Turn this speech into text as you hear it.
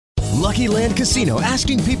Lucky Land Casino,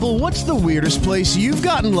 asking people, what's the weirdest place you've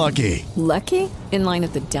gotten lucky? Lucky? In line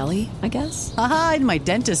at the deli, I guess? Aha, in my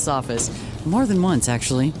dentist's office. More than once,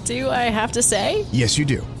 actually. Do I have to say? Yes, you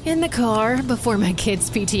do. In the car before my kids'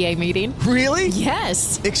 PTA meeting. Really?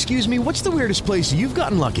 Yes. Excuse me, what's the weirdest place you've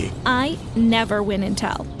gotten lucky? I never win and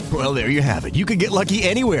tell. Well, there you have it. You can get lucky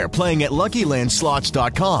anywhere, playing at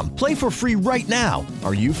LuckyLandSlots.com. Play for free right now.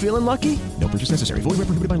 Are you feeling lucky? No purchase necessary. Void where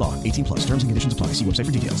prohibited by law. 18 plus. Terms and conditions apply. See website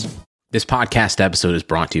for details. This podcast episode is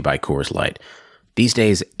brought to you by Coors Light. These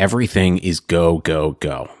days, everything is go, go,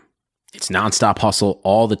 go. It's nonstop hustle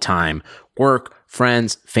all the time. Work,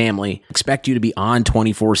 friends, family expect you to be on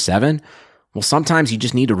 24/7. Well, sometimes you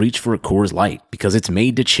just need to reach for a Coors Light because it's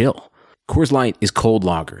made to chill. Coors Light is cold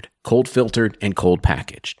lagered, cold filtered, and cold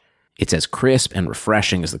packaged. It's as crisp and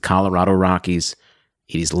refreshing as the Colorado Rockies.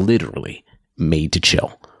 It is literally made to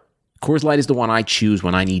chill. Coors Light is the one I choose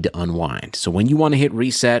when I need to unwind. So when you want to hit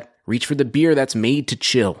reset, reach for the beer that's made to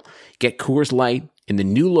chill. Get Coors Light in the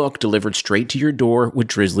new look delivered straight to your door with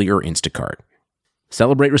Drizzly or Instacart.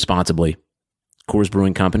 Celebrate responsibly. Coors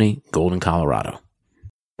Brewing Company, Golden, Colorado.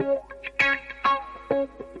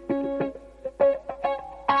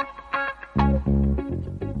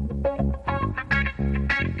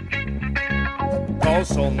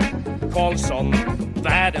 Karlsson,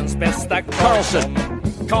 världens bästa Karlsson.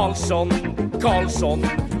 Karlsson,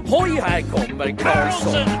 hoj här kommer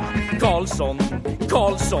Karlsson,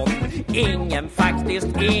 ingen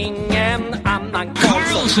annan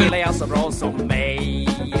Karlsson gillar jag så bra som mig.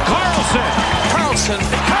 Karlsson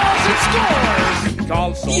scores!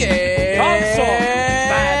 Karlsson! Yes!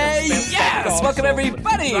 Welcome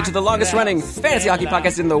everybody to the longest running fantasy hockey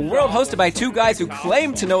podcast in the world, hosted by two guys who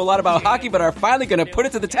claim to know a lot about hockey but are finally going to put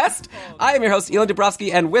it to the test. I am your host, Elon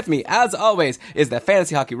Dabrowski, and with me, as always, is the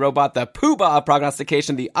fantasy hockey robot, the poobah of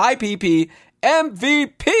prognostication, the IPP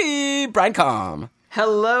MVP, Brian Com.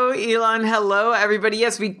 Hello, Elon. Hello, everybody.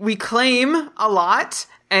 Yes, we claim a lot,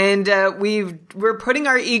 and we're putting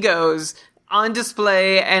our egos on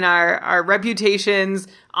display and our reputations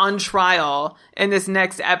on trial in this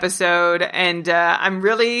next episode, and I'm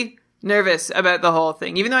really nervous about the whole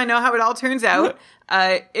thing. Even though I know how it all turns out,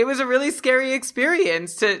 it was a really scary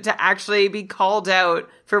experience to actually be called out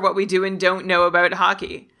for what we do and don't know about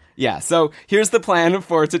hockey. Yeah, so here's the plan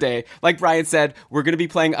for today. Like Brian said, we're going to be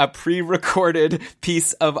playing a pre-recorded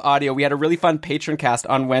piece of audio. We had a really fun patron cast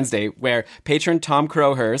on Wednesday where patron Tom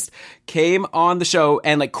Crowhurst came on the show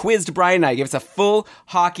and quizzed Brian and I, gave us a full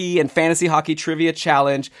hockey and fantasy hockey trivia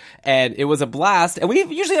challenge, and it was a blast. And we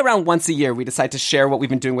usually around once a year we decide to share what we've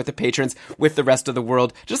been doing with the patrons with the rest of the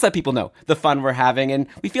world, just let people know the fun we're having. And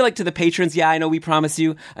we feel like to the patrons, yeah, I know we promise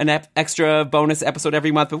you an extra bonus episode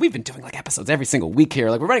every month, but we've been doing episodes every single week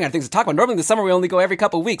here. We're running out of things to talk about. Normally in the summer we only go every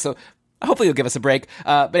couple of weeks, so hopefully you'll give us a break.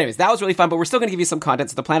 But anyways, that was really fun, but we're still going to give you some content.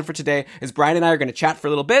 So the plan for today is Brian and I are going to chat for a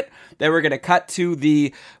little bit. Then we're going to cut to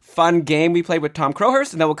the fun game we played with Tom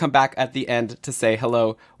Crowhurst, and then we'll come back at the end to say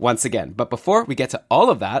hello once again. But before we get to all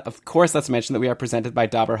of that, of course, let's mention that we are presented by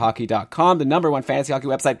DobberHockey.com, the #1 fantasy hockey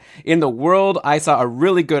website in the world. I saw a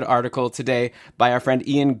really good article today by our friend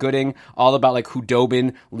Ian Gooding, all about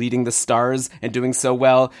Hudobin leading the Stars and doing so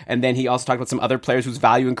well. And then he also talked about some other players whose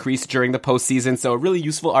value increased during the postseason. So a really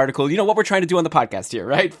useful article. You know what we're trying to do on the podcast here,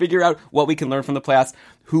 right? Figure out what we can learn from the playoffs,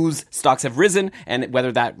 whose stocks have risen, and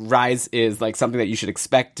whether that rise is something that you should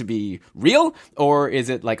expect to be real, or is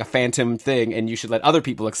it a phantom thing and you should let other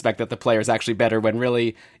people expect that the player is actually better when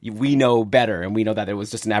really we know better and we know that it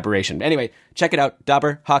was just an aberration. Anyway, check it out,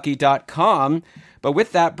 DobberHockey.com. But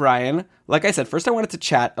with that, Brian, like I said, first I wanted to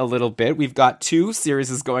chat a little bit. We've got two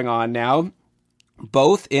series going on now,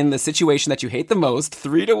 both in the situation that you hate the most,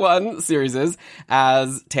 3-1 series,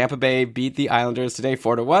 as Tampa Bay beat the Islanders today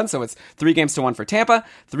 4-1. So it's 3-1 for Tampa,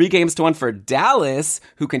 3-1 for Dallas,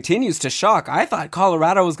 who continues to shock. I thought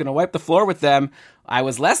Colorado was going to wipe the floor with them. I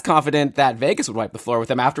was less confident that Vegas would wipe the floor with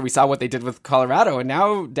them after we saw what they did with Colorado. And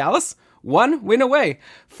now Dallas, 1 win away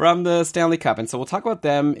from the Stanley Cup. And so we'll talk about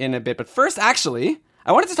them in a bit. But first, actually,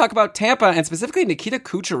 I wanted to talk about Tampa and specifically Nikita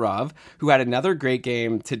Kucherov, who had another great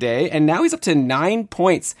game today, and now he's up to 9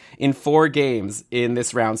 points in 4 games in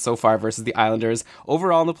this round so far versus the Islanders.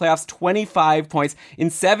 Overall in the playoffs, 25 points in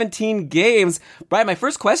 17 games. Brian, my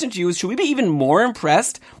first question to you is, should we be even more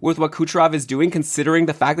impressed with what Kucherov is doing, considering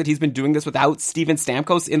the fact that he's been doing this without Steven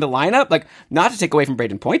Stamkos in the lineup? Not to take away from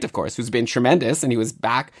Braden Point, of course, who's been tremendous, and he was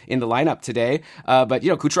back in the lineup today. But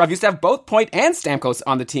Kucherov used to have both Point and Stamkos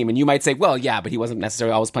on the team, and you might say, well, yeah, but he wasn't necessarily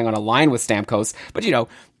necessarily always playing on a line with Stamkos. But, you know,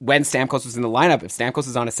 when Stamkos was in the lineup, if Stamkos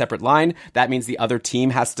is on a separate line, that means the other team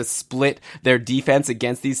has to split their defense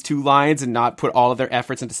against these two lines and not put all of their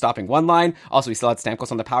efforts into stopping one line. Also, he still had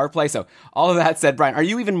Stamkos on the power play. So all of that said, Brian, are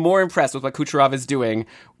you even more impressed with what Kucherov is doing,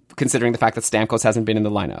 considering the fact that Stamkos hasn't been in the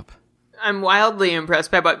lineup? I'm wildly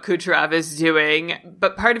impressed by what Kucherov is doing,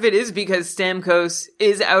 but part of it is because Stamkos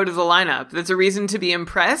is out of the lineup. That's a reason to be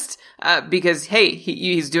impressed, because, hey,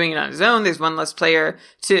 he's doing it on his own. There's one less player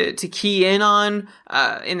to key in on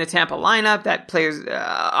in the Tampa lineup. That players,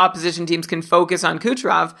 opposition teams can focus on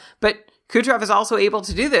Kucherov, but Kucherov is also able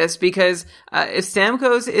to do this because if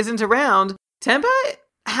Stamkos isn't around, Tampa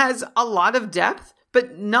has a lot of depth,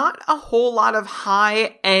 but not a whole lot of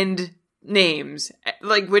high-end names,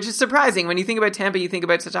 like, which is surprising. When you think about Tampa, you think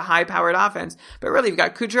about such a high-powered offense, but really you've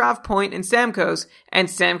got Kucherov, Point, and Stamkos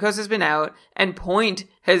has been out, and Point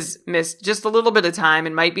has missed just a little bit of time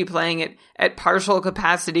and might be playing it at partial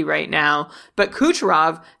capacity right now, but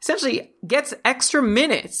Kucherov essentially gets extra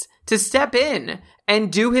minutes to step in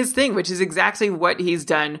and do his thing, which is exactly what he's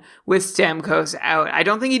done with Stamkos out. I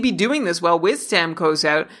don't think he'd be doing this well with Stamkos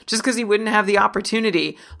out just because he wouldn't have the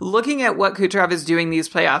opportunity. Looking at what Kucherov is doing these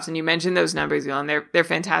playoffs, and you mentioned those numbers, Elon, they're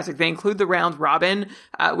fantastic. They include the round robin.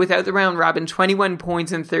 Without the round robin, 21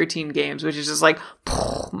 points in 13 games, which is just like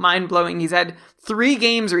mind-blowing. He's had 3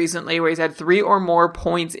 games recently where he's had 3 or more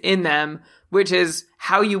points in them, which is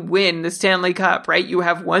how you win the Stanley Cup, right? You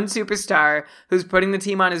have one superstar who's putting the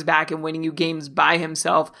team on his back and winning you games by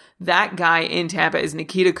himself. That guy in Tampa is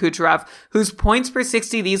Nikita Kucherov, whose points per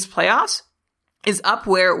 60 these playoffs is up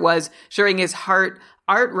where it was during his Art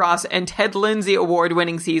Ross and Ted Lindsay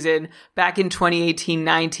award-winning season back in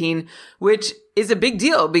 2018-19, which is a big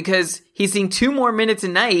deal because he's seeing 2 more minutes a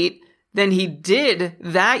night than he did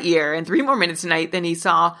that year, and 3 more minutes a night than he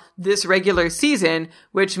saw this regular season,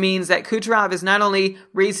 which means that Kucherov has not only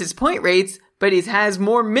raised his point rates, but he has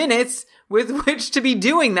more minutes with which to be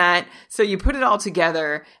doing that. So you put it all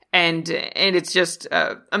together, and it's just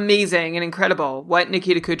amazing and incredible what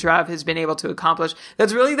Nikita Kucherov has been able to accomplish.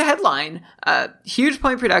 That's really the headline. Huge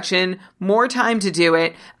point production, more time to do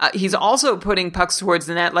it. He's also putting pucks towards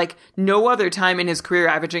the net like no other time in his career,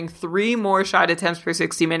 averaging 3 more shot attempts per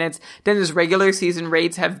 60 minutes than his regular season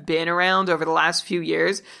rates have been around over the last few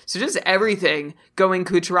years. So just everything going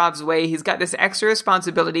Kucherov's way. He's got this extra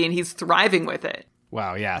responsibility and he's thriving with it.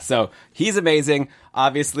 Wow, yeah. So he's amazing.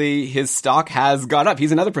 Obviously, his stock has gone up.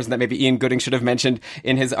 He's another person that maybe Ian Gooding should have mentioned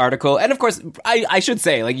in his article. And of course, I should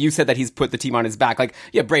say, like you said, that he's put the team on his back. Like,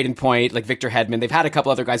 yeah, Braden Point, like Victor Hedman. They've had a couple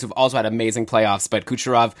other guys who've also had amazing playoffs, but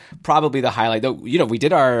Kucherov, probably the highlight. Though, you know, we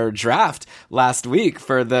did our draft last week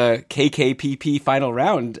for the KKPP final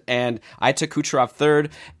round, and I took Kucherov 3rd,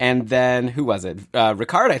 and then, who was it?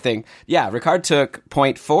 Ricard, I think. Yeah, Ricard took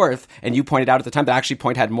Point 4th, and you pointed out at the time that actually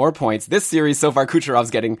Point had more points. This series, so far, Kucherov's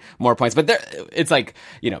getting more points, but it's like,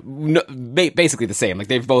 you know, basically the same. Like,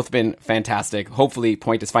 they've both been fantastic. Hopefully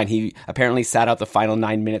Point is fine. He apparently sat out the final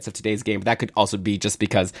 9 minutes of today's game, but that could also be just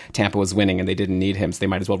because Tampa was winning and they didn't need him, so they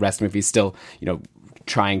might as well rest him if he's still, you know,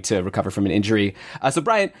 trying to recover from an injury. So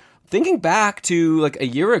Brian, thinking back to like a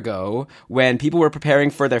year ago when people were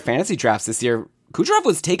preparing for their fantasy drafts this year, Kucherov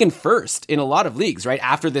was taken first in a lot of leagues, right?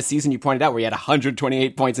 After this season you pointed out where he had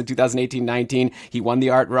 128 points in 2018-19, he won the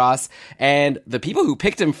Art Ross, and the people who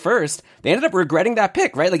picked him first, they ended up regretting that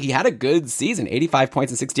pick, right? Like, he had a good season, 85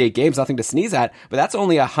 points in 68 games, nothing to sneeze at, but that's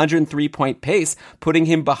only a 103-point pace, putting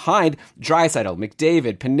him behind Draisaitl,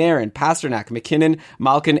 McDavid, Panarin, Pasternak, McKinnon,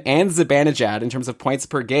 Malkin, and Zibanejad in terms of points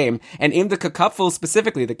per game. And in the Cupful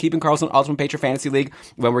specifically, the Keeping Karlsson Ultimate Patriot Fantasy League,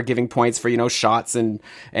 when we're giving points for, you know, shots and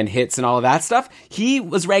hits and all of that stuff, he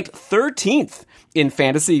was ranked 13th in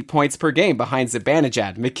fantasy points per game behind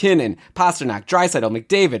Zibanejad, McKinnon, Pasternak, Draisaitl,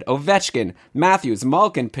 McDavid, Ovechkin, Matthews,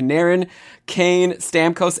 Malkin, Panarin, Kane,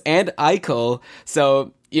 Stamkos, and Eichel.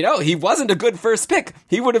 So, you know, he wasn't a good first pick.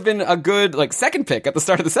 He would have been a good, like, second pick at the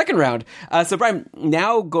start of the second round. So, Brian,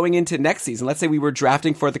 now going into next season, let's say we were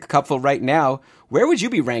drafting for the Cupful right now, where would you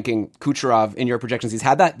be ranking Kucherov in your projections? He's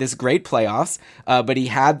had this great playoffs, but he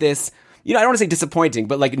had this, you know, I don't want to say disappointing,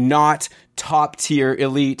 but like not top tier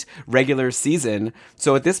elite regular season.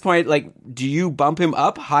 So at this point, like, do you bump him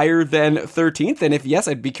up higher than 13th? And if yes,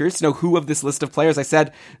 I'd be curious to know who of this list of players I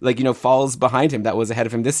said, like, you know, falls behind him that was ahead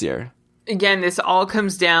of him this year. Again, this all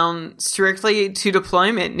comes down strictly to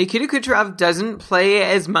deployment. Nikita Kucherov doesn't play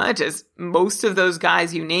as much as most of those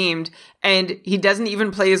guys you named, and he doesn't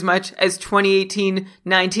even play as much as 2018-19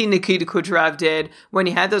 Nikita Kucherov did when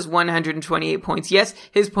he had those 128 points. Yes,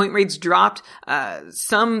 his point rates dropped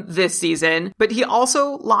some this season, but he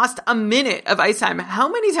also lost a minute of ice time. How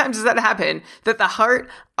many times does that happen that the Hart,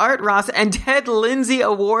 Art Ross, and Ted Lindsay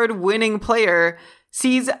award-winning player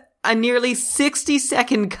sees a nearly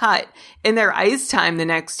 60-second cut in their ice time the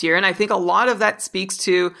next year? And I think a lot of that speaks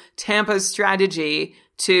to Tampa's strategy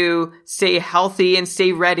to stay healthy and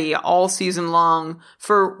stay ready all season long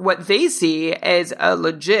for what they see as a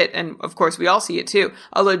legit, and of course we all see it too,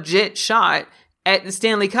 a legit shot at the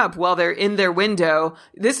Stanley Cup while they're in their window.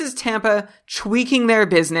 This is Tampa tweaking their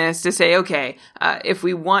business to say, okay, if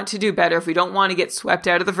we want to do better, if we don't want to get swept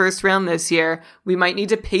out of the first round this year, we might need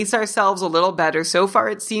to pace ourselves a little better. So far,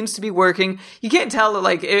 it seems to be working. You can't tell,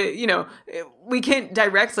 we can't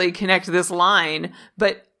directly connect this line,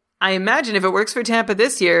 but I imagine if it works for Tampa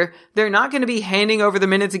this year, they're not going to be handing over the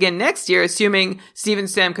minutes again next year, assuming Steven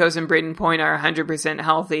Stamkos and Brayden Point are 100%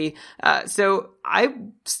 healthy. So I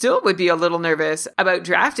still would be a little nervous about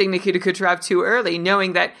drafting Nikita Kucherov too early,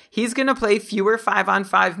 knowing that he's going to play fewer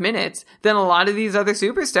 5-on-5 minutes than a lot of these other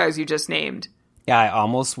superstars you just named. Yeah, I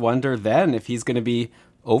almost wonder then if he's going to be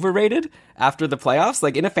overrated after the playoffs,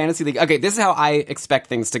 like in a fantasy league. Okay, this is how I expect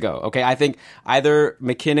things to go. Okay, I think either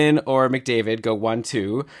McKinnon or McDavid go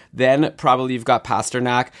 1-2. Then probably you've got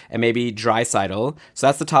Pasternak and maybe Draisaitl. So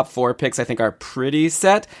that's the top 4 picks I think are pretty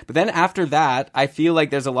set. But then after that, I feel like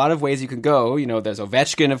there's a lot of ways you can go. You know, there's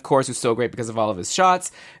Ovechkin, of course, who's so great because of all of his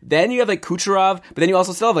shots. Then you have like Kucherov, but then you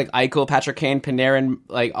also still have like Eichel, Patrick Kane, Panarin,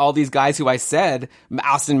 like all these guys who I said,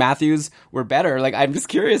 Austin Matthews, were better. Like, I'm just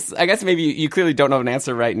curious. I guess maybe you clearly don't know an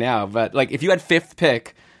answer right now, but like if you had 5th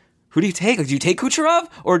pick, who do you take? Like, do you take Kucherov,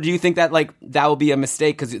 or do you think that like that will be a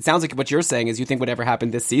mistake? Because it sounds like what you're saying is you think whatever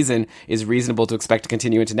happened this season is reasonable to expect to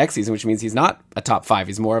continue into next season, which means he's not a top 5.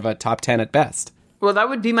 He's more of a top 10 at best. Well, that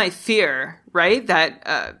would be my fear, right?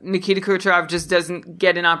 That Nikita Kucherov just doesn't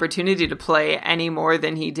get an opportunity to play any more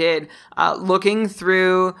than he did. Looking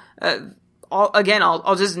through,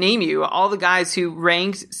 I'll just name you all the guys who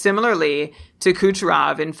ranked similarly to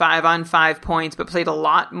Kucherov in 5-on-5 points, but played a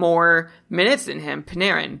lot more minutes than him.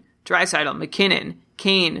 Panarin, Draisaitl, McKinnon,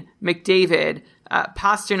 Kane, McDavid,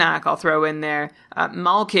 Pasternak I'll throw in there,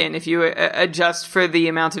 Malkin if you adjust for the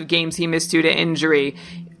amount of games he missed due to injury,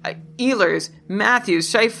 Ehlers,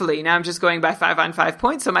 Matthews, Scheifele. Now I'm just going by 5-on-5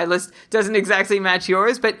 points, so my list doesn't exactly match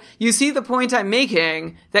yours, but you see the point I'm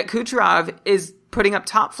making, that Kucherov is putting up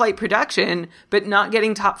top flight production, but not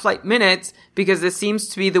getting top flight minutes, because this seems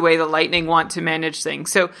to be the way the Lightning want to manage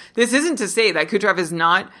things. So this isn't to say that Kucherov is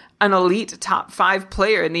not an elite top 5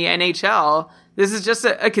 player in the NHL. This is just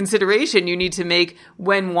a consideration you need to make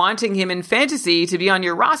when wanting him in fantasy to be on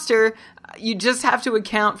your roster. You just have to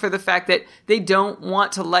account for the fact that they don't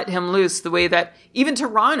want to let him loose the way that even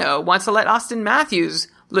Toronto wants to let Austin Matthews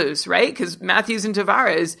loose, right? Because Matthews and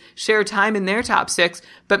Tavares share time in their top 6,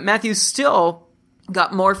 but Matthews still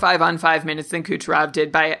got more 5-on-5 minutes than Kucherov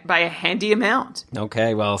did by a handy amount.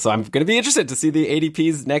 Okay, well, so I'm going to be interested to see the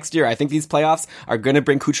ADPs next year. I think these playoffs are going to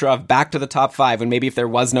bring Kucherov back to the top 5, and maybe if there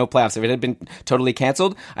was no playoffs, if it had been totally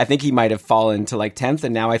canceled, I think he might have fallen to like 10th,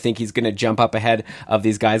 and now I think he's going to jump up ahead of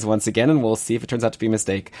these guys once again, and we'll see if it turns out to be a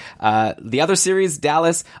mistake. The other series,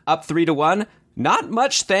 Dallas up 3-1. Not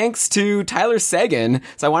much thanks to Tyler Seguin.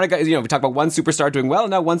 So I want to, we talk about one superstar doing well,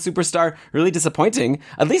 and now one superstar really disappointing,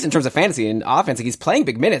 at least in terms of fantasy and offense. Like, he's playing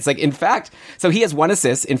big minutes. Like, in fact, so he has 1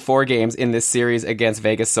 assist in 4 games in this series against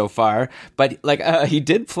Vegas so far. But he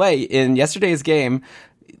did play in yesterday's game.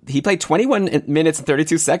 He played 21 minutes and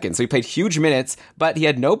 32 seconds. So he played huge minutes, but he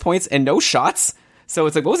had no points and no shots. So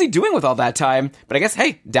it's like, what was he doing with all that time? But I guess,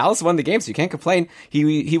 hey, Dallas won the game, so you can't complain.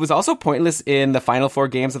 He was also pointless in the final 4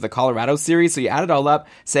 games of the Colorado series. So you add it all up,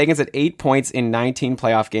 Sagan's at 8 points in 19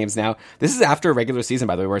 playoff games now. This is after a regular season,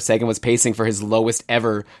 by the way, where Sagan was pacing for his lowest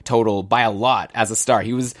ever total by a lot as a star.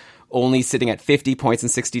 He was only sitting at 50 points in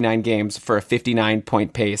 69 games for a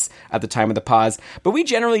 59-point pace at the time of the pause. But we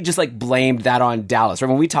generally just blamed that on Dallas. Right?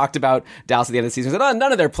 When we talked about Dallas at the end of the season, we said, oh,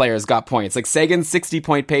 none of their players got points. Like, Sagan's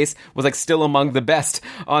 60-point pace was still among the best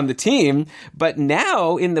on the team. But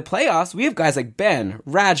now in the playoffs, we have guys like Benn,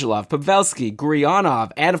 Radulov, Pavelski,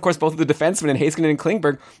 Gurianov, and of course both of the defensemen in Heiskanen and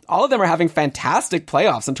Klingberg. All of them are having fantastic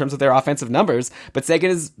playoffs in terms of their offensive numbers. But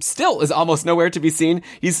Sagan is almost nowhere to be seen.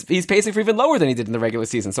 He's pacing for even lower than he did in the regular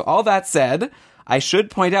season. So all all that said, I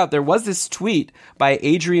should point out there was this tweet by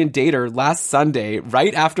Adrian Dater last Sunday,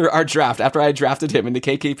 right after our draft, after I drafted him in the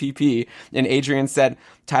KKPP, and Adrian said,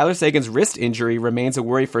 Tyler Seguin's wrist injury remains a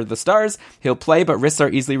worry for the Stars. He'll play, but wrists are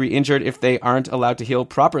easily re-injured if they aren't allowed to heal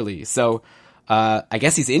properly. So I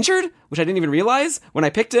guess he's injured, which I didn't even realize when I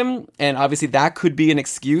picked him. And obviously that could be an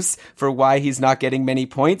excuse for why he's not getting many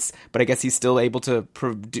points, but I guess he's still able to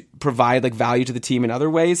provide like value to the team in other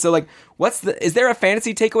ways. So like, is there a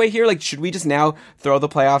fantasy takeaway here? Like, should we just now throw the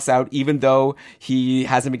playoffs out, even though he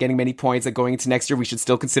hasn't been getting many points? Like going into next year, we should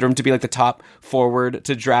still consider him to be like the top forward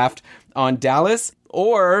to draft on Dallas?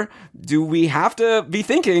 Or do we have to be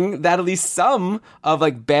thinking that at least some of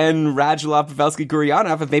like Ben, Radulov, Pavelski,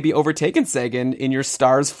 Gurianov have maybe overtaken Seguin in your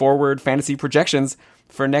Stars forward fantasy projections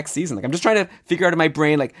for next season? Like, I'm just trying to figure out in my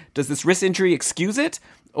brain, like, does this wrist injury excuse it?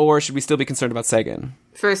 Or should we still be concerned about Seguin?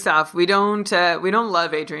 First off, we don't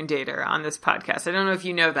love Adrian Dater on this podcast. I don't know if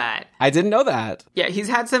you know that. I didn't know that. Yeah, he's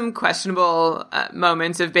had some questionable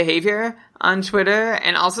moments of behavior on Twitter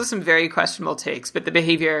and also some very questionable takes. But the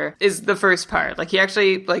behavior is the first part. Like, he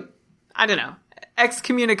actually, like, I don't know,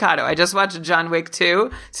 excommunicado. I just watched John Wick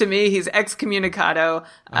 2. To me, he's excommunicado.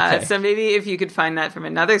 Okay. So maybe if you could find that from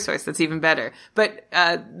another source, that's even better. But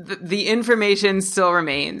the information still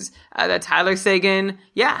remains that Tyler Seguin,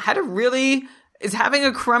 is having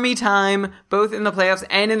a crummy time both in the playoffs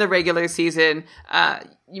and in the regular season.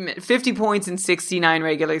 50 points in 69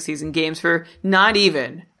 regular season games for not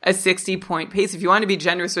even a 60-point pace. If you want to be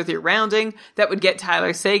generous with your rounding, that would get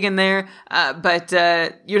Tyler Seguin there. But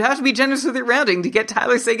you'd have to be generous with your rounding to get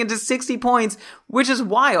Tyler Seguin to 60 points, which is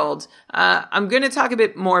wild. I'm going to talk a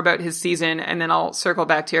bit more about his season, and then I'll circle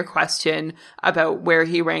back to your question about where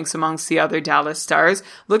he ranks amongst the other Dallas Stars.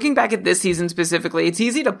 Looking back at this season specifically, it's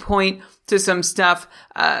easy to point to some stuff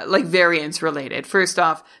like variance related. First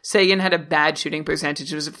off, Seguin had a bad shooting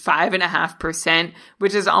percentage. It was 5.5%,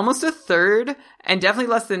 which is almost a third and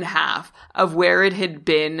definitely less than half of where it had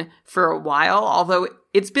been for a while, although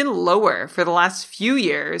it's been lower for the last few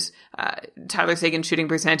years, Tyler Seguin's shooting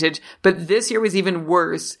percentage, but this year was even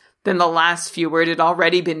worse than the last few where it had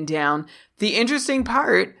already been down. The interesting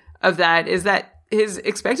part of that is that his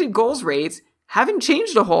expected goals rates haven't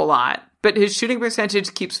changed a whole lot, but his shooting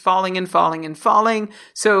percentage keeps falling and falling and falling.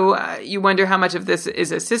 So you wonder how much of this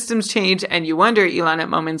is a systems change, and you wonder, Elon, at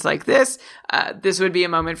moments like this, this would be a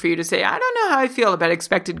moment for you to say, I don't know how I feel about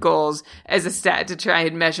expected goals as a stat to try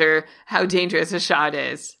and measure how dangerous a shot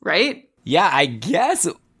is, right? Yeah, I guess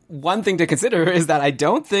one thing to consider is that I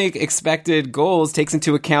don't think expected goals takes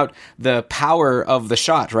into account the power of the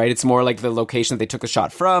shot, right? It's more like the location that they took the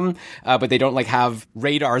shot from, but they don't like have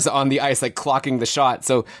radars on the ice like clocking the shot.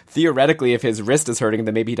 So theoretically, if his wrist is hurting,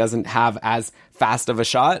 then maybe he doesn't have as fast of a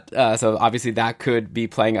shot. So obviously that could be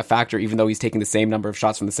playing a factor, even though he's taking the same number of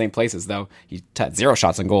shots from the same places, though he had 0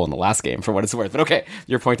 shots on goal in the last game for what it's worth. But okay,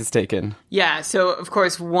 your point is taken. Yeah, so of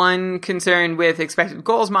course, one concern with expected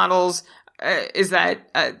goals models is that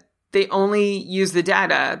they only use the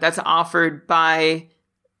data that's offered by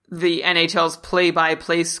the NHL's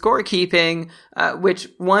play-by-play scorekeeping, which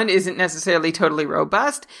one isn't necessarily totally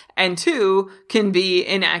robust, and two can be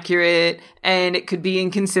inaccurate and it could be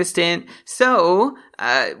inconsistent. So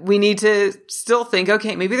we need to still think,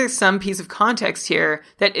 okay, maybe there's some piece of context here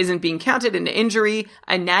that isn't being counted. An injury,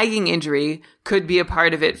 a nagging injury, could be a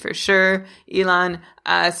part of it for sure, Elon.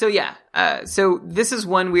 So this is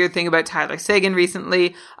one weird thing about Tyler Seguin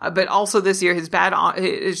recently, but also this year his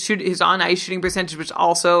on-ice shooting percentage was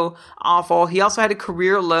also awful. He also had a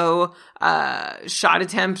career low shot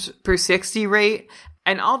attempts per 60 rate.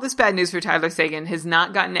 And all this bad news for Tyler Seguin has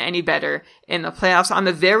not gotten any better in the playoffs. On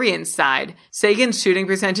the variance side, Seguin's shooting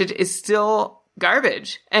percentage is still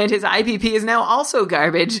garbage, and his IPP is now also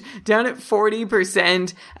garbage, down at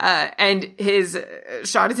 40%, and his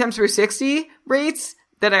shot attempts per 60 rates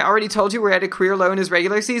that I already told you were at a career low in his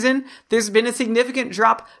regular season. There's been a significant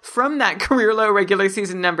drop from that career low regular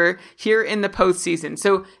season number here in the postseason.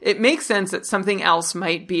 So it makes sense that something else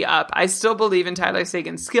might be up. I still believe in Tyler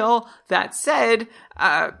Seguin's skill. That said,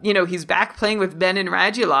 he's back playing with Ben and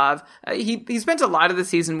Radulov. He spent a lot of the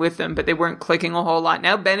season with them, but they weren't clicking a whole lot.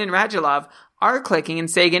 Now Ben and Radulov are clicking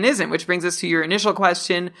and Seguin isn't, which brings us to your initial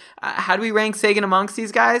question. How do we rank Seguin amongst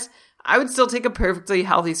these guys? I would still take a perfectly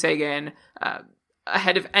healthy Seguin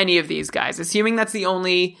ahead of any of these guys, assuming that's the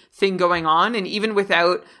only thing going on. And even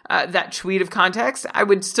without that tweet of context, I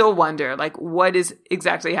would still wonder, like, what is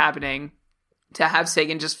exactly happening to have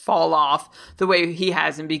Seguin just fall off the way he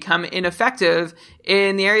has and become ineffective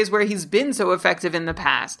in the areas where he's been so effective in the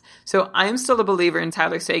past. So I'm still a believer in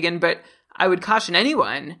Tyler Seguin, but I would caution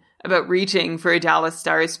anyone about reaching for a Dallas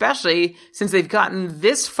Star, especially since they've gotten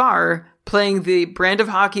this far playing the brand of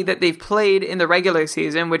hockey that they've played in the regular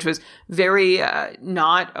season, which was very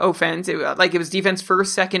not offense. It was defense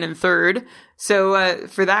first, second, and third. So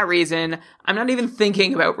for that reason, I'm not even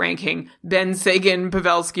thinking about ranking Benn, Seguin,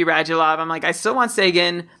 Pavelski, Radulov. I'm like, I still want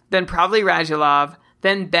Seguin, then probably Radulov,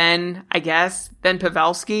 then Benn, I guess, then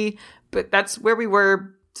Pavelski. But that's where we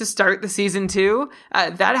were to start the season too.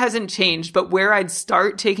 That hasn't changed, but where I'd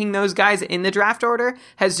start taking those guys in the draft order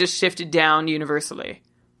has just shifted down universally.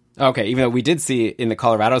 Okay, even though we did see in the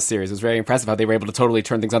Colorado series, it was very impressive how they were able to totally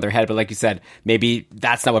turn things on their head. But like you said, maybe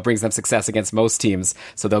that's not what brings them success against most teams.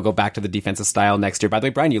 So they'll go back to the defensive style next year. By the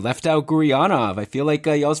way, Brian, you left out Gurianov. I feel like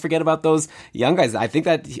you always forget about those young guys. I think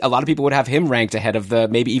that a lot of people would have him ranked ahead of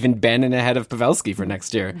maybe even Benn and ahead of Pavelski for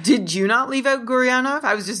next year. Did you not leave out Gurianov?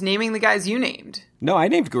 I was just naming the guys you named. No, I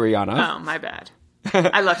named Gurianov. Oh, my bad.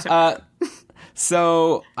 I left him out.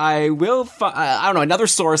 So I will, I don't know, another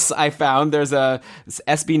source I found, there's a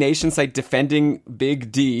SB Nation site defending Big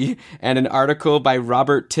D, and an article by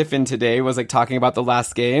Robert Tiffin today was talking about the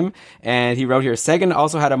last game, and he wrote here, Seguin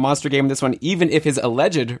also had a monster game in this one, even if his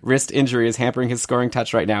alleged wrist injury is hampering his scoring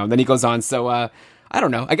touch right now. And then he goes on, so, I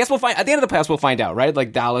don't know. I guess we'll find, at the end of the playoffs, we'll find out, right?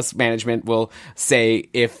 Like Dallas management will say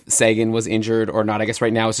if Seguin was injured or not. I guess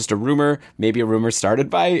right now it's just a rumor, maybe a rumor started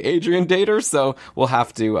by Adrian Dater. So we'll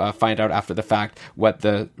have to find out after the fact what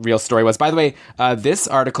the real story was. By the way, this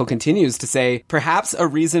article continues to say perhaps a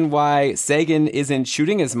reason why Seguin isn't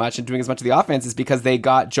shooting as much and doing as much of the offense is because they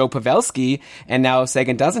got Joe Pavelski, and now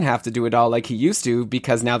Seguin doesn't have to do it all like he used to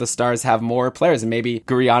because now the Stars have more players, and maybe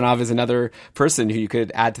Gurianov is another person who you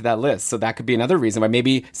could add to that list. So that could be another reason why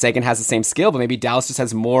maybe Seguin has the same skill, but maybe Dallas just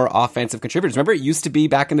has more offensive contributors. Remember, it used to be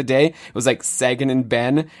back in the day, it was like Seguin and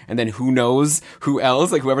Benn, and then who knows who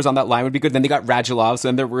else, like whoever's on that line would be good. Then they got Radulov, so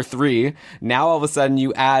then there were three. Now all of a sudden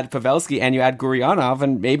you add Pavelski and you add Gurianov,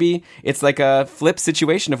 and maybe it's like a flip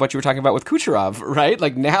situation of what you were talking about with Kucherov, right?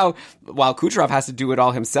 Like now, while Kucherov has to do it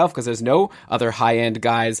all himself because there's no other high-end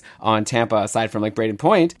guys on Tampa aside from like Braden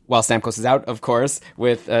Point, while Stamkos is out, of course,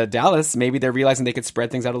 with Dallas, maybe they're realizing they could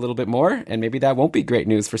spread things out a little bit more, and maybe that won't be great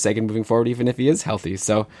news for Seguin moving forward, even if he is healthy.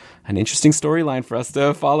 So an interesting storyline for us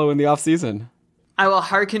to follow in the offseason. I will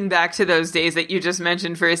hearken back to those days that you just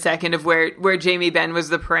mentioned for a second of where Jamie Benn was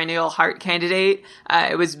the perennial Hart candidate.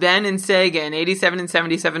 It was Benn and Seguin, 87 and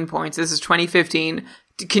 77 points. This is 2015.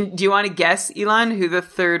 Do you want to guess, Elon, who the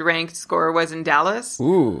third ranked scorer was in Dallas?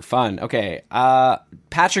 Ooh, fun. Okay.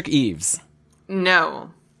 Patrick Eaves.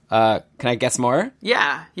 No. Can I guess more?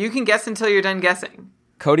 Yeah, you can guess until you're done guessing.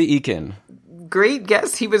 Cody Eakin. Great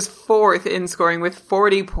guess. He was fourth in scoring with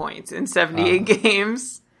 40 points in 78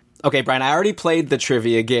 games. Okay, Brian, I already played the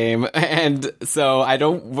trivia game, and so I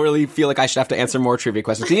don't really feel like I should have to answer more trivia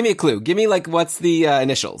questions. So give me a clue. Give me, what's the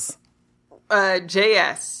initials?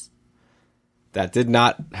 JS. That did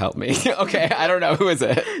not help me. Okay, I don't know. Who is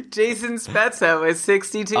it? Jason Spezza with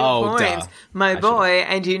 62 points. Duh. My boy.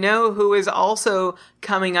 And you know who is also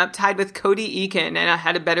coming up, tied with Cody Eakin, and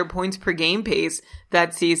had a better points per game pace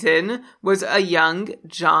that season, was a young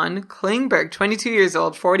John Klingberg, 22 years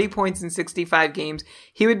old, 40 points in 65 games.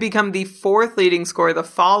 He would become the fourth leading scorer the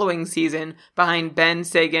following season behind Benn,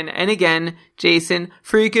 Seguin, and again, Jason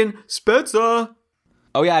freaking Spezza.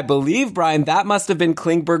 Oh yeah, I believe, Brian, that must have been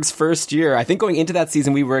Klingberg's first year. I think going into that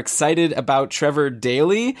season, we were excited about Trevor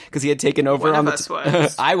Daley because he had taken over I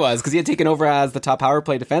was, because he had taken over as the top power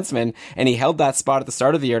play defenseman, and he held that spot at the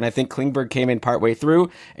start of the year, and I think Klingberg came in partway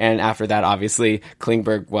through, and after that, obviously,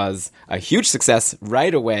 Klingberg was a huge success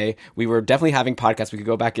right away. We were definitely having podcasts. We could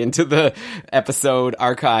go back into the episode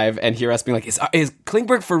archive and hear us being like, is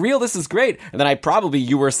Klingberg for real? This is great. And then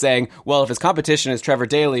you were saying, well, if his competition is Trevor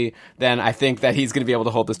Daley, then I think that he's going to be able to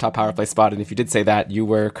hold this top power play spot. And if you did say that, you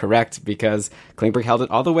were correct, because Klingberg held it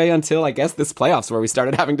all the way until, I guess, this playoffs, where we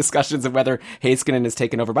started having discussions of whether Heiskanen has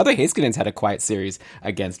taken over. By the way, Heiskanen's had a quiet series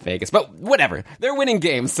against Vegas, but whatever. They're winning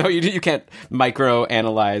games, so you can't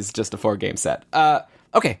micro-analyze just a 4-game set.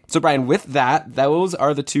 Okay, so Brian, with that, those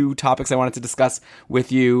are the two topics I wanted to discuss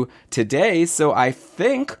with you today. So I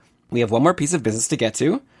think we have one more piece of business to get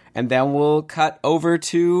to, and then we'll cut over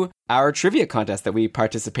to our trivia contest that we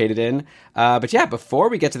participated in. But yeah, before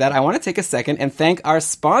we get to that, I want to take a second and thank our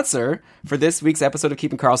sponsor for this week's episode of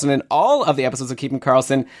Keeping Karlsson and all of the episodes of Keeping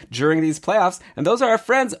Karlsson during these playoffs. And those are our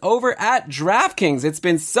friends over at DraftKings. It's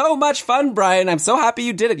been so much fun, Brian. I'm so happy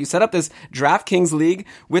you did it. You set up this DraftKings league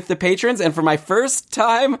with the patrons. And for my first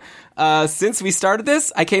time since we started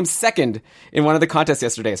this, I came second in one of the contests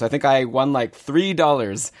yesterday. So I think I won like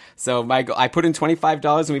 $3. So I put in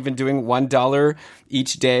 $25, and we've been doing $1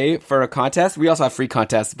 each day for a contest. We also have free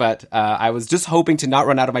contests, but I was just hoping to not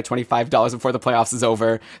run out of my $25 before the playoffs is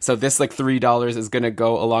over. So this like $3 is going to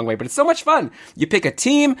go a long way, but it's so much fun. You pick a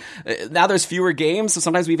team. Now there's fewer games. So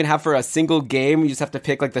sometimes we even have for a single game, you just have to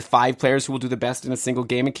pick like the 5 players who will do the best in a single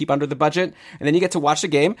game and keep under the budget. And then you get to watch the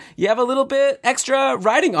game. You have a little bit extra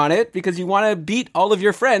riding on it because you want to beat all of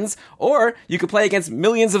your friends, or you could play against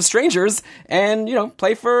millions of strangers and, you know,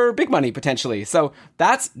 play for big money potentially. So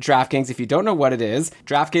that's DraftKings. If you don't know what it is,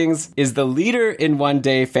 DraftKings is the leader in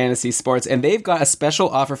one-day fantasy sports, and they've got a special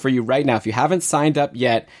offer for you right now. If you haven't signed up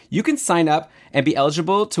yet, you can sign up and be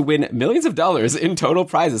eligible to win millions of dollars in total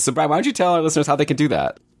prizes. So, Brian, why don't you tell our listeners how they can do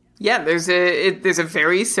that? Yeah, there's a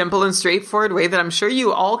very simple and straightforward way that I'm sure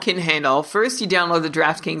you all can handle. First, you download the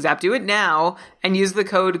DraftKings app. Do it now and use the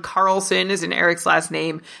code Carlson as in Eric's last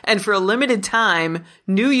name. And for a limited time,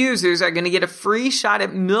 new users are going to get a free shot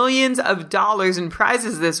at millions of dollars in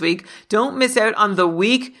prizes this week. Don't miss out on the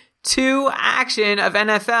week 2 action of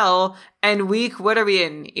NFL and what are we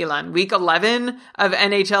in, Elon? Week 11 of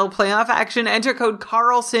NHL playoff action. Enter code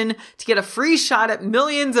Carlson to get a free shot at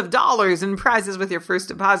millions of dollars in prizes with your first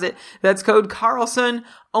deposit. That's code Carlson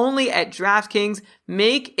only at DraftKings.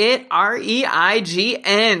 Make it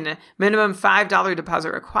REIGN. Minimum $5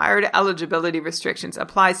 deposit required. Eligibility restrictions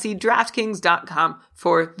apply. See DraftKings.com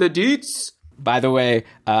for the deets. By the way,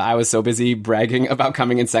 I was so busy bragging about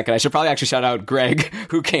coming in second. I should probably actually shout out Greg,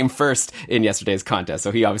 who came first in yesterday's contest.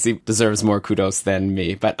 So he obviously deserves more kudos than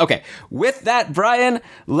me. But okay, with that, Brian,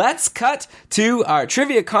 let's cut to our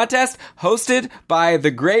trivia contest hosted by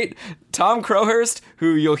the great Tom Crowhurst,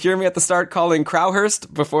 who you'll hear me at the start calling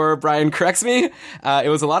Crowhurst before Brian corrects me. It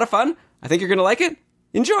was a lot of fun. I think you're going to like it.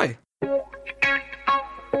 Enjoy.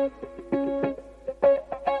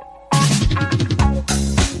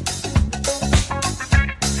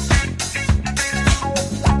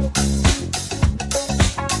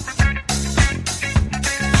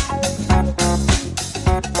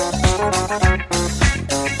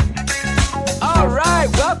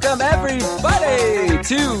 Welcome everybody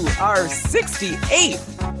to our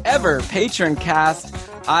 68th ever Patron cast.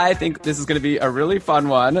 I think this is going to be a really fun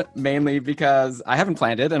one, mainly because I haven't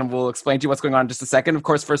planned it, and we'll explain to you what's going on in just a second. Of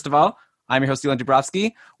course, first of all, I'm your host, Elon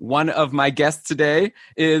Dubrovsky. One of my guests today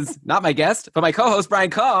is not my guest, but my co-host, Brian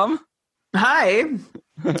Calm. Hi.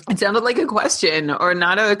 It sounded like a question or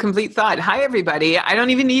not a complete thought. Hi, everybody. I don't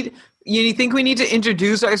even need... You think we need to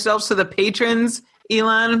introduce ourselves to the patrons,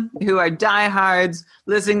 Elon, who are diehards,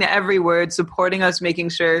 listening to every word, supporting us, making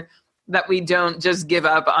sure that we don't just give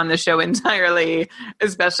up on the show entirely,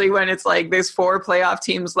 especially when it's like there's 4 playoff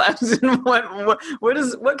teams left. And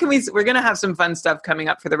what can we, we're going to have some fun stuff coming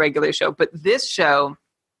up for the regular show, but this show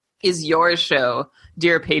is your show,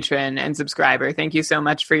 dear patron and subscriber. Thank you so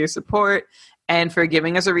much for your support and for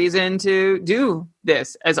giving us a reason to do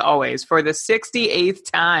this, as always, for the 68th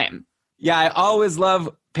time. Yeah, I always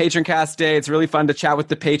love Patron Cast Day. It's really fun to chat with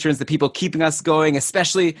the patrons, the people keeping us going,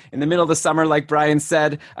 especially in the middle of the summer, like Brian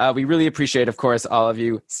said. We really appreciate, of course, all of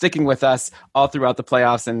you sticking with us all throughout the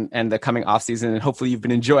playoffs and the coming off season. And hopefully you've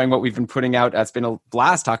been enjoying what we've been putting out. It's been a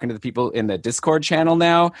blast talking to the people in the Discord channel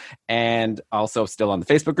now and also still on the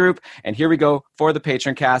Facebook group. And here we go for the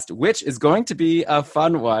Patron Cast, which is going to be a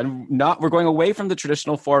fun one. We're going away from the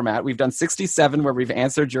traditional format. We've done 67 where we've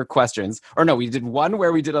answered your questions. Or no, we did one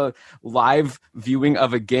where we did a live viewing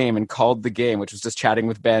of a game and called the game, which was just chatting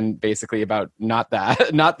with Ben basically about not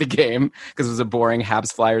the game, because it was a boring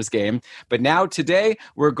Habs Flyers game. But now today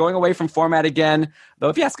we're going away from format again, though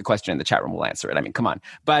if you ask a question in the chat room, we'll answer it. I mean, come on.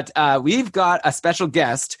 But we've got a special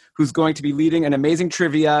guest who's going to be leading an amazing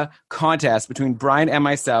trivia contest between Brian and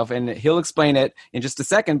myself, and he'll explain it in just a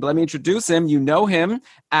second. But let me introduce him. You know him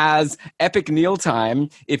as Epic Neil Time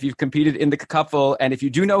if you've competed in the Cacupful, and if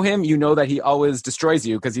you do know him, you know that he always destroys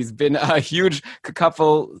you because he's been a huge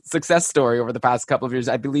Cacupful success story over the past couple of years.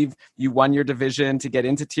 I believe you won your division to get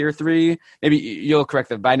into Tier 3. Maybe you'll correct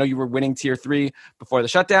them, but I know you were winning Tier 3 before the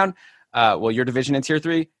shutdown. Your division in Tier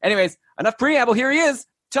 3. Anyways, enough preamble. Here he is,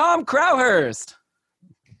 Tom Crowhurst.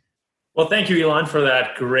 Well, thank you, Elon, for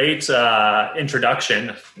that great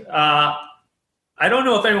introduction. I don't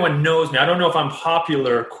know if anyone knows me. I don't know if I'm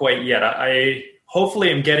popular quite yet. I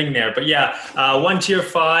hopefully am getting there. But yeah, won Tier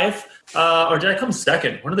 5. Or did I come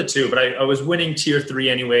second? One of the two. But I was winning Tier 3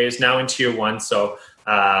 anyways, now in Tier 1. So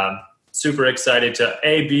super excited to,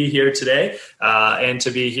 be here today and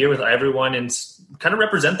to be here with everyone and kind of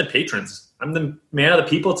represent the patrons. I'm the man of the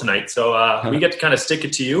people tonight. So we get to kind of stick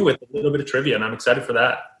it to you with a little bit of trivia, and I'm excited for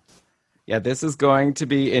that. Yeah, this is going to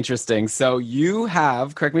be interesting. So you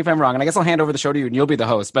have, correct me if I'm wrong, and I guess I'll hand over the show to you and you'll be the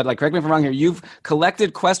host, but like, correct me if I'm wrong here, you've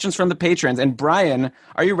collected questions from the patrons. And Brian,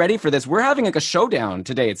 are you ready for this? We're having like a showdown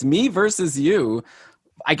today. It's me versus you.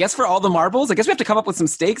 I guess for all the marbles, I guess we have to come up with some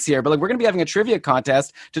stakes here, but like, we're going to be having a trivia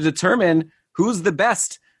contest to determine who's the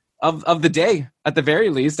best of the day, at the very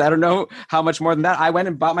least. I don't know how much more than that. I went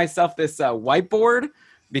and bought myself this whiteboard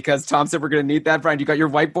because Tom said we're going to need that. Brian, you got your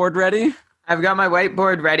whiteboard ready? I've got my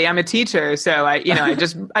whiteboard ready. I'm a teacher, so I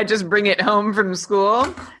just bring it home from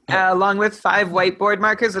school along with 5 whiteboard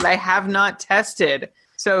markers that I have not tested.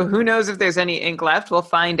 So who knows if there's any ink left? We'll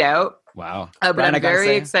find out. Wow. But Brian, I'm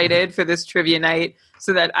very excited for this trivia night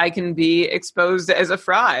so that I can be exposed as a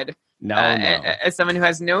fraud. No. As someone who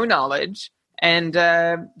has no knowledge. And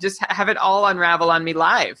just have it all unravel on me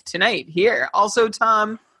live tonight here. Also,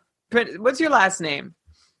 Tom, what's your last name?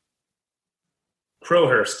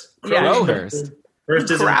 Crowhurst. Crowhurst.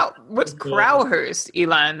 What's Crowhurst,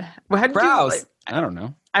 Elon? How did Crows. I don't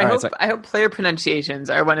know. I hope player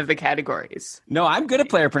pronunciations are one of the categories. No, I'm good at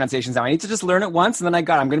player pronunciations now. I need to just learn it once, and then I'm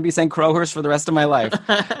going to be saying Crowhurst for the rest of my life.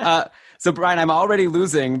 So, Brian, I'm already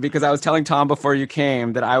losing because I was telling Tom before you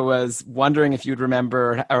came that I was wondering if you'd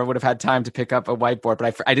remember or would have had time to pick up a whiteboard,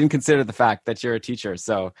 but I didn't consider the fact that you're a teacher.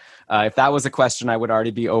 So if that was a question, I would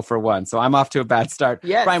already be 0 for 1. So I'm off to a bad start.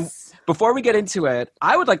 Yes. Brian, before we get into it,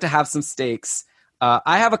 I would like to have some stakes.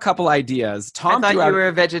 I have a couple ideas. Tom, I thought you were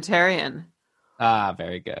a vegetarian.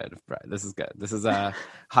 Very good. This is good. This is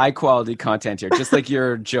high quality content here, just like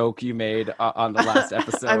your joke you made on the last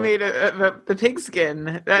episode. I made the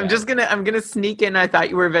pigskin. I'm gonna sneak in. I thought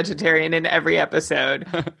you were a vegetarian in every episode.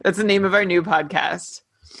 That's the name of our new podcast.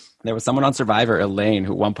 There was someone on Survivor, Elaine,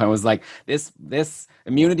 who at one point was like, "This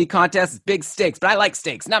immunity contest is big stakes, but I like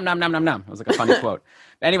steaks." Nom nom nom nom nom. It was like a funny quote.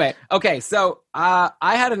 Anyway, okay, so I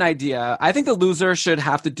had an idea. I think the loser should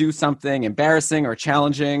have to do something embarrassing or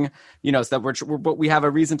challenging, so that we have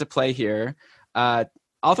a reason to play here.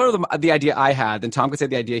 I'll throw the idea I had, then Tom could say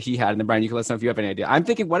the idea he had, and then Brian, you can let us know if you have any idea. I'm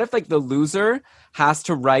thinking, what if like the loser has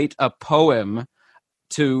to write a poem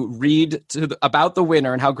to read about the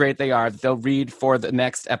winner and how great they are that they'll read for the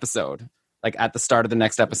next episode, like at the start of the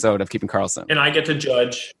next episode of Keeping Karlsson. And I get to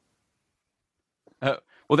judge.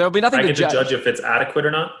 Well, there'll be nothing to judge if it's adequate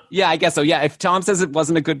or not. Yeah, I guess so. Yeah, if Tom says it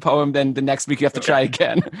wasn't a good poem, then the next week you have to try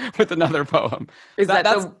again with another poem. Is that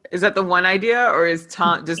the one idea, or does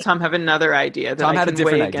Tom have another idea that Tom I had can a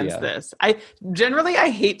different weigh idea. against this? I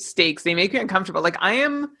hate stakes. They make me uncomfortable. Like I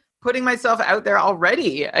am putting myself out there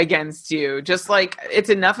already against you. Just like it's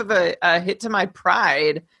enough of a hit to my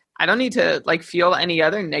pride. I don't need to like feel any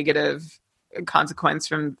other negative consequence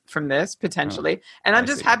from this potentially. And I'm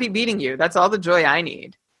just happy beating you. That's all the joy I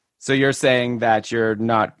need. So you're saying that you're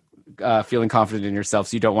not feeling confident in yourself,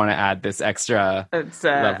 so you don't want to add this extra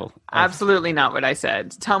level. Absolutely not what I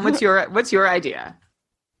said. Tom, what's your idea?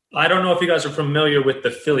 I don't know if you guys are familiar with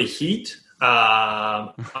the Philly Heat.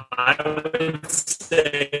 I would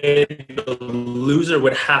say the loser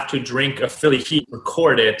would have to drink a Philly Heat,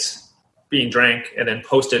 record it being drank, and then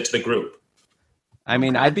post it to the group. I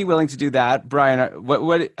mean, I'd be willing to do that. Brian,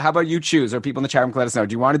 what? How about you choose? Or people in the chat room can let us know.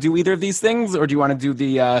 Do you want to do either of these things, or do you want to do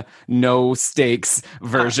the no stakes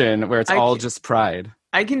version where it's all just pride?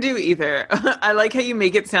 I can do either. I like how you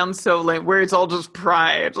make it sound so lame, where it's all just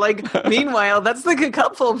pride. Like, meanwhile, that's like a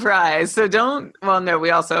cupful prize. So don't. Well, no,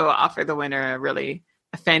 we also offer the winner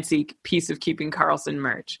a fancy piece of Keeping Karlsson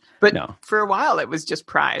merch. But for a while, it was just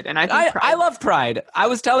pride. And I love pride. I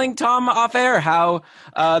was telling Tom off air how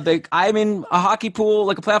I'm in a hockey pool,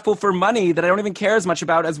 like a playoff pool for money that I don't even care as much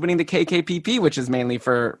about as winning the KKPP, which is mainly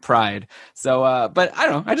for pride. So, but I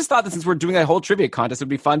don't know. I just thought that since we're doing a whole trivia contest, it would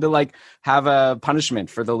be fun to like have a punishment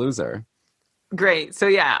for the loser. Great. So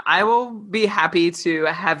yeah, I will be happy to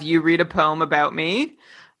have you read a poem about me.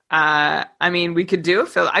 I mean, we could do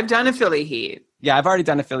I've done a Philly Heat. Yeah, I've already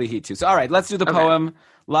done a Philly Heat too. So, all right, let's do the poem.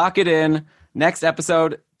 Lock it in. Next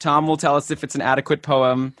episode, Tom will tell us if it's an adequate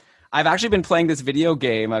poem. I've actually been playing this video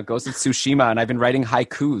game, Ghost of Tsushima, and I've been writing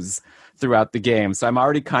haikus throughout the game. So I'm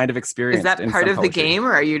already kind of experienced. Is that part of the game,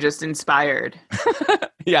 or are you just inspired?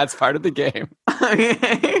 Yeah, it's part of the game.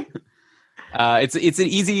 Okay. It's an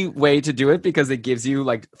easy way to do it because it gives you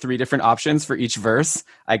like 3 different options for each verse.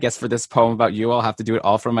 I guess for this poem about you, I'll have to do it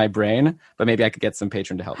all from my brain, but maybe I could get some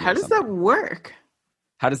patron to help me. How does that work?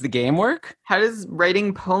 How does the game work? How does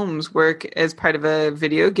writing poems work as part of a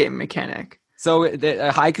video game mechanic? So a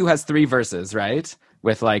haiku has 3 verses, right?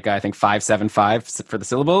 With like, I think 5, 7, 5 for the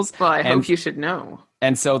syllables. Well, I hope you should know.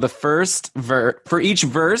 And so the first for each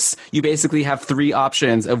verse, you basically have 3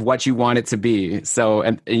 options of what you want it to be. So,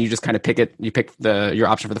 and you just kind of pick it. You pick your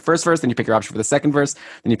option for the first verse, then you pick your option for the second verse,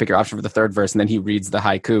 then you pick your option for the third verse, and then he reads the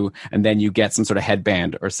haiku, and then you get some sort of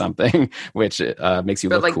headband or something, which makes you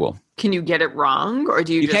look cool. Can you get it wrong, or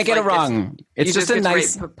do you? You can't get it wrong. It's just a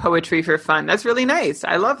nice poetry for fun. That's really nice.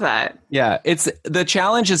 I love that. Yeah, it's the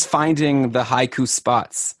challenge is finding the haiku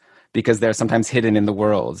spots, because they're sometimes hidden in the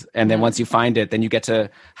world. And then once you find it, then you get to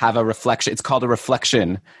have a reflection. It's called a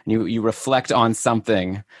reflection. And you reflect on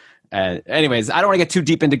something. Anyways, I don't want to get too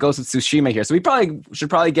deep into Ghost of Tsushima here. So we should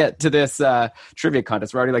get to this trivia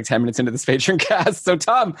contest. We're already like 10 minutes into this Patreon cast. So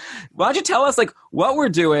Tom, why don't you tell us like what we're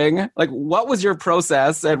doing? Like what was your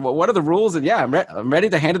process and what are the rules? And yeah, I'm ready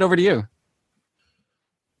to hand it over to you.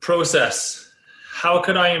 Process. How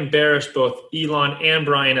could I embarrass both Elon and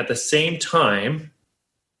Brian at the same time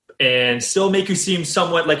and still make you seem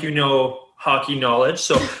somewhat like you know hockey knowledge?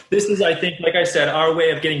 So this is, I think, like I said, our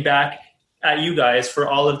way of getting back at you guys for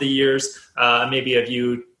all of the years, maybe of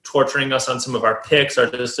you torturing us on some of our picks, our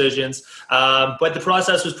decisions. But the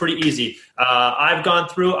process was pretty easy. I've gone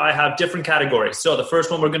through, I have different categories. So the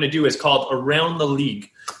first one we're going to do is called Around the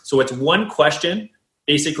League. So it's one question.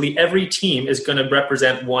 Basically, every team is going to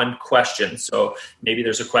represent one question. So maybe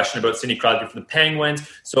there's a question about Sidney Crosby for the Penguins.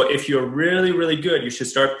 So if you're really, really good, you should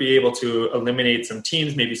start be able to eliminate some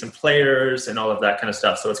teams, maybe some players and all of that kind of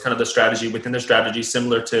stuff. So it's kind of the strategy within the strategy,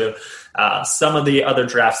 similar to some of the other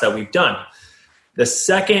drafts that we've done. The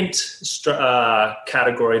second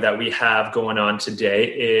category that we have going on today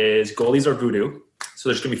is goalies or voodoo. So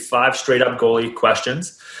there's going to be 5 straight up goalie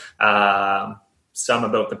questions. Some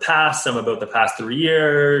about the past, some about the past 3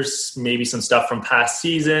 years, maybe some stuff from past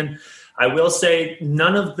season. I will say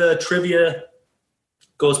none of the trivia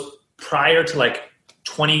goes prior to like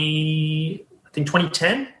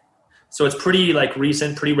 2010. So it's pretty like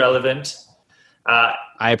recent, pretty relevant. I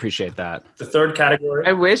appreciate that. The third category.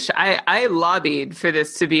 I wish I lobbied for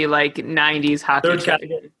this to be like 90s hockey. Third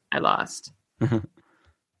category. I lost.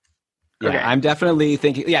 Yeah, okay. I'm definitely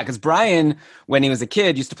thinking, because Brian, when he was a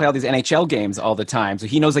kid, used to play all these NHL games all the time. So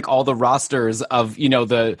he knows like all the rosters of,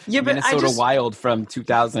 the Minnesota Wild from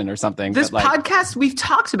 2000 or something. This podcast, we've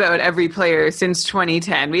talked about every player since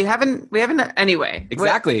 2010. We haven't anyway.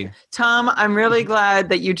 Exactly. Tom, I'm really glad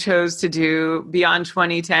that you chose to do Beyond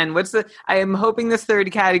 2010. I am hoping this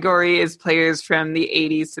third category is players from the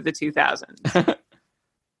 80s to the 2000s.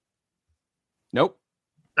 Nope.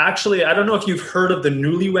 Actually, I don't know if you've heard of the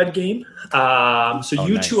Newlywed Game. Nice.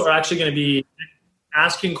 Two are actually going to be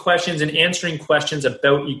asking questions and answering questions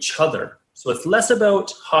about each other. So it's less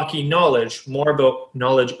about hockey knowledge, more about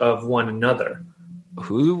knowledge of one another.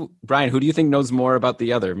 Brian, who do you think knows more about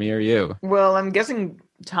the other, me or you? Well, I'm guessing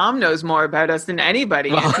Tom knows more about us than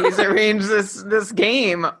anybody. He's arranged this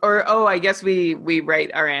game. Or I guess we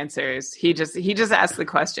write our answers. He just asked the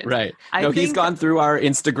question. Right. He's gone through our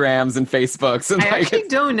Instagrams and Facebooks. And I actually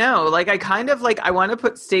don't know. Like I kind of I want to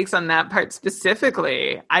put stakes on that part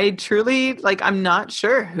specifically. I truly I'm not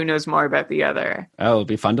sure who knows more about the other. Oh, it'll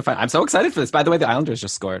be fun to find. I'm so excited for this. By the way, the Islanders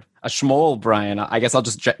just scored a schmoll, Brian. I guess I'll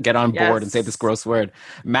just get on board and say this gross word.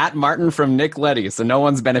 Matt Martin from Nick Leddy. So no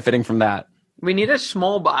one's benefiting from that. We need a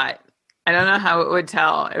schmoll bot. I don't know how it would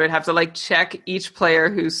tell. It would have to check each player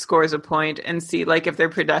who scores a point and see if their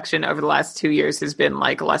production over the last 2 years has been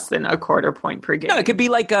less than a quarter point per game. No, it could be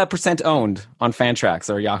percent owned on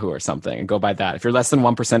Fantrax or Yahoo or something and go by that. If you're less than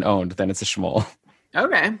 1% owned, then it's a schmoll.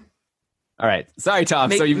 Okay. All right. Sorry,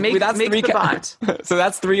 Tom. That's three. So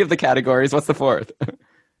that's 3 of the categories. What's the 4th?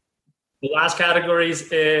 The last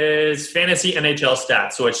categories is fantasy NHL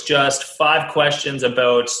stats. So it's just 5 questions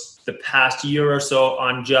about the past year or so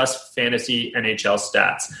on just fantasy NHL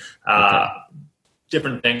stats.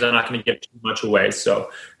 Different things. I'm not going to give too much away.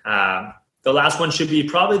 So the last one should be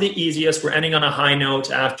probably the easiest. We're ending on a high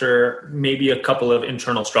note after maybe a couple of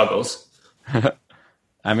internal struggles.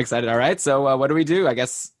 I'm excited. All right. So what do we do? I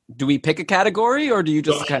guess, do we pick a category or do you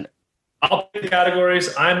just kind of... I'll pick the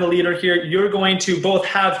categories. I'm the leader here. You're going to both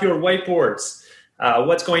have your whiteboards.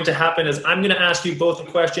 What's going to happen is I'm going to ask you both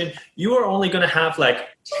a question. You are only going to have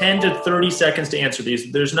 10 to 30 seconds to answer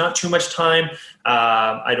these. There's not too much time.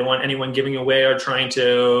 I don't want anyone giving away or trying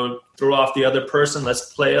to throw off the other person.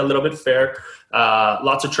 Let's play a little bit fair.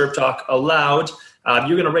 Lots of chirp talk allowed. You're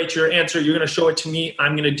going to rate your answer. You're going to show it to me.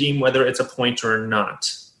 I'm going to deem whether it's a point or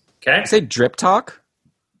not. Okay? You say drip talk?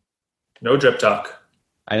 No drip talk.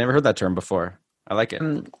 I never heard that term before. I like it.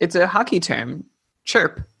 It's a hockey term.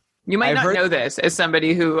 Chirp. You might not know this as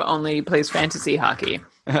somebody who only plays fantasy hockey.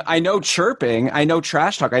 I know chirping. I know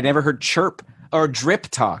trash talk. I never heard chirp or drip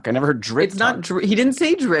talk. I never heard drip talk. He didn't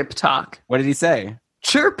say drip talk. What did he say?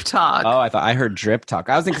 Chirp talk. Oh, I thought I heard drip talk.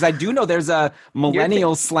 I was thinking, because I do know there's a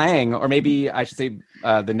millennial slang, or maybe I should say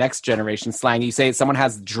the next generation slang. You say someone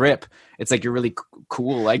has drip, it's like you're really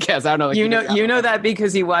cool, I guess. I don't know. Like, you know that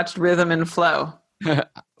because you watched Rhythm and Flow.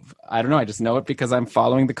 I don't know. I just know it because I'm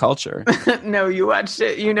following the culture. No, you watched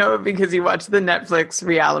it. You know it because you watched the Netflix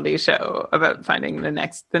reality show about finding the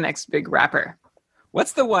next big rapper.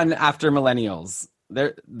 What's the one after millennials?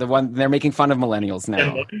 They're making fun of millennials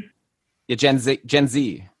now. Yeah, Gen Z.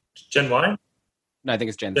 Gen Y? No, I think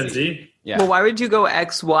it's Gen Z. Yeah. Well, why would you go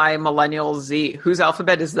X, Y, millennial, Z? Whose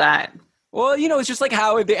alphabet is that? Well, it's just like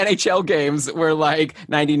how the NHL games were like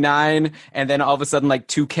 99 and then all of a sudden like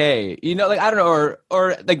 2K. Like, I don't know,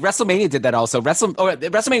 or like WrestleMania did that also.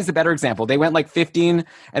 WrestleMania is the better example. They went like 15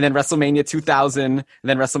 and then WrestleMania 2000 and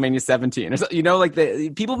then WrestleMania 17.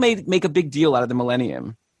 Like people make a big deal out of the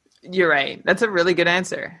millennium. You're right. That's a really good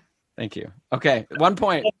answer. Thank you. Okay, 1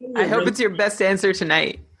 point. I hope it's your best answer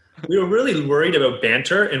tonight. We were really worried about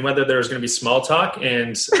banter and whether there was going to be small talk,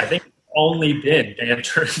 and I think it's only been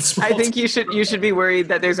banter and small talk. I think you should be worried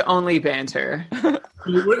that there's only banter.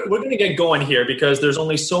 We're going to get going here because there's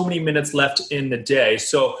only so many minutes left in the day.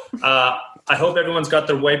 So I hope everyone's got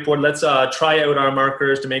their whiteboard. Let's try out our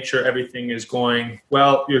markers to make sure everything is going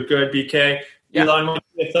well. You're good, BK. Yeah. Elon,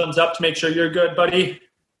 a thumbs up to make sure you're good, buddy.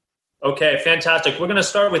 Okay, fantastic. We're going to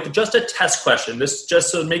start with just a test question. This just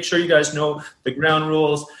so make sure you guys know the ground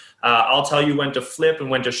rules. I'll tell you when to flip and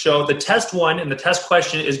when to show. The test one and the test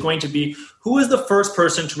question is going to be, who was the first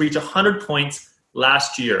person to reach 100 points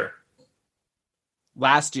last year?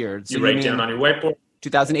 Last year. So you write down on your whiteboard.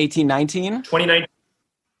 2018-19?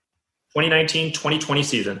 2019-2020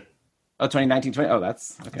 season. Oh, 2019-20. Oh,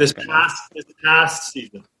 that's... Okay, this past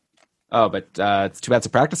season. Oh, but it's too bad it's a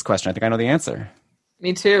practice question. I think I know the answer.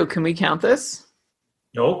 Me too. Can we count this?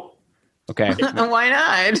 Nope. Okay. Why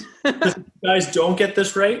not? If you guys don't get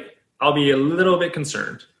this right, I'll be a little bit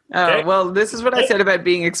concerned. Okay? Oh, well, this is what I said about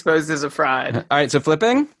being exposed as a fraud. All right, so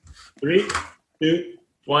flipping? 3, 2,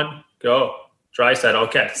 1, go. Try set.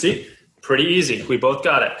 Okay. See? Pretty easy. We both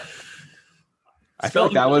got it. I feel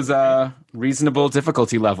like that was a reasonable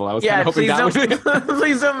difficulty level. I was kind of hoping that would be...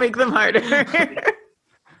 Please don't make them harder.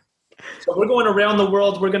 So we're going around the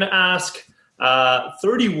world. We're going to ask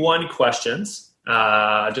 31 questions,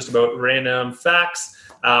 just about random facts.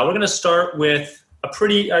 We're going to start with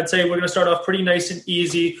we're going to start off pretty nice and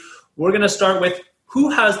easy. We're going to start with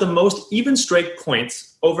who has the most even strength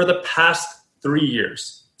points over the past 3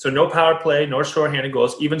 years. So no power play, no shorthanded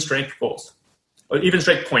goals, even strength goals. Or even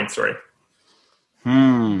strength points, sorry.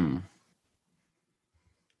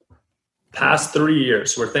 Past 3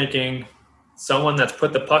 years. We're thinking someone that's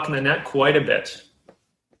put the puck in the net quite a bit.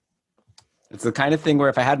 It's the kind of thing where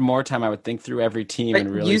if I had more time, I would think through every team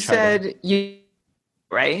and really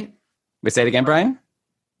right? We say it again, Brian?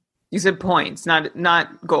 You said points,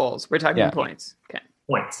 not goals. We're talking points. Okay.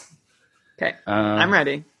 Points. Okay. I'm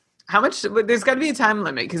ready. How much? There's got to be a time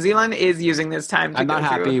limit because Elon is using this time to I'm not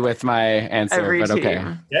happy with my answer, but okay.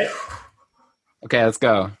 Okay, let's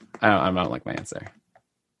go. I don't like my answer.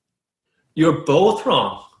 You're both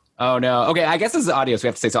wrong. Oh, no. Okay, I guess this is audio, so we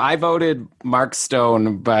have to say. So I voted Mark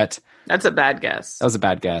Stone, but... That's a bad guess. That was a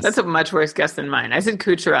bad guess. That's a much worse guess than mine. I said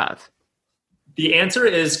Kucherov. The answer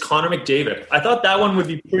is Connor McDavid. I thought that one would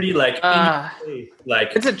be pretty like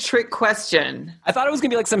it's a trick question. I thought it was gonna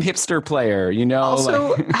be like some hipster player,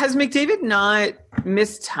 Also, has McDavid not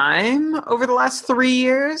missed time over the last 3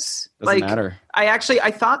 years? Doesn't matter. I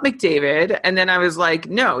thought McDavid, and then I was like,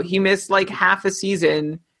 no, he missed like half a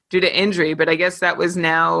season due to injury. But I guess that was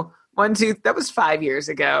now that was 5 years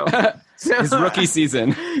ago. So, his rookie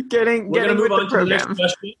season. Getting We're gonna move on the program. to the next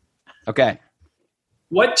question. Okay.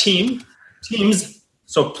 What teams,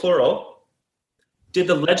 so plural, did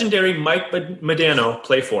the legendary Mike Modano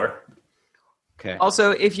play for? Okay.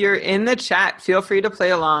 Also, if you're in the chat, feel free to play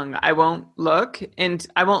along. I won't look, and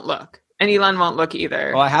Elon won't look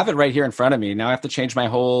either. Well, I have it right here in front of me. Now I have to change my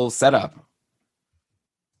whole setup.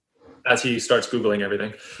 As he starts Googling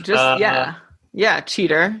everything.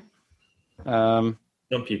 Cheater. Some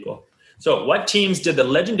people. So what teams did the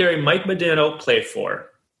legendary Mike Modano play for?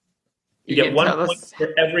 You get 1 point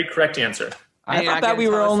for every correct answer. I thought that we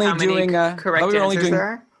were only doing correct answers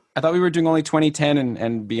there. I thought we were doing only 2010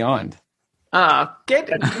 and beyond.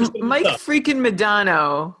 Get Mike freaking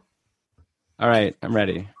Modano. All right, I'm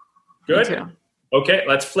ready. Good. Me too. Okay,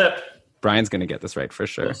 let's flip. Brian's going to get this right for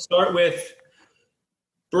sure. We'll start with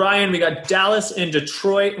Brian. We got Dallas and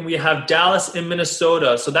Detroit, and we have Dallas and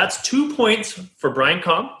Minnesota. So that's 2 points for Brian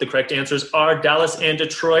Comp. The correct answers are Dallas and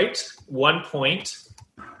Detroit. 1 point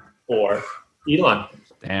for Elon.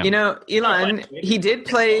 Damn. Elon, he did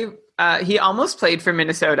play He almost played for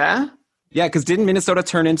Minnesota. Yeah, because didn't Minnesota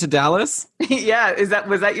turn into Dallas? Yeah,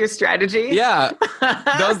 was that your strategy? Yeah.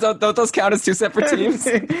 Those count as two separate teams?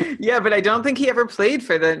 Yeah, but I don't think he ever played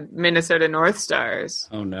for the Minnesota North Stars.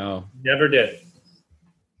 Oh, no. Never did.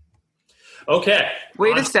 Okay.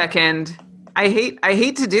 Wait a second. I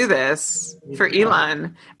hate to do this for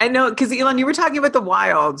Elon. And no, because Elon, you were talking about the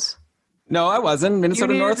Wild. No, I wasn't.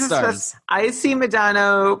 Minnesota North Stars. IC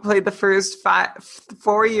Medano played the first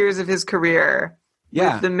 4 years of his career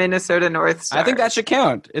with the Minnesota North Stars. I think that should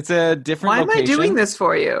count. It's a different location. Why am I doing this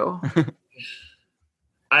for you?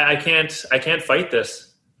 I can't fight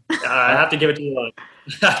this. I have to give it to Elon.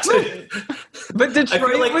 But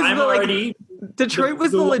Detroit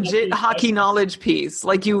was the legit hockey knowledge piece.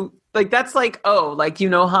 That's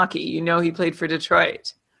hockey. You know he played for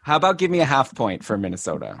Detroit. How about give me a half point for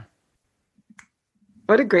Minnesota?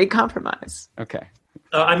 What a great compromise. Okay.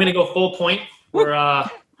 I'm going to go full point. We're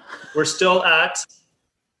still at.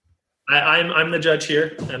 I'm the judge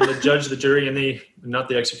here. I'm the judge, the jury, and not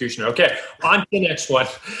the executioner. Okay, on to the next one.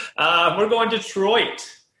 We're going to Detroit.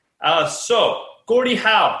 So Gordie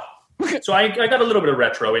Howe. So I got a little bit of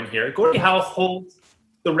retro in here. Gordie Howe holds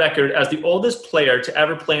the record as the oldest player to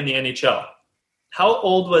ever play in the NHL. How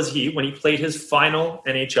old was he when he played his final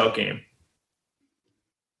NHL game?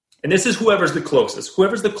 And this is whoever's the closest.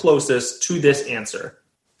 Whoever's the closest to this answer.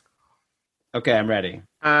 Okay, I'm ready.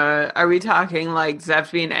 Are we talking does it have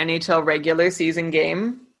to be an NHL regular season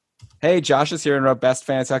game? Hey, Josh is here in our Best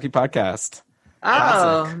Fantasy Hockey Podcast. Oh,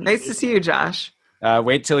 Classic. Nice to see you, Josh.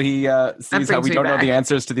 Wait till he sees how we don't know the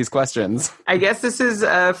answers to these questions. I guess this is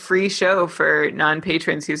a free show for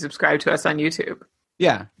non-patrons who subscribe to us on YouTube.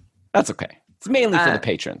 Yeah, that's okay. It's mainly for the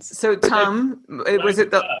patrons. So, Tom, was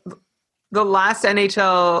it the last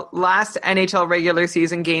NHL regular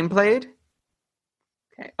season game played?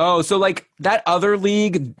 Okay. Oh, so that other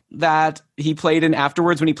league that he played in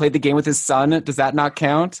afterwards when he played the game with his son, does that not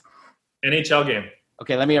count? NHL game.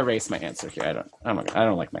 Okay, let me erase my answer here. I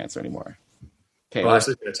don't like my answer anymore. Okay. Well, this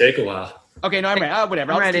is going to take a while. Okay, no, I'm ready.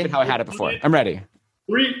 Whatever. I'll just keep it how I had it before. I'm ready.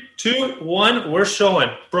 3, 2, 1. We're showing.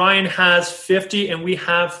 Brian has 50 and we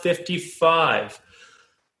have 55.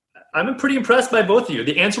 I'm pretty impressed by both of you.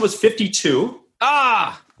 The answer was 52.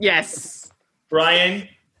 Yes. Brian,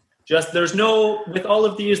 with all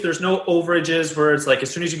of these, there's no overages where it's as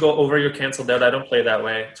soon as you go over, you're canceled out. I don't play that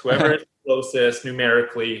way. It's whoever is closest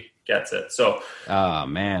numerically gets it. So, oh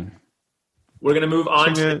man, we're going to move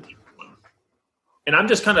on to. And I'm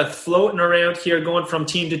just kind of floating around here, going from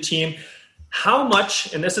team to team. How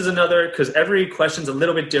much, and this is another, because every question's a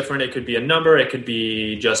little bit different. It could be a number. It could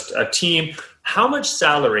be just a team. How much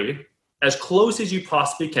salary, as close as you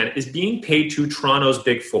possibly can, is being paid to Toronto's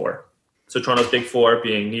Big Four? So Toronto's Big Four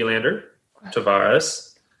being Nylander,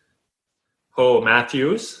 Tavares,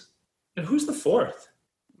 Matthews, and who's the fourth?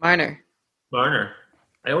 Marner. I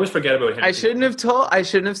always forget about him. I shouldn't have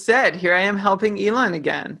said. Here I am helping Elon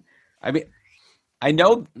again. I mean, I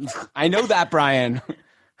know that, Brian.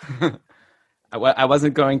 I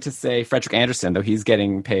wasn't going to say Frederik Andersen, though he's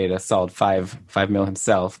getting paid a solid $5 million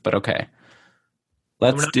himself. But okay,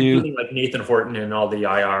 let's do Nathan Horton and all the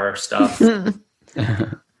IR stuff. Okay.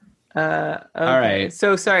 All right.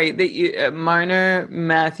 So sorry, Marner,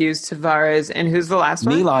 Matthews, Tavares, and who's the last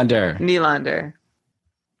one? Nylander.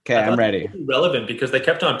 Okay, I'm ready. Relevant because they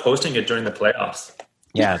kept on posting it during the playoffs.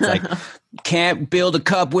 Yeah, it's can't build a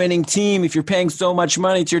cup-winning team if you're paying so much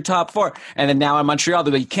money to your top four. And then now in Montreal,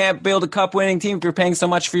 they're like, you can't build a cup-winning team if you're paying so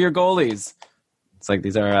much for your goalies. It's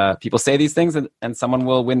these are people say these things, and someone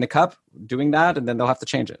will win the cup doing that, and then they'll have to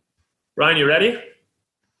change it. Ryan, you ready?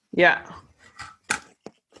 Yeah.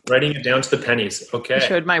 Writing it down to the pennies. Okay. I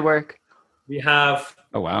showed my work. We have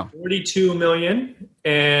 42 million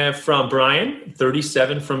from Brian,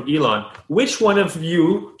 37 from Elon. Which one of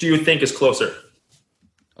you do you think is closer?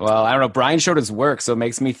 Well, I don't know. Brian showed his work, so it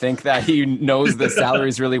makes me think that he knows the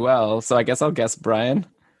salaries really well. So I guess I'll guess Brian.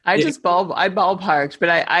 I ballparked, but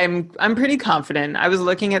I'm pretty confident. I was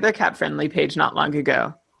looking at their cap friendly page not long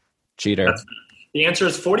ago. Cheater. The answer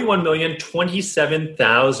is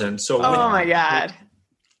 41,027,000. So my god.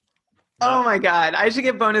 Oh my god. I should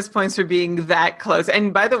get bonus points for being that close.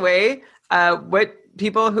 And by the way, what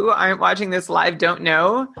people who aren't watching this live don't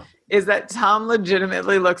know is that Tom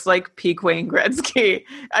legitimately looks like peak Wayne Gretzky.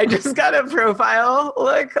 I just got a profile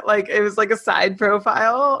look, it was a side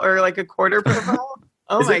profile or a quarter profile.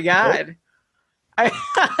 Oh my god. I'm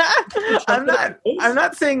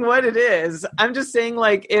not saying what it is. I'm just saying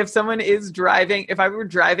if someone is driving, if I were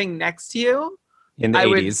driving next to you in the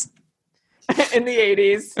 80s. In the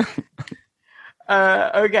 80s.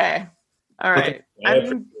 Okay. All right. I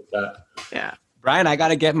appreciate that. Yeah. Brian, I got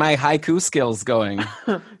to get my haiku skills going.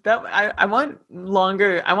 I want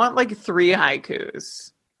longer. I want like 3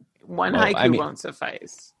 haikus. One haiku won't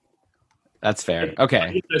suffice. That's fair.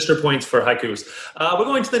 Okay. Extra points for haikus. We're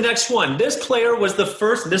going to the next one. This player was the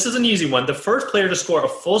first. This is an easy one. The first player to score a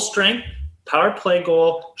full strength power play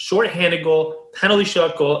goal, shorthanded goal, penalty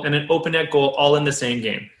shot goal, and an open net goal all in the same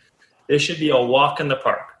game. This should be a walk in the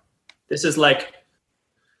park. This is like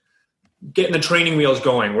getting the training wheels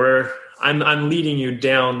going. I'm leading you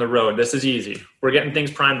down the road. This is easy. We're getting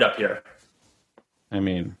things primed up here. I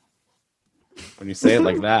mean, when you say it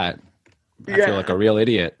like that, I feel like a real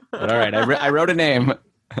idiot. But all right, I wrote a name.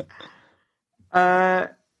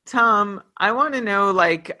 Tom, I want to know,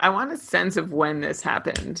 I want a sense of when this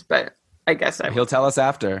happened, but I guess he'll tell us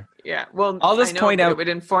after. Yeah, well, I'll just point out it would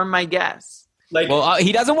inform my guess.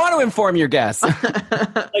 He doesn't want to inform your guess.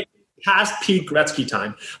 Like past Pete Gretzky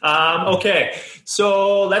time. Okay,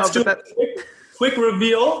 so let's do a quick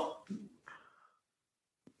reveal.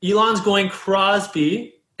 Elon's going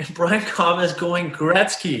Crosby, and Brian Cobb is going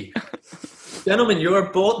Gretzky. Gentlemen,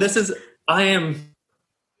 you're both. I am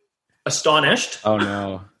astonished. Oh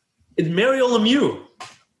no! It's Mario Lemieux.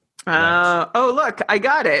 Oh look, I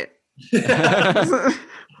got it.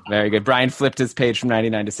 Very good. Brian flipped his page from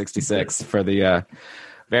 99 to 66 for the.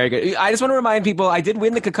 Very good. I just want to remind people I did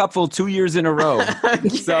win the Cupful 2 years in a row,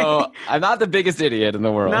 so I'm not the biggest idiot in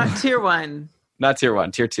the world. Not tier 1. Not tier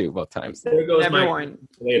 1, tier 2 both times. There goes Never my won.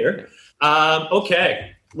 later.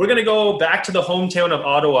 Okay, we're gonna go back to the hometown of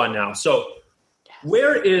Ottawa now. So,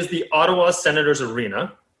 where is the Ottawa Senators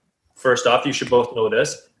Arena? First off, you should both know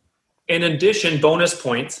this. In addition, bonus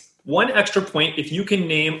points, 1 extra point if you can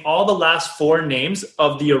name all the last 4 names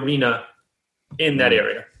of the arena in that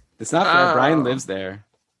area. It's not fair. Brian lives there.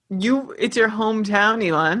 It's your hometown,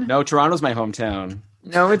 Elon. No, Toronto's my hometown.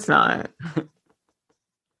 No, it's not.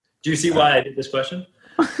 Do you see why I did this question?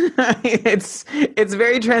 It's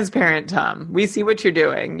very transparent, Tom. We see what you're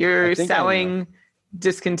doing. You're sowing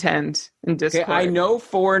discontent and discord. Okay, I know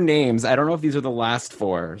 4 names. I don't know if these are the last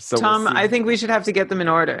 4. So Tom, we'll see. I think we should have to get them in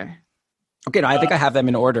order. Okay, no, I think I have them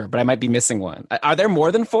in order, but I might be missing one. Are there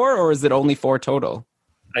more than 4, or is it only 4 total?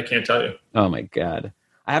 I can't tell you. Oh my God.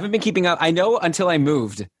 I haven't been keeping up. I know until I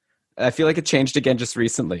moved. I feel like it changed again just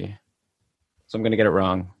recently. So I'm going to get it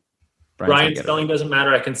wrong. Brian, spelling doesn't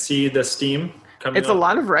matter. I can see the steam coming It's a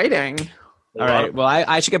lot of writing. All right. Well,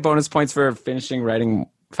 I should get bonus points for finishing writing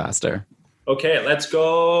faster. Okay, let's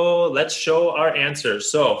go. Let's show our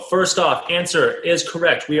answers. So first off, answer is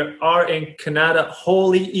correct. We are in Canada.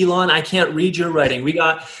 Holy Elon, I can't read your writing. We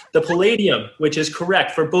got the Palladium, which is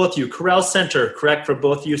correct for both you. Corral Center, correct for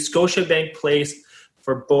both you. Scotiabank Place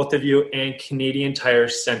for both of you. And Canadian Tire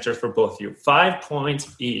Center for both of you. 5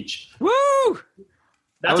 points each. Woo!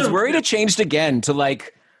 I was worried it changed again to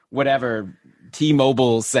whatever,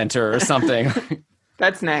 T-Mobile Center or something.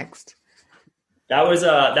 That's next. That was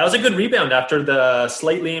a good rebound after the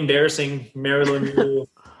slightly embarrassing Maryland.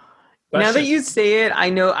 Now that you say it, I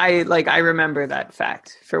know I remember that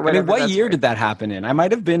fact for whatever. What year did that happen in? I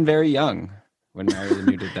might have been very young when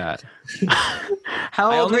Maryland did that.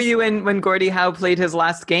 How old were you when Gordie Howe played his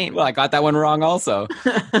last game? Well, I got that one wrong also.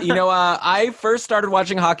 I first started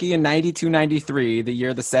watching hockey in 92-93, the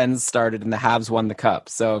year the Sens started and the Habs won the Cup.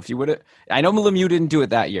 So if you would have, I know Lemieux didn't do it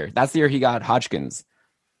that year. That's the year he got Hodgkins.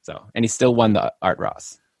 So, and he still won the Art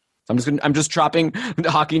Ross. So I'm just dropping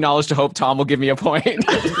hockey knowledge to hope Tom will give me a point.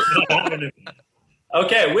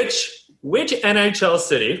 Okay, which NHL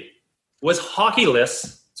city was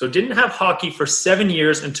hockeyless? So didn't have hockey for 7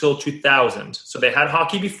 years until 2000. So they had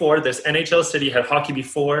hockey before. This NHL city had hockey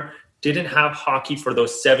before. Didn't have hockey for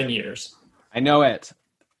those 7 years. I know it.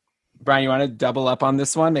 Brian, you want to double up on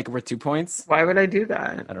this one? Make it worth 2 points? Why would I do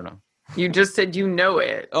that? I don't know. You just said you know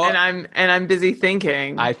it, and I'm busy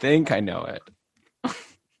thinking. I think I know it.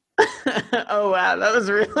 Oh wow, that was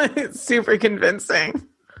really super convincing.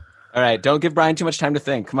 All right, don't give Brian too much time to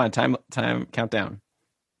think. Come on, time countdown.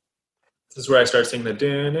 This is where I start singing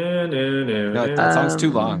the. No, that song's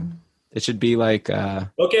too long. It should be like.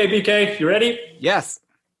 Okay, BK, you ready? Yes.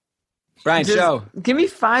 Brian, show. Give me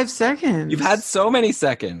 5 seconds. You've had so many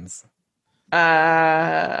seconds.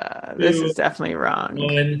 This is definitely wrong.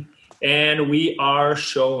 1. And we are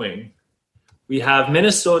showing. We have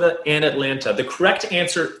Minnesota and Atlanta. The correct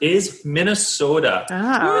answer is Minnesota.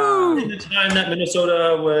 In the time that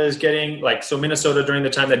Minnesota was getting, Minnesota during the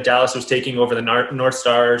time that Dallas was taking over the North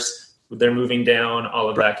Stars, they're moving down, all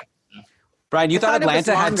of that. Brian, you thought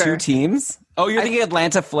Atlanta had 2 teams? Oh, you're thinking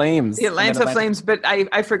Atlanta Flames. The Atlanta Flames, but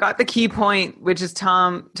I forgot the key point, which is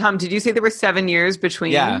Tom, did you say there were 7 years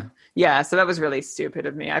between? Yeah. Yeah, so that was really stupid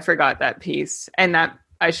of me. I forgot that piece. And that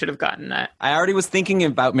I should have gotten that. I already was thinking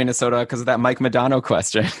about Minnesota because of that Mike Modano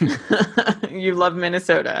question. You love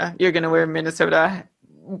Minnesota. You're going to wear a Minnesota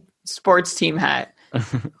sports team hat.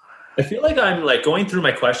 I feel like I'm like going through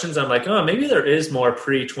my questions. I'm like, oh, maybe there is more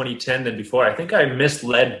pre-2010 than before. I think I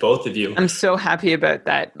misled both of you. I'm so happy about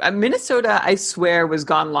that. Minnesota, I swear, was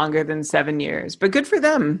gone longer than 7 years, but good for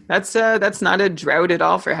them. That's not a drought at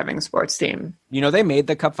all for having a sports team. You know, they made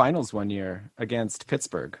the Cup Finals one year against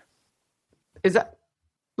Pittsburgh. Is that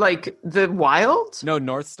like the Wild? No,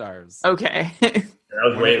 North Stars. Okay. That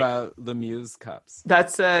was What way. about the Muse Cups?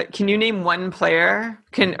 That's can you name one player?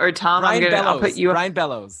 Tom, Ryan I'll Bellows. put you. Ryan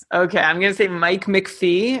Bellows. Okay, I'm going to say Mike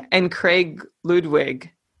McPhee and Craig Ludwig.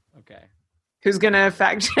 Okay. Who's going to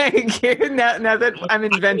fact check here now that I'm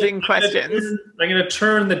inventing questions? I'm going to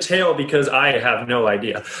turn the tail because I have no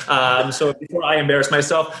idea. So before I embarrass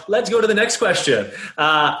myself, let's go to the next question.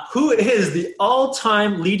 Who is the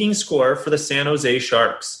all-time leading scorer for the San Jose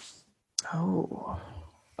Sharks? Oh.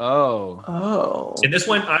 And this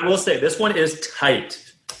one, I will say, this one is tight.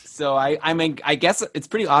 So I mean, I guess it's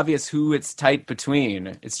pretty obvious who it's tight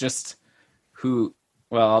between. It's just who.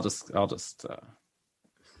 Well, I'll just.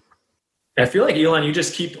 I feel like, Elon, you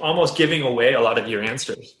just keep almost giving away a lot of your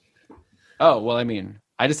answers. Oh well, I mean,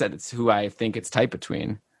 I just said it's who I think it's tight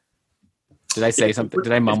between. Did I say something?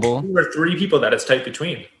 Did I mumble? 2 or 3 people that it's tight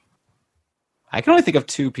between. I can only think of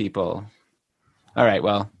 2 people. All right,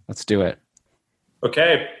 well, let's do it.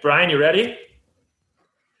 Okay, Brian, you ready? I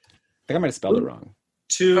think I might have spelled it wrong.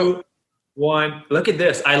 2, 1. Look at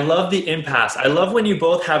this. I love the impasse. I love when you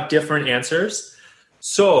both have different answers.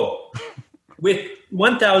 So, with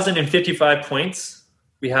 1,055 points,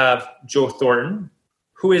 we have Joe Thornton,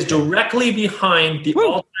 who is directly behind the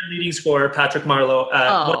all-time leading scorer, Patrick Marleau,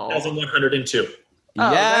 at 1,102.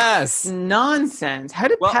 Yes. That's nonsense. How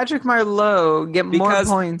did Patrick Marleau get more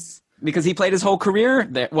points? Because he played his whole career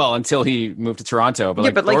there. Well, until he moved to Toronto.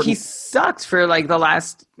 But but Thornton, he sucked for like the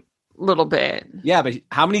last little bit. Yeah, but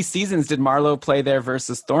how many seasons did Marleau play there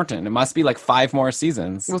versus Thornton? It must be like 5 more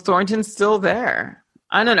seasons. Well, Thornton's still there.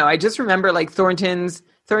 I don't know. I just remember like Thornton's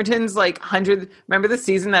like 100. Remember the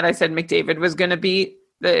season that I said McDavid was going to beat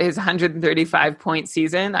his 135 point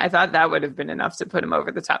season? I thought that would have been enough to put him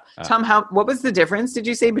over the top. Tom, what was the difference? Did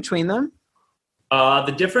you say between them?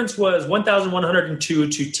 The difference was 1,102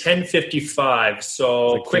 to 1,055. So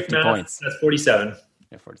like quick math, points. That's 47.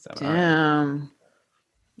 Yeah, 47. Damn.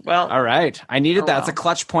 Well, all right. I needed that. That's a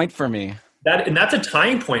clutch point for me. And that's a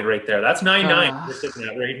tying point right there. That's 9-9 we're sitting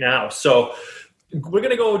at right now. So we're going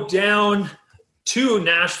to go down to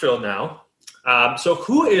Nashville now. So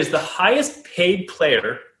who is the highest paid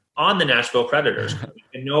player on the Nashville Predators?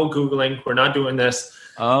 And no Googling. We're not doing this.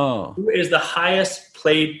 Oh. Who is the highest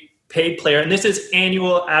paid player? And this is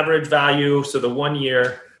annual average value. So the 1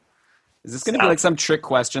 year. Is this going to be like some trick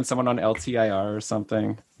question? Someone on LTIR or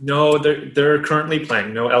something? No, they're currently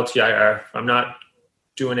playing. No LTIR. I'm not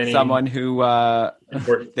doing any. Someone who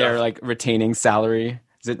they're like retaining salary.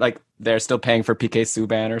 Is it like they're still paying for PK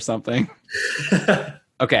Subban or something?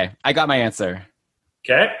 Okay, I got my answer.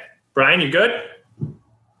 Okay, Brian, you good?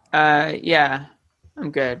 Yeah,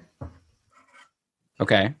 I'm good.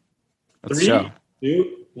 Okay, let's 3, show.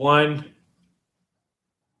 2, 1.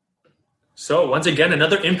 So once again,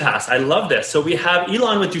 another impasse. I love this. So we have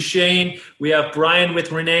Elon with Duchesne. We have Brian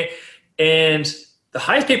with Renee. And the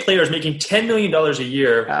highest paid player is making $10 million a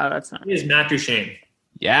year. Oh, that's not. He is Matt Duchesne.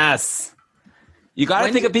 Yes. You got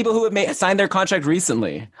to think of people who have signed their contract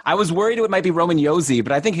recently. I was worried it might be Roman Josi,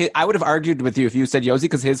 but I think I would have argued with you if you said Josi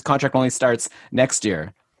because his contract only starts next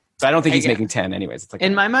year. So I don't think he's making 10 anyways. It's like,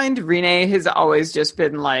 in my mind, Renee has always just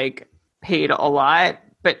been like paid a lot.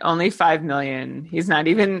 But only $5 million. He's not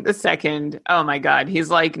even the second. Oh my God.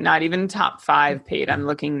 He's like not even top 5 paid. I'm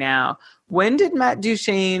looking now. When did Matt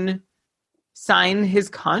Duchesne sign his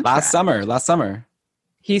contract? Last summer.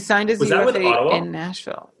 He signed his Was that with UFA Ottawa? in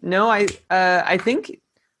Nashville. No, I think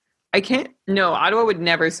I can't. No, Ottawa would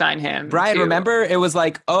never sign him. Brian, remember it was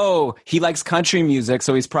like, oh, he likes country music,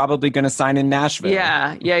 so he's probably going to sign in Nashville.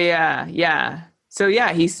 Yeah. So,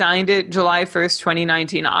 yeah, he signed it July 1st,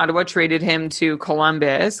 2019. Ottawa traded him to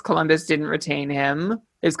Columbus. Columbus didn't retain him.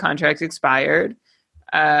 His contract expired.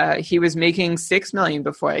 He was making $6 million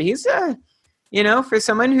before. He's, for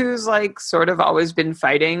someone who's like sort of always been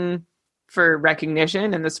fighting for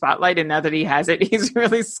recognition in the spotlight, and now that he has it, he's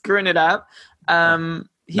really screwing it up. He's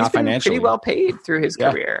Not been financially. pretty well paid through his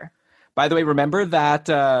career. By the way, remember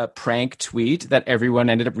that prank tweet that everyone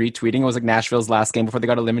ended up retweeting? It was like Nashville's last game before they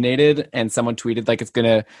got eliminated, and someone tweeted like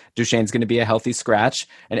Duchene's gonna be a healthy scratch,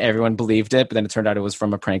 and everyone believed it, but then it turned out it was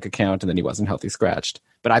from a prank account, and then he wasn't healthy scrathed.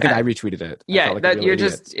 But I think I retweeted it. Yeah, like that you're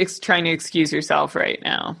just trying to excuse yourself right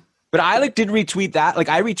now. But I did retweet that. Like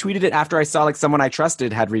I retweeted it after I saw like someone I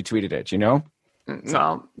trusted had retweeted it. You know?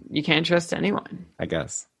 Well, you can't trust anyone. I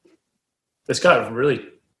guess. This got really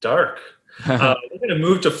dark. We're going to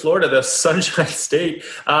move to Florida, the Sunshine State.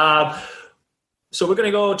 So we're going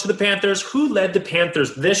to go to the Panthers. Who led the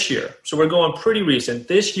Panthers this year? So we're going pretty recent.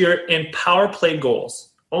 This year in power play goals.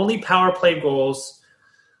 Only power play goals.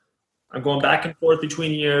 I'm going back and forth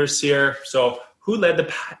between years here. So who led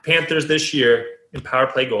the Panthers this year in power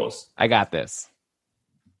play goals? I got this.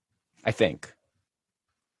 I think.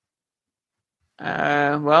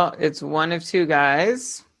 Well, it's one of two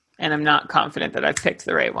guys, and I'm not confident that I've picked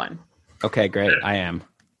the right one. Okay, great. I am.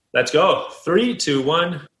 Let's go. 3, 2,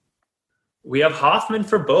 1. We have Hoffman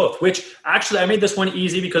for both, which actually I made this one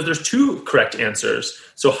easy because there's two correct answers.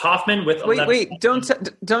 So Hoffman with 11. Wait, don't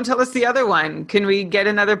tell us the other one. Can we get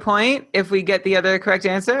another point if we get the other correct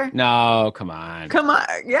answer? No, come on.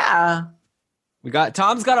 Yeah.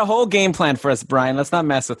 Tom's got a whole game plan for us, Brian. Let's not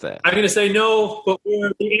mess with it. I'm going to say no, but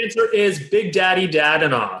the answer is Big Daddy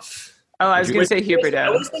Dadanoff. Oh, I was going to say Huberdeau. I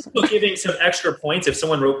was thinking of giving some extra points if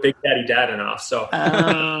someone wrote Big Daddy Dadanoff. So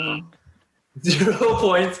 0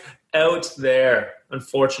 points out there.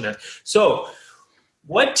 Unfortunate. So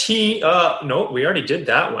what team? No, we already did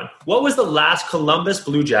that one. What was the last Columbus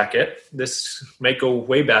Blue Jacket? This might go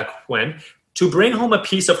way back when. To bring home a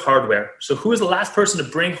piece of hardware. So who is the last person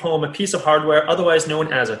to bring home a piece of hardware, otherwise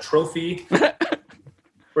known as a trophy?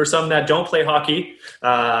 For some that don't play hockey.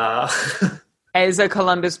 As a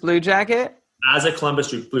Columbus Blue Jacket? As a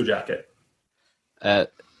Columbus Blue Jacket.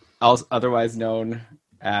 Also otherwise known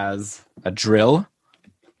as a drill.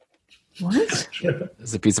 What?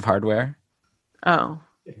 It's a piece of hardware. Oh.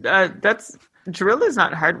 Drill is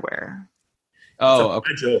not hardware. Oh, okay.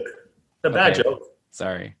 Bad joke. It's a bad joke.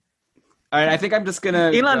 Sorry. All right, I think I'm just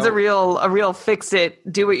gonna. Elon's a real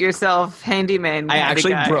fix-it, do-it-yourself handyman. I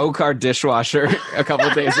actually broke our dishwasher a couple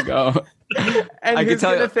of days ago, and who's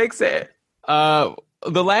gonna fix it? The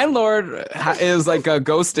landlord is like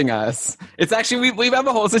ghosting us. It's actually we have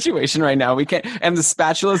a whole situation right now. We can't, and the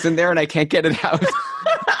spatula's in there, and I can't get it out.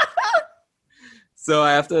 So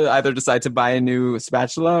I have to either decide to buy a new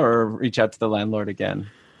spatula or reach out to the landlord again.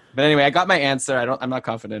 But anyway, I got my answer. I'm not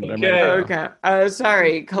confident. Okay.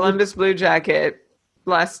 Sorry, Columbus Blue Jacket.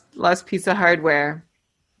 Last piece of hardware.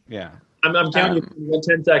 Yeah. I'm counting you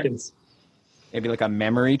 10 seconds. Maybe like a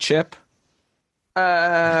memory chip.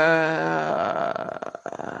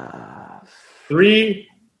 3.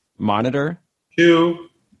 Monitor. 2.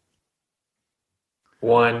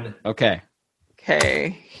 1. Okay.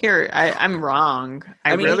 Here, I'm wrong.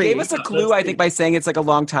 I mean, he gave us a clue, I think, by saying it's like a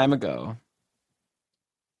long time ago.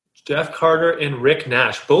 Jeff Carter and Rick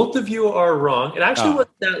Nash. Both of you are wrong. It actually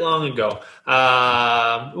wasn't that long ago.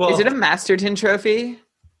 Is it a Masterton trophy?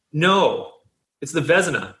 No. It's the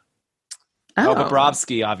Vezina. Oh,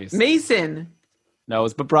 Bobrovsky, obviously. Mason. No,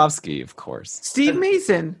 it's Bobrovsky, of course. Steve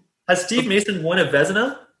Mason. Has Steve Mason won a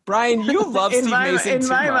Vezina? Brian, you love Steve Mason in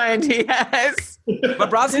my mind, he has.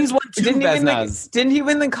 Bobrovsky's won 2 Vezinas. Didn't he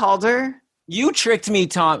win the Calder? You tricked me,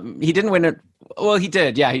 Tom. He didn't win it. Well, he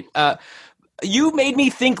did. Yeah. You made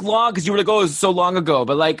me think long because you were like, oh, it was so long ago.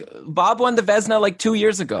 But like, Bob won the Vezina like 2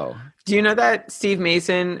 years ago. Do you know that Steve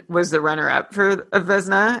Mason was the runner-up for a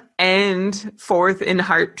Vezina and 4th in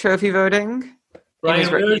Hart Trophy voting?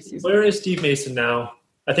 Ryan, where is Steve Mason now?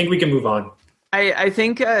 I think we can move on. I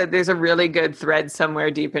think there's a really good thread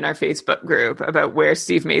somewhere deep in our Facebook group about where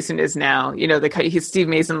Steve Mason is now. You know, Steve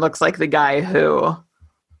Mason looks like the guy who...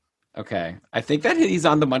 Okay. I think that he's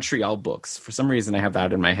on the Montreal books. For some reason, I have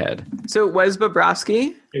that in my head. So it was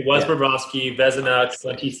Bobrovsky? It was Bobrovsky. Vezina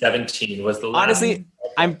 2017 was the last. Honestly,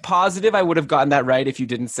 I'm positive I would have gotten that right if you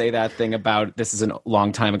didn't say that thing about this is a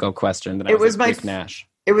long time ago question. That was like Rick Nash.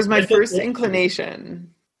 It was my first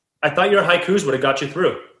inclination. I thought your haikus would have got you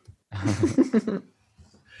through. I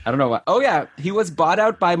don't know what. Oh, yeah. He was bought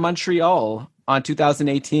out by Montreal on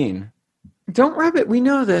 2018. Don't rub it. We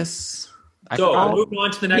know this. So moving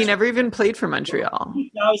on to the next. He never even played for Montreal.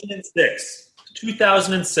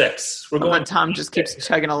 2006. We're going. Tom just keeps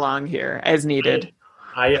chugging along here as needed.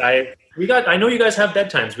 I know you guys have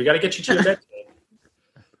bedtimes. We got to get you to your bedtime.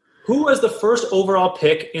 Who was the first overall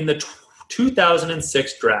pick in the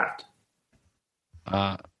 2006 draft?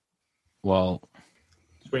 Well,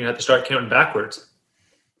 we're gonna have to start counting backwards.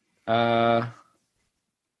 Oh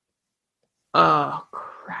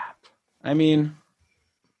crap! I mean,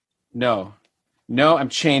 No, I'm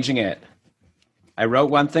changing it. I wrote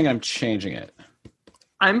one thing, I'm changing it.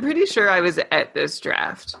 I'm pretty sure I was at this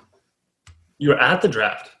draft. You were at the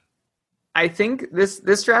draft. I think this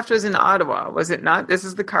draft was in Ottawa, was it not? This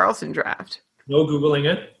is the Carlson draft. No Googling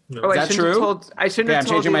it. No. Is that true? I shouldn't have I'm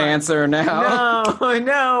told changing my you. answer now.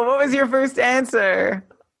 No. What was your first answer?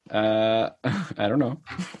 I don't know.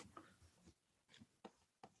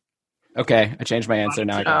 Okay, I changed my answer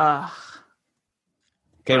now.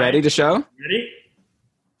 Okay, ready to show? Ready?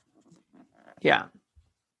 Yeah.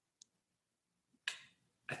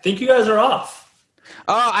 I think you guys are off.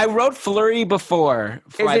 Oh, I wrote Fleury before.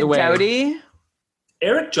 Is it Doughty?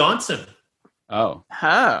 Eric Johnson. Oh.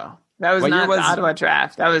 Oh. That was What year not was- the Ottawa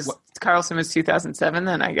draft. That was Carlson was 2007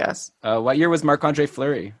 then, I guess. What year was Marc-Andre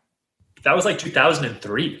Fleury? That was like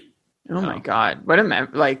 2003. Oh my God. What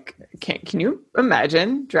can you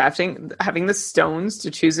imagine having the stones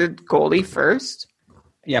to choose a goalie first?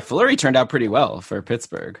 Yeah, Fleury turned out pretty well for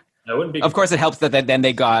Pittsburgh. That wouldn't be. Of course, it helps that then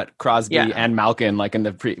they got Crosby Yeah. and Malkin like in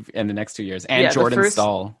the next 2 years, and Jordan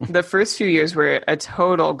Stahl. The first few years were a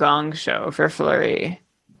total gong show for Fleury.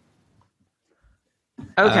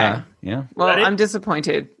 Okay. Yeah. Well, Ready? I'm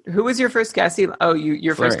disappointed. Who was your first guess? Your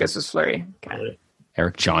Fleury. first guess was Fleury. Okay.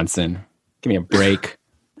 Eric Johnson. Give me a break.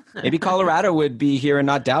 Maybe Colorado would be here and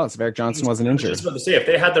not Dallas if Eric Johnson wasn't I was injured. just about to say, if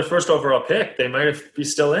they had their first overall pick, they might be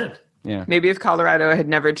still in. Yeah. Maybe if Colorado had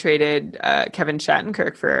never traded Kevin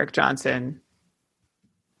Shattenkirk for Eric Johnson.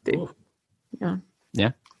 Yeah.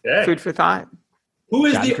 Okay. Food for thought. Who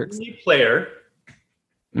is the Shattenkirk's- only player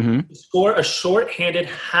to score a short-handed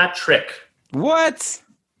hat trick What?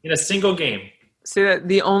 in a single game? So that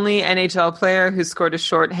the only NHL player who scored a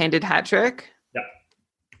short-handed hat trick? Yeah.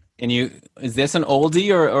 And is this an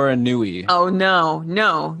oldie or a newie? Oh,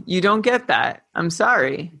 no, you don't get that. I'm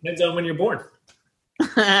sorry. Depends on when you're born.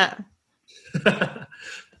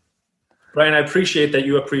 Brian, I appreciate that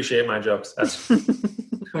you appreciate my jokes. That's, All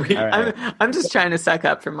right. I'm just trying to suck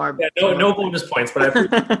up for more. no bonus points, but I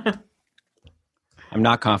appreciate I'm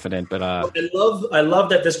not confident, but I love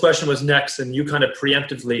that this question was next, and you kind of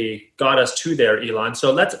preemptively got us to there, Elon.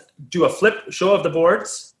 So let's do a flip show of the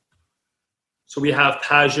boards. So we have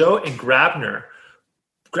Pajot and Grabner.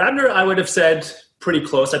 Grabner, I would have said pretty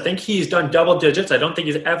close. I think he's done double digits. I don't think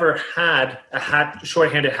he's ever had a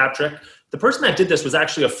short-handed hat trick. The person that did this was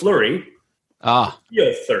actually a Fleury.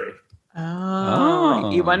 Theo Fleury.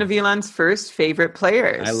 Oh, one of Elon's first favorite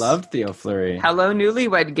players. I loved Theo Fleury. Hello,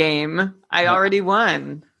 newlywed game. I already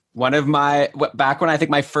won. One of back when I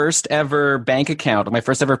think my first ever bank account, my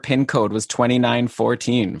first ever PIN code was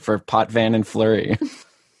 2914 for Potvin and Fleury.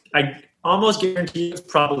 I almost guarantee it's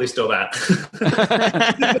probably still that.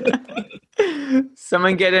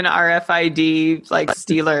 Someone get an RFID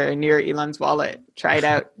Steeler near Elon's wallet. Try it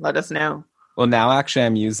out. Let us know. Well, now actually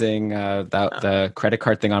I'm using the credit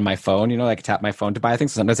card thing on my phone. I can tap my phone to buy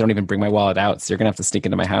things. So sometimes I don't even bring my wallet out. So you're going to have to sneak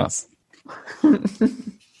into my house.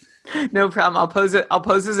 No problem. I'll pose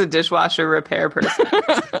as a dishwasher repair person.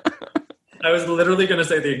 I was literally going to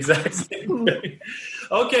say the exact same thing.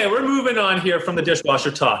 Okay, we're moving on here from the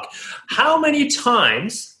dishwasher talk. How many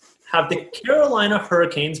times have the Carolina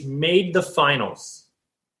Hurricanes made the finals?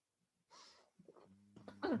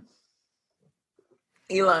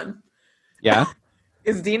 Elon. Yeah.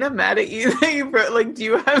 Is Dina mad at you that you brought, do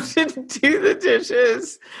you have to do the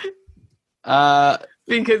dishes?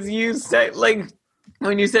 Because you said,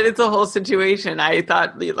 when you said it's a whole situation, I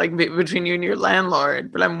thought, between you and your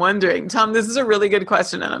landlord. But I'm wondering, Tom, this is a really good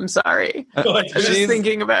question, and I'm sorry. I'm just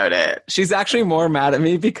thinking about it. She's actually more mad at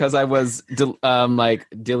me because I was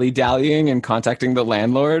dilly-dallying and contacting the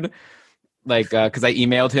landlord. Because I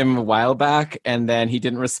emailed him a while back, and then he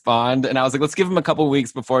didn't respond. And I was like, let's give him a couple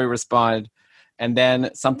weeks before we respond. And then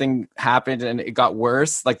something happened and it got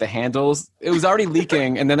worse. The handles, it was already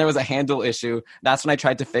leaking. And then there was a handle issue. That's when I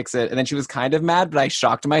tried to fix it. And then she was kind of mad, but I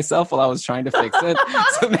shocked myself while I was trying to fix it.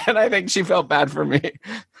 So then I think she felt bad for me.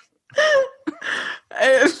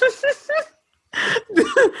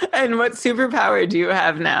 And what superpower do you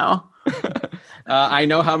have now? I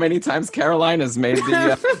know how many times Carolina's made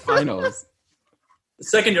the finals.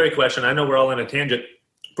 Secondary question. I know we're all on a tangent.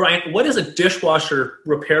 Brian, what does a dishwasher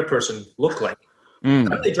repair person look like? How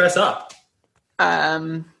do they dress up?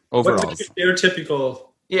 Overalls. What's a stereotypical?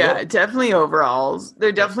 Yeah, look? definitely overalls.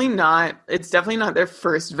 They're definitely not. It's definitely not their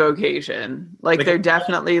first vocation. They're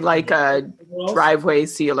definitely a driveway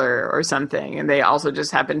sealer or something, and they also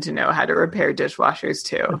just happen to know how to repair dishwashers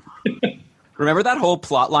too. Remember that whole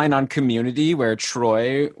plot line on Community where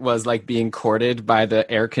Troy was being courted by the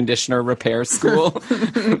air conditioner repair school?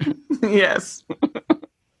 Yes.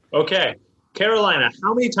 Okay. Carolina,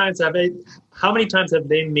 how many times have they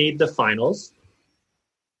made the finals?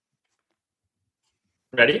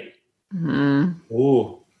 Ready?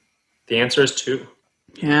 Ooh. The answer is 2.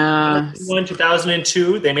 Yeah.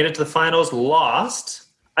 2002, they made it to the finals, lost,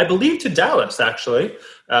 I believe, to Dallas, actually,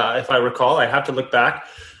 if I recall. I have to look back.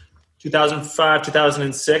 2005,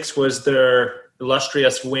 2006 was their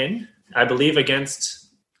illustrious win, I believe, against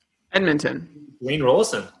Edmonton. Dwayne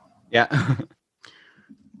Rollison. Yeah.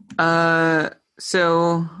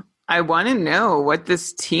 So I want to know what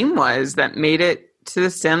this team was that made it to the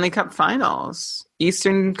Stanley Cup Finals.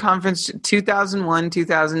 Eastern Conference 2001,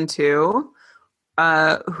 2002.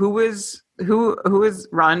 Who was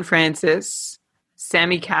Ron Francis,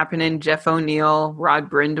 Sammy Kapanen, Jeff O'Neill, Rod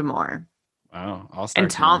Brindamore? Wow, all-star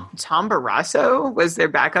And Tom Barrasso was their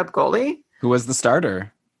backup goalie. Who was the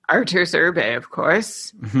starter? Artur Zerbe, of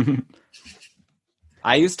course.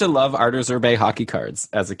 I used to love Artur Zerbe hockey cards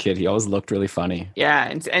as a kid. He always looked really funny.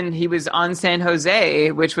 Yeah, and he was on San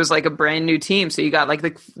Jose, which was like a brand new team. So you got like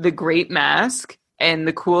the great mask and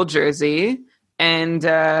the cool jersey and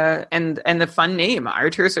the fun name,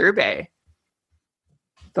 Artur Zerbe,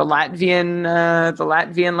 the Latvian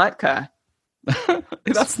Letka.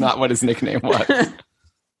 That's not what his nickname was.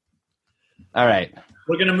 All right,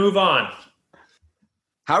 We're going to move on.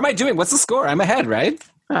 how am I doing? What's the score? I'm ahead, right?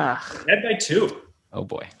 Head by 2. Oh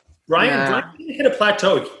boy. Brian hit a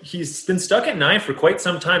plateau. He's been stuck at 9 for quite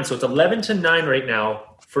some time. So it's 11-9 right now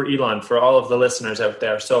for Elon, for all of the listeners out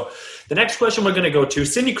there. So the next question we're going to go to,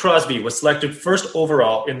 Sidney Crosby was selected first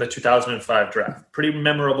overall in the 2005 draft. Pretty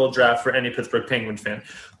memorable draft for any Pittsburgh Penguin fan.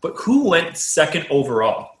 But who went second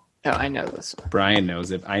overall? Oh, I know this one. Brian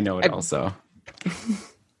knows it. I know it also.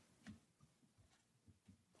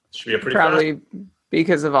 Should be a pretty Probably fast.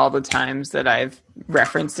 because of all the times that I've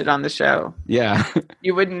referenced it on the show. Yeah.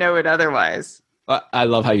 You wouldn't know it otherwise. I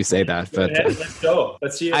love how you say that. But Let's go.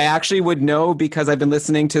 Let's see. I actually would know because I've been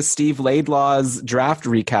listening to Steve Laidlaw's draft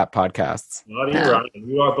recap podcasts. Naughty Brian,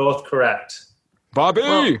 you are both correct. Bobby!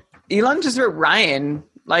 Well, Elon just wrote Ryan.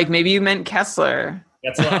 Like maybe you meant Kessler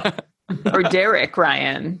That's a lot. or Derek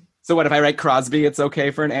Ryan. So what, if I write Crosby, it's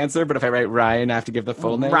okay for an answer, but if I write Ryan, I have to give the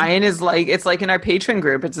full name? Ryan is like, it's like in our patron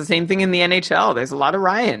group. It's the same thing in the NHL. There's a lot of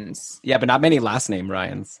Ryans. Yeah, but not many last name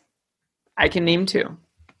Ryans. I can name 2.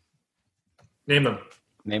 Name them.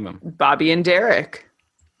 Name them. Bobby and Derek.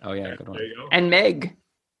 Oh, yeah, good one. There you go. And Meg.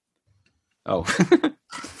 Oh.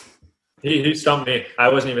 He stumped me. I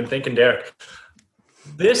wasn't even thinking Derek.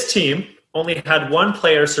 This team only had one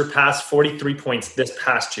player surpass 43 points this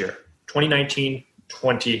past year,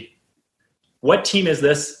 2019-20. What team is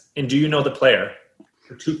this, and do you know the player?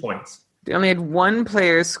 For 2 points. They only had one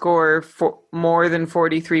player score for more than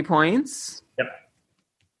 43 points. Yep.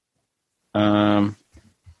 Wow.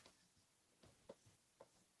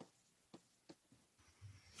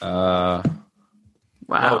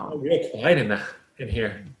 Oh, real quiet in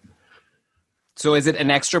here. So is it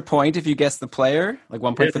an extra point if you guess the player? Like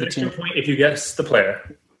 1 point It's for an the extra team? point if you guess the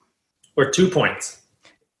player. Or 2 points.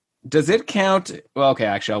 Does it count? Well, okay,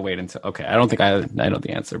 actually, I'll wait until... Okay, I don't think I know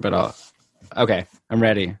the answer, but I'll... Okay, I'm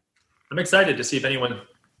ready. I'm excited to see if anyone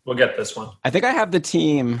will get this one. I think I have the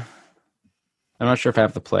team. I'm not sure if I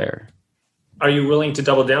have the player. Are you willing to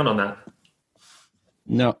double down on that?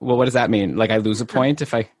 No. Well, what does that mean? Like I lose a point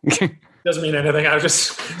if I... Doesn't mean anything. I was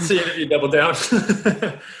just seeing if you double down.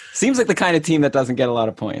 Seems like the kind of team that doesn't get a lot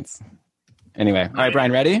of points. Anyway. All right,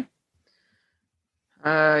 Brian, ready?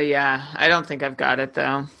 Yeah. I don't think I've got it,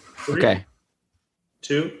 though. 3, Okay.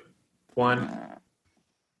 2, 1.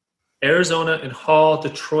 Arizona and Hall,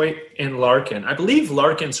 Detroit and Larkin. I believe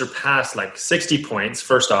Larkin surpassed like 60 points,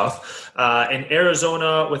 first off. And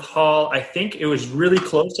Arizona with Hall, I think it was really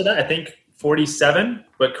close to that. I think 47,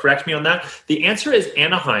 but correct me on that. The answer is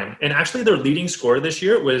Anaheim. And actually their leading scorer this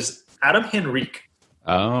year was Adam Henrique.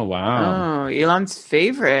 Oh, wow. Oh, Elon's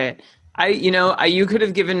favorite. You could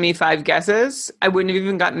have given me 5 guesses. I wouldn't have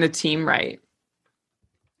even gotten the team right.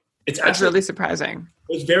 It's That's actually really surprising.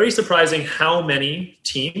 It was very surprising how many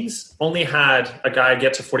teams only had a guy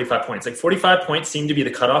get to 45 points. Like 45 points seemed to be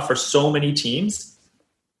the cutoff for so many teams,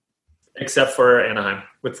 except for Anaheim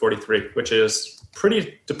with 43, which is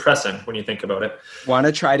pretty depressing when you think about it. Want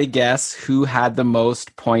to try to guess who had the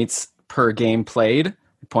most points per game played?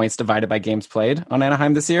 Points divided by games played on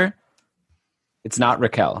Anaheim this year? It's not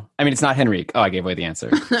Raquel. I mean, it's not Henrique. Oh, I gave away the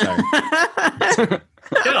answer. Sorry.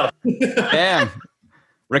 Damn.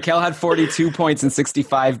 Raquel had 42 points in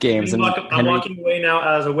 65 games. I'm walking away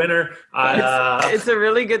now as a winner. It's a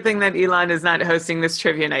really good thing that Elon is not hosting this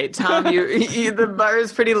trivia night. Tom, the bar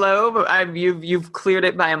is pretty low, but you've cleared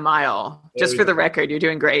it by a mile. Just for the record, you're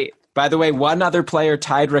doing great. By the way, one other player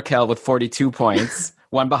tied Raquel with 42 points,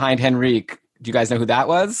 one behind Henrique. Do you guys know who that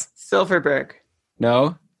was? Silverberg.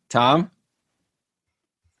 No? Tom?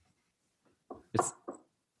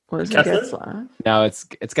 Was it Kessler? Getzlaff? No, it's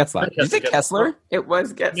Getzlaff. Did you say Kessler? It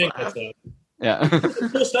was Getzlaff. Yeah. I'm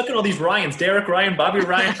still stuck in all these Ryans. Derek Ryan, Bobby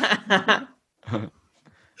Ryan.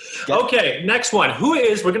 Okay, next one.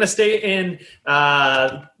 We're going to stay in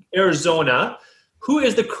Arizona. Who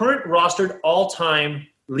is the current rostered all-time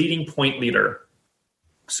leading point leader?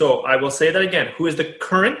 So I will say that again. Who is the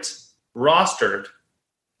current rostered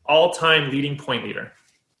all-time leading point leader?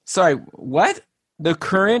 Sorry, what? The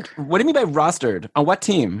current? What do you mean by rostered? On what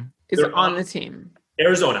team? Is on the team?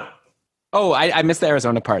 Arizona. Oh, I missed the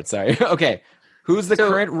Arizona part. Sorry. Okay. Who's the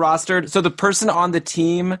current rostered? So the person on the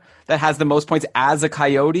team that has the most points as a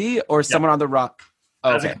Coyote or someone on the rock?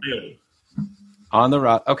 Oh, As a okay. Coyote. On the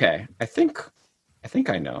rock. Okay. I think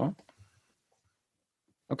I know.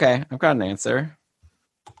 Okay. I've got an answer.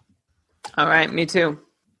 All right, me too.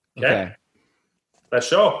 Okay. Let's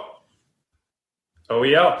show.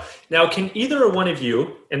 OEL. Now, can either one of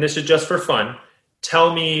you, and this is just for fun,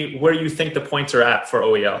 tell me where you think the points are at for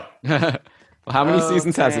OEL? Well, how many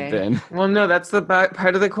seasons has it Okay. been? Well, no, that's the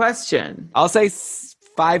part of the question. I'll say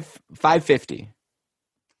 550.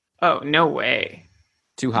 Oh, no way.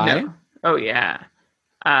 Too high? No. Oh, yeah.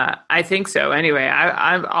 I think so. Anyway,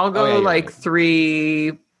 I'll go yeah.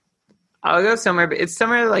 3. I'll go somewhere, but it's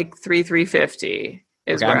somewhere like 350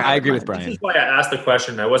 is Okay, where I agree with This Brian. is why I asked the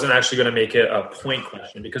question. I wasn't actually going to make it a point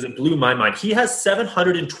question because it blew my mind. He has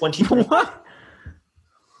 720 What?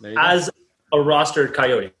 as a rostered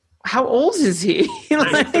Coyote. How old is he?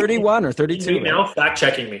 Like 31 or 32. He's now fact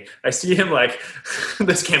checking me. I see him like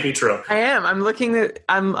this can't be true. I am. I'm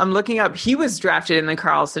looking up. He was drafted in the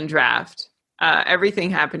Carlson draft.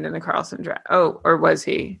 Everything happened in the Carlson draft. Oh, or was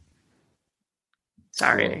he?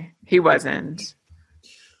 Sorry, he wasn't.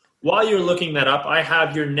 While you're looking that up, I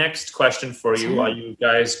have your next question for you. While you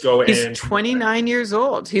guys go He's in, 29 years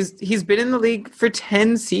old. He's been in the league for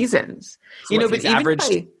 10 seasons. So what, he's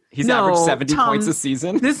averaged 70 points a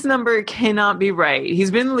season? This number cannot be right.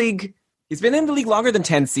 He's been in the league. He's been in the league longer than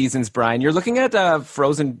 10 seasons, Brian. You're looking at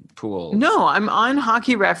Frozen Pool. No, I'm on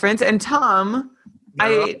Hockey Reference, and Tom,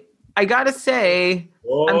 No. I gotta say,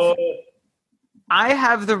 Whoa. I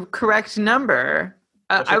have the correct number.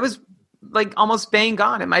 I was like almost bang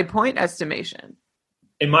on in my point estimation.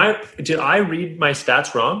 Did I read my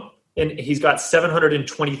stats wrong? And he's got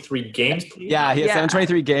 723 games. Yeah, he has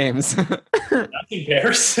 723 games. That's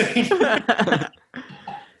embarrassing.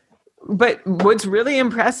 But what's really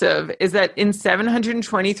impressive is that in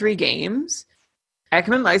 723 games,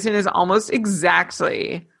 Ekman Larsson is almost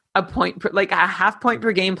exactly a point, like a half point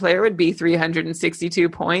per game player would be 362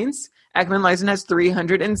 points. Ekman Larsson has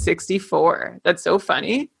 364. That's so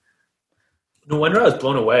funny. No wonder I was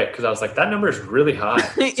blown away because I was like, that number is really high.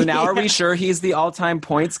 So now are we sure he's the all-time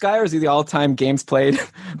points guy or is he the all-time games played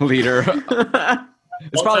leader?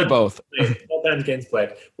 It's probably both. All-time games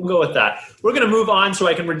played. We'll go with that. We're going to move on so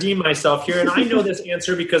I can redeem myself here. And I know this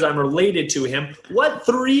answer because I'm related to him. What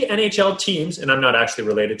three NHL teams, and I'm not actually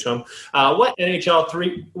related to him, what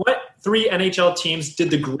three NHL teams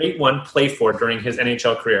did the Great One play for during his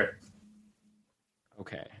NHL career?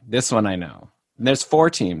 Okay, this one I know. And there's 4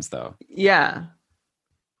 teams, though. Yeah.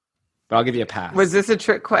 But I'll give you a pass. Was this a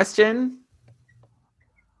trick question?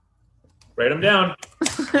 Write them down.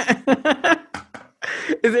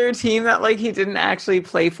 Is there a team that like he didn't actually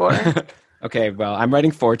play for? Okay, well, I'm writing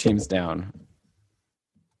 4 teams down.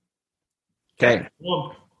 Okay.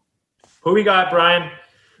 Who we got, Brian?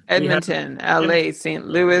 Edmonton, LA, St.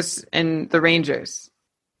 Louis, and the Rangers.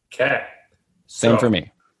 Okay. Same for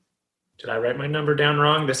me. Did I write my number down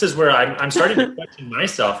wrong? This is where I'm starting to question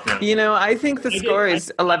myself now. You know, I think the score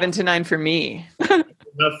is 11-9 for me.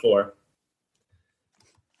 Not 4.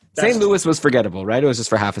 St. Louis was forgettable, right? It was just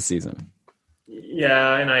for half a season.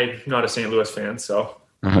 Yeah, and I'm not a St. Louis fan, so.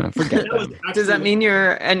 Forget that. Does that mean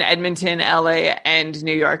you're an Edmonton, LA, and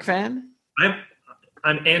New York fan?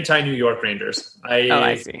 I'm anti-New York Rangers.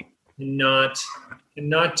 I see.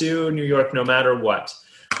 Cannot do New York no matter what.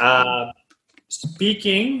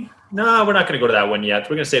 No, we're not going to go to that one yet.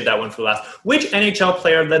 We're going to save that one for the last. Which NHL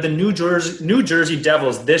player led the New Jersey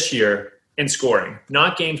Devils this year in scoring?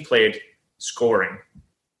 Not games played, scoring.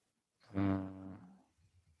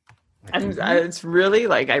 It's really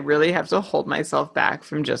like I really have to hold myself back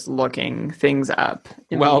from just looking things up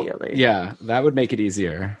immediately. Well, yeah, that would make it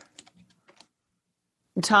easier.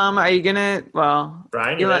 Tom, are you gonna? Well,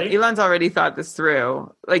 Brian, you ready? Elon's already thought this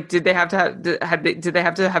through. Like, did they have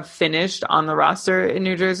to have finished on the roster in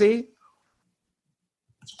New Jersey?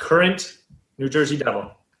 Current New Jersey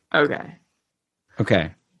Devil. Okay.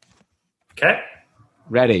 Okay. Okay.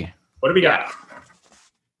 Ready. What do we got?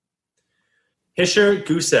 Hischier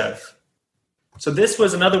Gusev. So this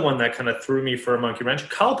was another one that kind of threw me for a monkey wrench.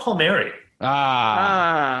 Kyle Palmieri.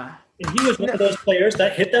 And he was one of those players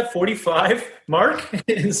that hit that 45 mark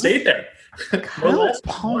and stayed there. Kyle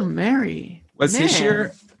Palmieri. Was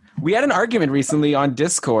Hischier? We had an argument recently on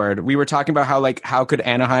Discord. We were talking about how could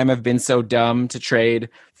Anaheim have been so dumb to trade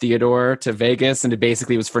Theodore to Vegas, and it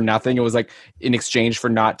basically was for nothing. It was like in exchange for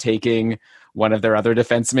not taking one of their other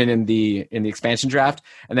defensemen in the expansion draft.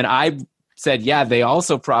 And then I said, yeah, they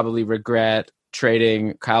also probably regret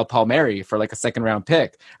trading Kyle Palmieri for like a second round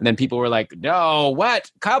pick. And then people were like, no,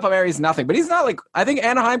 what? Kyle Palmieri is nothing. But he's not like, I think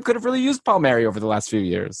Anaheim could have really used Palmieri over the last few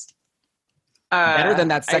years. Better than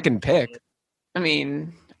that second pick. I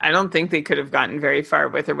mean, I don't think they could have gotten very far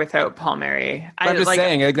with or without Palmieri. I'm just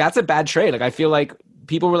saying, like, that's a bad trade. Like, I feel like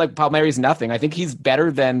people were like, Palmieri's nothing. I think he's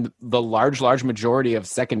better than the large majority of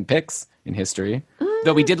second picks in history.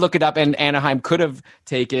 Though we did look it up, and Anaheim could have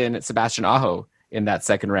taken Sebastian Aho in that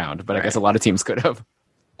second round, but I guess a lot of teams could have.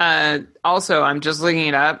 Also, I'm just looking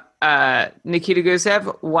it up. Nikita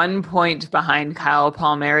Gusev, 1 point behind Kyle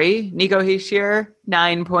Palmieri. Nico Hischier,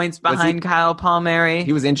 9 points behind Kyle Palmieri.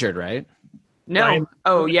 He was injured, right? No. Ryan.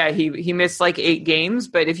 Oh, yeah. He missed like 8 games,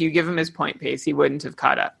 but if you give him his point pace, he wouldn't have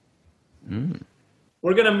caught up.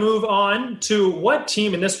 We're going to move on to what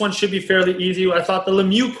team, and this one should be fairly easy. I thought the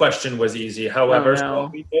Lemieux question was easy. However, so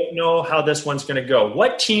we don't know how this one's going to go.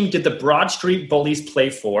 What team did the Broad Street Bullies play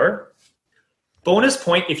for? Bonus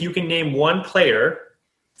point if you can name one player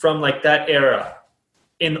from like that era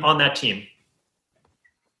on that team.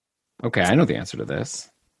 Okay, I know the answer to this.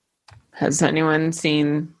 Has anyone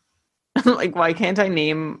seen... like, why can't I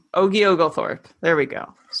name Ogie Oglethorpe? There we go.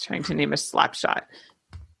 I was trying to name a slap shot.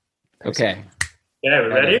 Okay. Yeah, we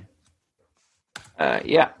ready?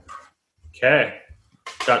 Yeah. Okay.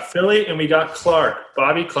 Got Philly and we got Clark.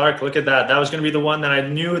 Bobby Clark, look at that. That was going to be the one that I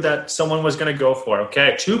knew that someone was going to go for.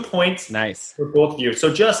 Okay, 2 points. Nice. For both of you.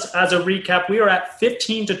 So just as a recap, we are at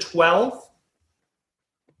 15-12.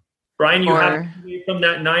 Brian, you have from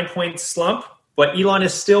that 9-point slump, but Elon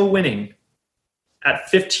is still winning at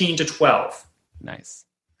 15-12. Nice.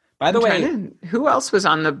 By the way, who else was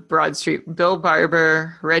on the Broad Street? Bill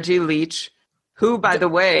Barber, Reggie Leach, who, by the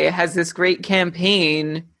way, has this great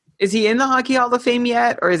campaign. Is he in the Hockey Hall of Fame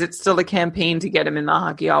yet, or is it still a campaign to get him in the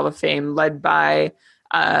Hockey Hall of Fame led by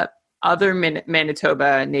other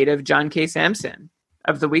Manitoba native John K. Sampson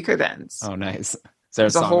of the Weaker Thens? Oh, nice. Is there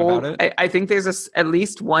a song about it? I think there's at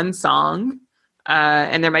least one song,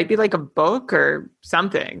 and there might be like a book or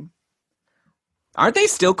something. Aren't they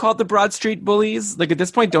still called the Broad Street Bullies? Like, at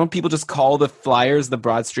this point, don't people just call the Flyers the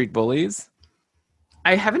Broad Street Bullies?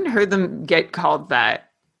 I haven't heard them get called that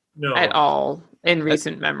at all in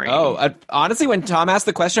recent memory. Honestly, when Tom asked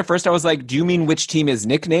the question at first, I was like, do you mean which team is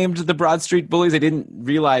nicknamed the Broad Street Bullies? I didn't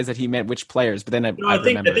realize that he meant which players, but then I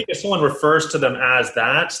think if someone refers to them as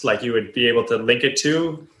that, like, you would be able to link it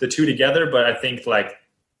to the two together, but I think, like,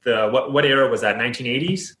 what era was that,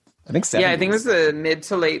 1980s? I think 70s. Yeah, I think it was the mid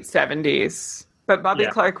to late 70s. But Bobby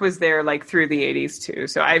Clark was there like through the 80s too,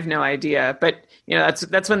 so I have no idea. But you know,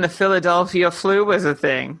 that's when the Philadelphia flu was a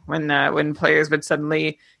thing. When players would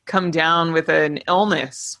suddenly come down with an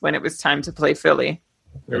illness when it was time to play Philly.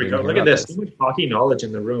 There we go. Look at this. So much hockey knowledge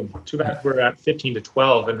in the room. Too bad we're at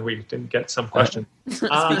 15-12 and we didn't get some questions.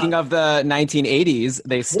 Speaking of the 1980s,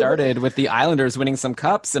 they started with the Islanders winning some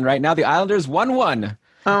cups, and right now the Islanders won one.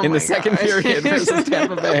 In the second period versus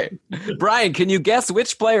Tampa Bay. Brian, can you guess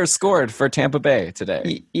which player scored for Tampa Bay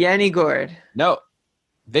today? Yanni Gourde. No.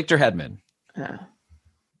 Victor Hedman. I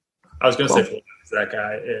was going to say that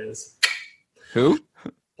guy is. Who?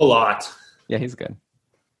 A lot. Yeah, he's good.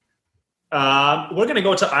 We're going to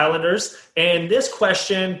go to Islanders, and this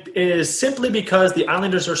question is simply because the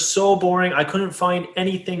Islanders are so boring, I couldn't find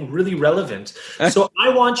anything really relevant. So I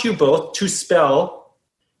want you both to spell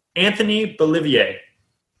Anthony Beauvillier.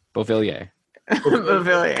 Beauvillier.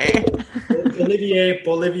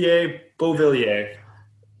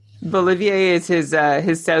 Beauvillier is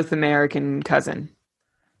his South American cousin.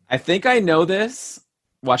 I think I know this.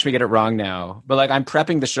 Watch me get it wrong now. But like, I'm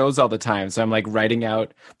prepping the shows all the time, so I'm like writing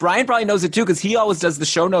out. Brian probably knows it too, because he always does the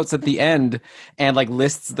show notes at the end and like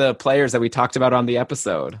lists the players that we talked about on the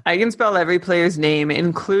episode. I can spell every player's name,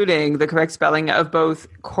 including the correct spelling of both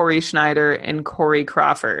Corey Schneider and Corey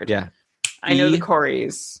Crawford. Yeah. I know the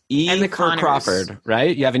Corys. And the for Crawford,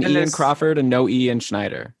 right? You have an E in Crawford and no E in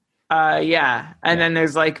Schneider. Yeah. And then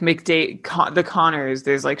there's like the Connors.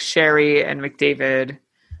 There's like Sherry and McDavid.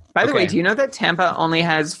 By the way, do you know that Tampa only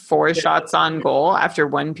has 4 shots on goal after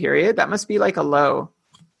one period? That must be like a low.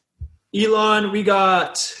 Elon, we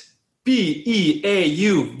got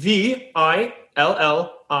Beauvillier.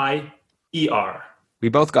 We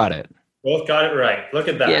both got it. Both got it right. Look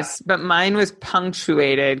at that. Yes, but mine was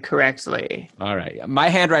punctuated correctly. All right. My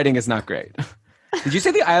handwriting is not great. Did you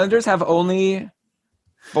say the Islanders have only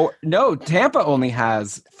 4? No, Tampa only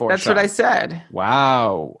has 4 That's shots. what I said.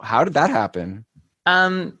 Wow. How did that happen?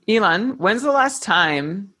 Elon, when's the last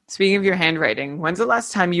time, speaking of your handwriting, when's the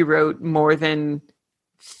last time you wrote more than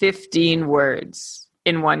 15 words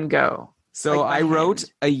in one go? So I wrote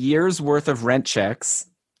a year's worth of rent checks.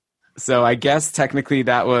 So I guess technically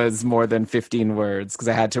that was more than 15 words because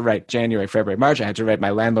I had to write January, February, March. I had to write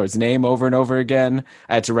my landlord's name over and over again.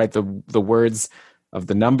 I had to write the words of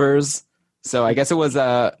the numbers. So I guess it was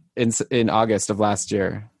in August of last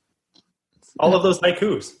year. All of those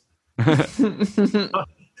haikus.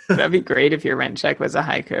 That'd be great if your rent check was a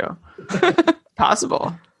haiku.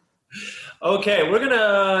 Possible. Okay, we're going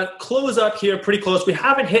to close up here pretty close. We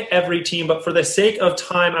haven't hit every team, but for the sake of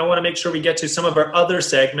time, I want to make sure we get to some of our other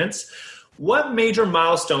segments. What major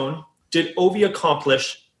milestone did Ovi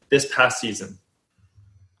accomplish this past season?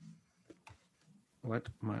 What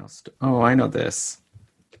milestone? Oh, I know this.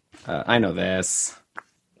 I know this.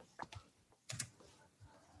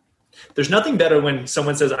 There's nothing better when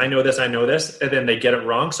someone says, I know this, and then they get it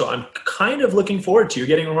wrong. So I'm kind of looking forward to you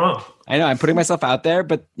getting it wrong. I know, I'm putting myself out there,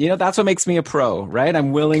 but that's what makes me a pro, right?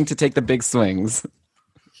 I'm willing to take the big swings.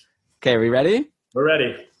 Okay, are we ready? We're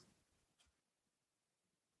ready.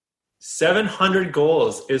 700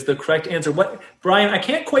 goals is the correct answer. What, Brian, I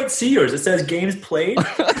can't quite see yours. It says games played. Is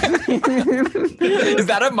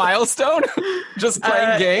that a milestone? Just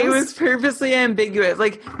playing games? It was purposely ambiguous.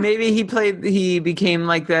 Like maybe he became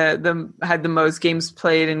like had the most games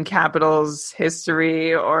played in Capitals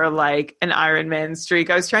history, or like an Ironman streak.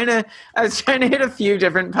 I was trying to hit a few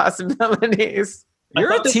different possibilities.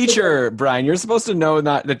 You're a teacher, Brian. You're supposed to know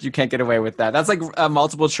that you can't get away with that. That's like a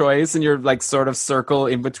multiple choice, and you're like sort of circle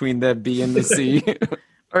in between the B and the C.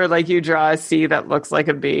 Or like you draw a C that looks like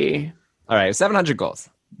a B. All right, 700 goals.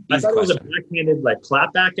 I thought it was a backhanded like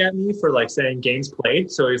clap back at me for like saying games played.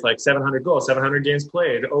 So he's like 700 goals, 700 games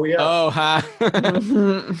played. Oh yeah. Oh, ha.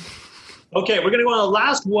 Okay, we're going to go on the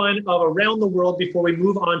last one of Around the World before we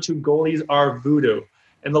move on to Goalies Are Voodoo.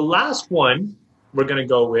 And the last one we're going to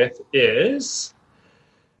go with is...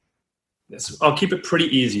 I'll keep it pretty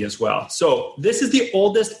easy as well. So this is the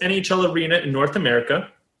oldest NHL arena in North America.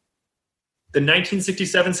 The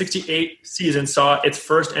 1967-68 season saw its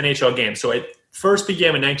first NHL game. So it first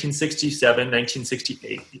began in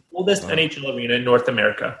 1967-1968. The oldest NHL arena in North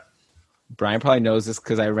America. Brian probably knows this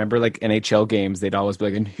because I remember like NHL games, they'd always be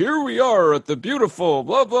like, and here we are at the beautiful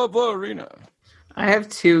blah, blah, blah arena. I have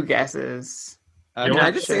 2 guesses. Can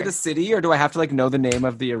I just say the city, or do I have to like know the name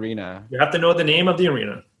of the arena? You have to know the name of the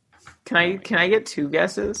arena. Can I get 2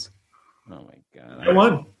 guesses? Oh my god! I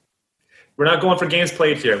won. We're not going for games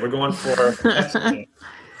played here. We're going for.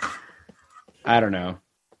 I don't know.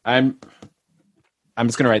 I'm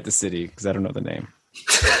just gonna write the city because I don't know the name.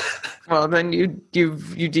 Well, then you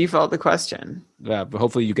default the question. Yeah, but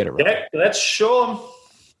hopefully you get it right. Yeah, let's show them.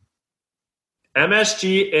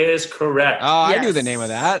 MSG is correct. Oh, yes. I knew the name of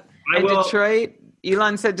that. Detroit.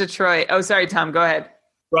 Elon said Detroit. Oh, sorry, Tom. Go ahead.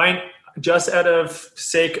 Brian, just out of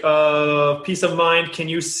sake of peace of mind, can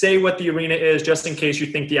you say what the arena is, just in case you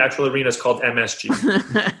think the actual arena is called MSG?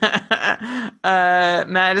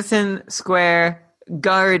 Madison Square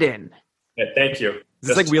Garden. Yeah, thank you. Is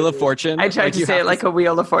this like Wheel of Fortune? I tried to say it like a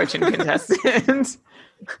Wheel of Fortune contestant.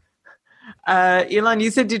 Elon,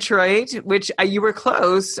 you said Detroit, which you were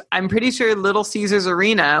close. I'm pretty sure Little Caesars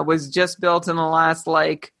Arena was just built in the last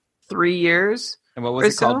 3 years. And what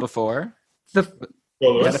was it called before?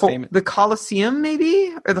 The Coliseum,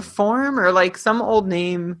 maybe? Or the Forum? Or some old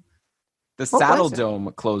name. The Saddle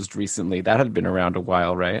Dome closed recently. That had been around a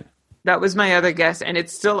while, right? That was my other guess, and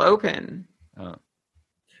it's still open. Oh.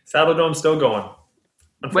 Saddle Dome's still going.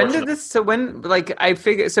 When did this? So when? I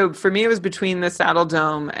figured. So for me, it was between the Saddle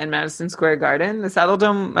Dome and Madison Square Garden. The Saddle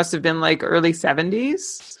Dome must have been early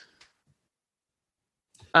 70s.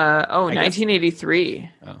 1983.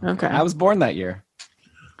 Okay, I was born that year.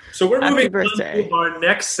 So we're moving on to our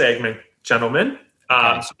next segment, gentlemen.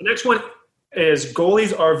 So the next one is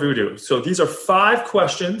Goalies Are Voodoo. So these are 5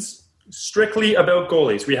 questions strictly about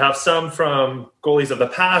goalies. We have some from goalies of the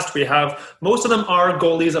past. Most of them are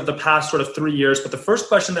goalies of the past sort of 3 years. But the first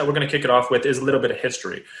question that we're going to kick it off with is a little bit of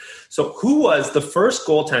history. So who was the first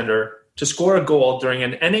goaltender to score a goal during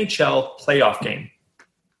an NHL playoff game?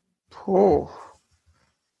 Oh.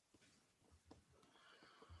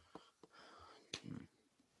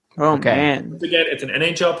 Oh, Okay. man. Again, it's an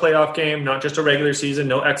NHL playoff game, not just a regular season,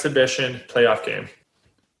 no exhibition, playoff game.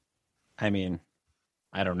 I mean,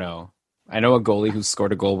 I don't know. I know a goalie who's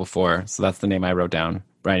scored a goal before, so that's the name I wrote down.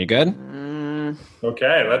 Brian, you good?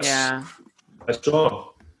 Okay, Yeah. let's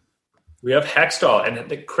go. We have Hextall, and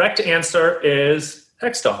the correct answer is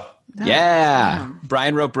Hextall. Yeah.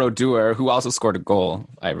 Brian wrote Brodeur, who also scored a goal,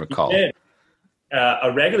 I recall. Did.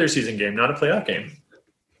 A regular season game, not a playoff game.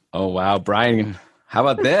 Oh, wow. Brian, how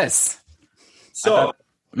about this? So,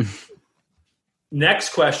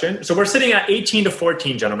 next question. So we're sitting at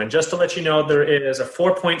 18-14, gentlemen. Just to let you know, there is a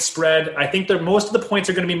 4-point spread. I think that most of the points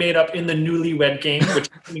are going to be made up in the newlywed game, which is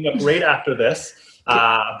coming up right after this.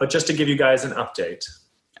 But just to give you guys an update.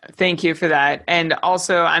 Thank you for that. And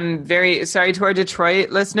also, I'm very sorry to our Detroit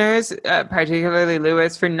listeners, particularly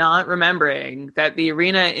Lewis, for not remembering that the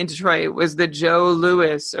arena in Detroit was the Joe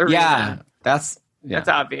Louis Arena. Yeah, that's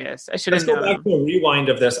obvious. I should Let's have go known. back to a rewind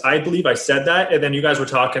of this. I believe I said that, and then you guys were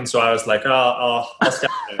talking, so I was like, I'll step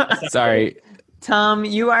in. Sorry. Tom,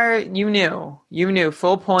 you knew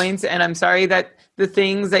full points, and I'm sorry that the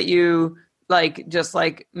things that you just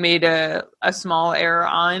made a small error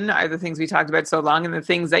on are the things we talked about so long, and the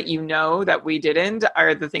things that that we didn't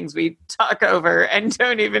are the things we talk over and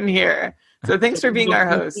don't even hear. So thanks for being our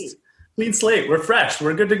host. Clean slate. We're fresh.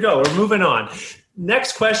 We're good to go. We're moving on.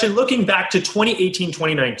 Next question, looking back to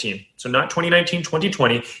 2018-2019, so not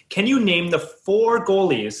 2019-2020, can you name the 4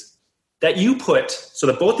 goalies that you put, so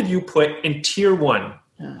that both of you put in Tier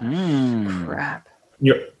 1? Crap.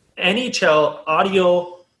 Your NHL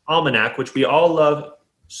audio almanac, which we all love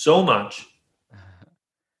so much.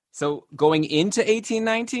 So going into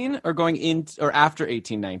 18-19 or after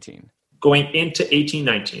 18-19? Going into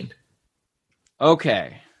 18-19.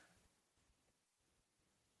 Okay.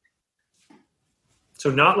 So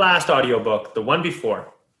not last audiobook, the one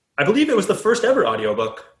before. I believe it was the first ever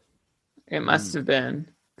audiobook. It must have been.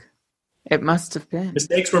 It must have been.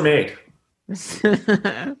 Mistakes were made.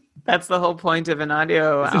 That's the whole point of an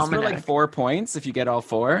audio Is this for almanac. 4 points if you get all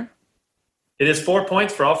 4? It is 4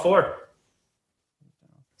 points for all 4.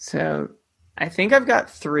 So I think I've got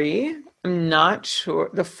 3. I'm not sure.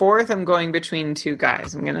 The 4th, I'm going between 2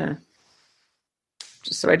 guys. I'm going to,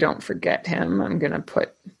 just so I don't forget him, I'm going to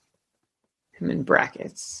put him in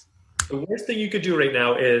brackets. The worst thing you could do right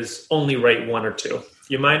now is only write 1 or 2.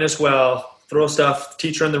 You might as well throw stuff. The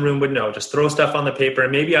teacher in the room would know. Just throw stuff on the paper,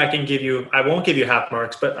 and maybe I won't give you half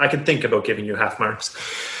marks, but I can think about giving you half marks.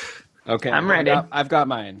 Okay. I'm ready. I've got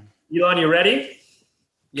mine. Elon, you ready?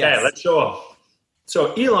 Yes. Okay, let's show them.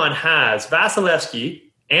 So Elon has Vasilevsky,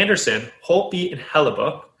 Anderson, Holtby, and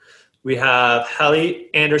Hellebuck. We have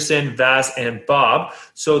Helly, Anderson, Vas, and Bob.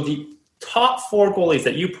 So the top 4 goalies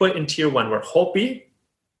that you put in Tier 1 were Holtby,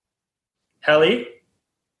 Helly,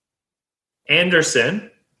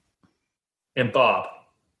 Anderson, and Bob.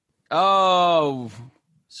 Oh.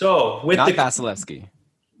 So with Not Vasilevsky.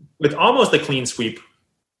 with almost a clean sweep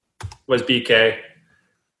was BK.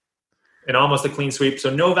 And almost a clean sweep.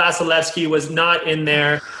 So no Vasilevsky was not in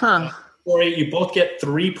there. Corey, you both get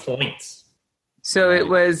 3 points. So it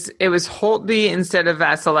was Holtby instead of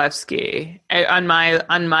Vasilevsky on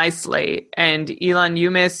my slate. And Elon,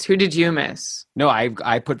 you missed. Who did you miss? No,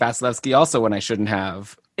 I put Vasilevsky also when I shouldn't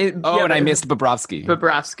have. I missed Bobrovsky.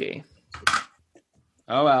 Bobrovsky.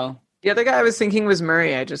 Oh, well. The other guy I was thinking was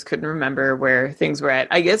Murray. I just couldn't remember where things were at.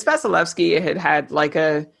 I guess Vasilevsky had like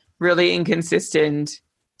a really inconsistent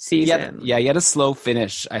season. He had a slow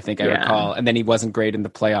finish, I think I recall. And then he wasn't great in the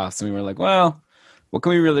playoffs. And we were like, well, what can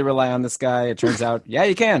we really rely on this guy? It turns out, yeah,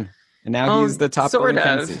 you can. And now he's the top goalie in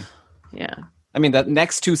fantasy. Yeah. I mean, the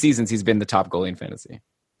next 2 seasons, he's been the top goalie in fantasy.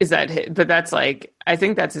 Is that hit? But that's I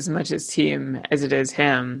think that's as much his team as it is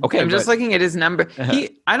him. Okay. I'm just looking at his number. That's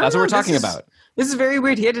what we're talking about. This is very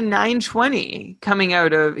weird. He had a 920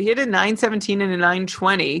 he had a 917 and a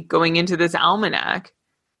 920 going into this almanac.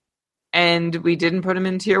 And we didn't put him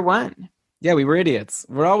in Tier 1. Yeah, we were idiots.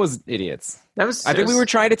 We're always idiots. I think we were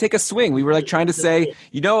trying to take a swing. We were trying to say,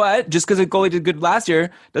 you know what? Just because a goalie did good last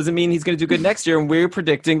year doesn't mean he's going to do good next year. And we're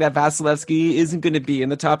predicting that Vasilevsky isn't going to be in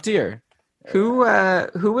the top tier. Who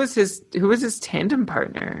was his tandem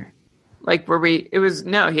partner? He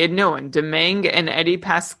had no one. Domingue and Eddie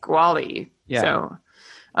Pasquale. Yeah. So,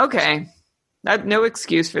 okay. No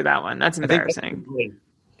excuse for that one. That's embarrassing.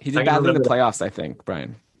 He did badly in the playoffs, I think,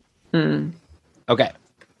 Brian. Okay.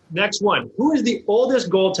 Next one. Who is the oldest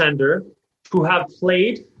goaltender who have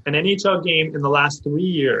played an NHL game in the last 3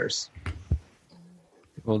 years?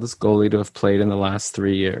 The oldest goalie to have played in the last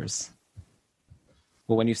 3 years.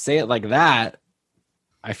 Well, when you say it like that,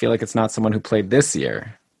 I feel like it's not someone who played this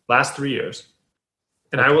year. Last 3 years.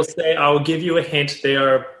 And I will give you a hint. They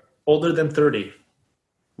are older than 30.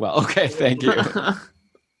 Well, okay, thank you.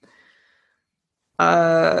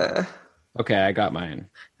 Okay, I got mine.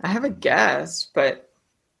 I have a guess, but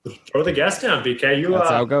Throw the guess down, BK. That's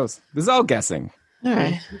how it goes. This is all guessing. all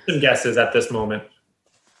right. Some guesses at this moment.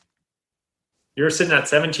 You're sitting at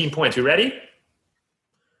 17 points. You ready?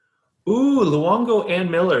 Ooh, Luongo and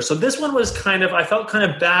Miller. So this one was I felt kind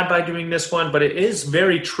of bad by doing this one, but it is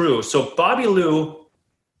very true. So Bobby Lou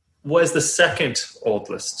was the second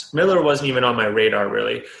oldest. Miller wasn't even on my radar,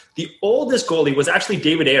 really. The oldest goalie was actually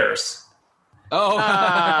David Ayers. Oh,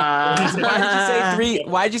 why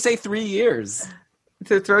did you say 3 years?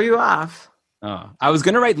 To throw you off. Oh, I was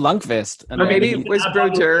going to write Lundqvist. Or maybe was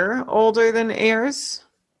Brodeur older than Ayers?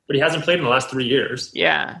 But he hasn't played in the last 3 years.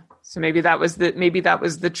 Yeah. So maybe that was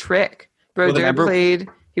the trick. Brodeur played.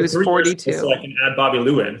 He was 42. So I can add Bobby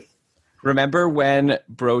Lou in. Remember when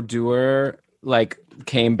Brodeur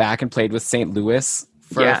came back and played with St. Louis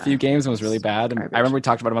for a few games and was really bad? And I remember we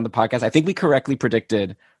talked about him on the podcast. I think we correctly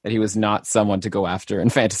predicted that he was not someone to go after in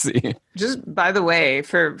fantasy. Just by the way,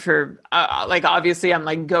 for obviously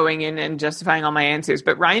I'm going in and justifying all my answers,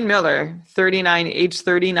 but Ryan Miller, age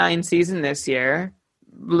 39 season this year.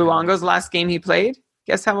 Luongo's last game he played,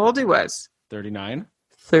 guess how old he was? 39?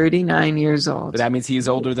 39 years old. But that means he's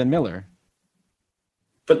older than Miller.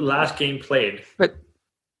 But last game played. But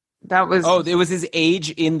that was... Oh, it was his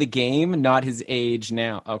age in the game, not his age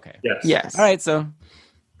now. Okay. Yes. All right, so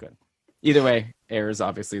good. Either way, Ayers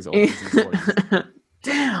obviously is older than he's 40.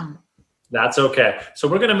 Damn. That's okay. So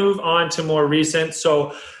we're going to move on to more recent.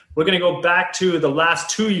 So we're going to go back to the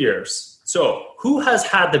last 2 years. So who has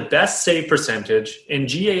had the best save percentage in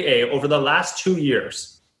GAA over the last 2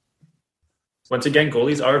 years? Once again,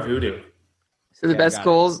 goalies are voodoo. So the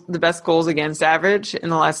best goals against average in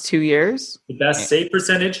the last 2 years? The best save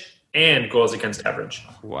percentage and goals against average.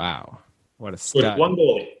 Wow. What a stud. With one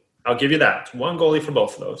goalie. I'll give you that. One goalie for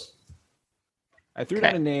both of those. I threw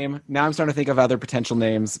down a name. Now I'm starting to think of other potential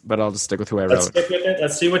names, but I'll just stick with who I wrote. Let's stick with it.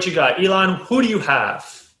 Let's see what you got. Elon, who do you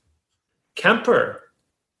have? Kemper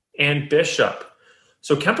and Bishop.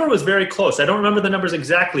 So Kemper was very close. I don't remember the numbers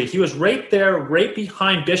exactly. He was right there, right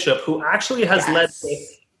behind Bishop, who actually has led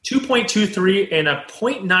with 2.23 and a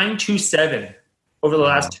 0.927 over the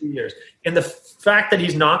last 2 years. And the fact that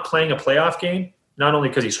he's not playing a playoff game, not only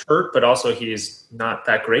because he's hurt, but also he's not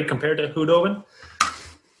that great compared to Hudobin.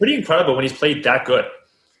 Pretty incredible when he's played that good.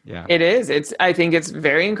 Yeah, it is. I think it's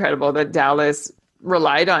very incredible that Dallas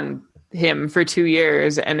relied on him for 2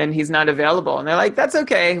 years and then he's not available. And they're like, that's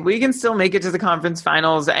okay. We can still make it to the conference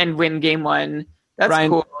finals and win game one. That's Brian,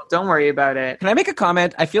 cool. Don't worry about it. Can I make a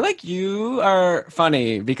comment? I feel like you are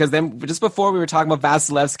funny because then just before we were talking about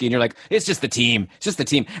Vasilevsky and you're like, it's just the team. It's just the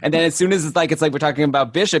team. And then as soon as it's like we're talking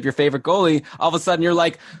about Bishop, your favorite goalie, all of a sudden you're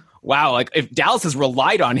like, wow, if Dallas has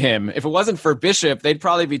relied on him, if it wasn't for Bishop, they'd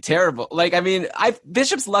probably be terrible.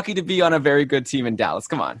 Bishop's lucky to be on a very good team in Dallas.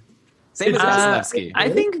 Come on. Same as Vasilevsky. I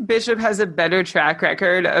think Bishop has a better track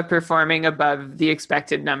record of performing above the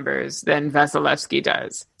expected numbers than Vasilevsky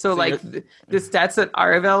does. So the stats that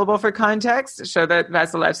are available for context show that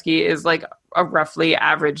Vasilevsky is a roughly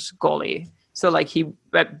average goalie. So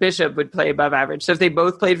but Bishop would play above average. So if they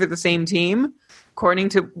both played for the same team, according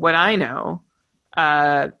to what I know,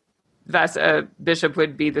 Bishop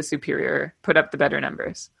would be the superior, put up the better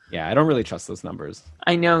numbers. Yeah, I don't really trust those numbers.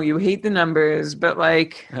 I know you hate the numbers, but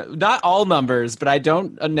not all numbers, but I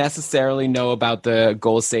don't necessarily know about the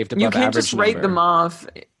goals saved above average. You can't just write them off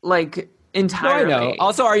entirely. No, I know.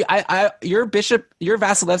 Also, your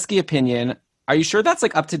Vasilevsky opinion, are you sure that's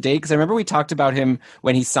up to date? Because I remember we talked about him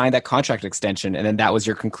when he signed that contract extension, and then that was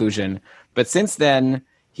your conclusion. But since then,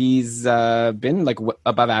 he's been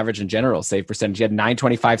above average in general save percentage. He had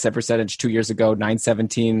 925 save percentage 2 years ago,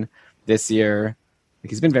 917 this year.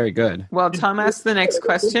 He's been very good. Well, Tom asked the next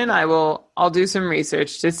question. I'll do some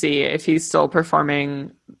research to see if he's still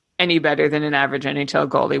performing any better than an average NHL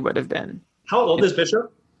goalie would have been. How old is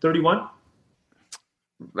Bishop? 31?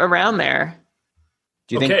 Around there.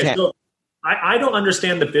 Do you think? So I don't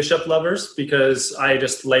understand the Bishop lovers because I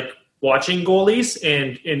just like watching goalies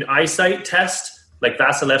and in eyesight test.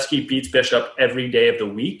 Vasilevsky beats Bishop every day of the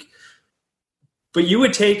week. But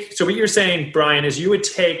what you're saying, Brian, is you would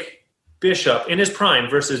take Bishop in his prime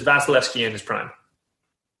versus Vasilevsky in his prime.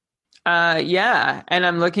 Yeah. And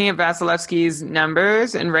I'm looking at Vasilevsky's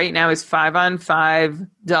numbers, and right now his 5-on-5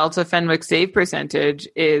 Delta Fenwick save percentage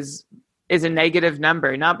is a negative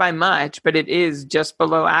number. Not by much, but it is just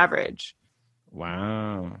below average.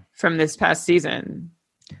 Wow. From this past season.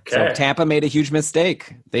 Okay. So Tampa made a huge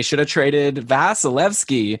mistake. They should have traded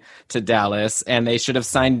Vasilevsky to Dallas, and they should have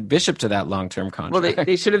signed Bishop to that long-term contract. Well,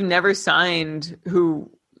 they should have never signed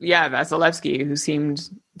who Vasilevsky, who seemed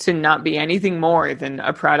to not be anything more than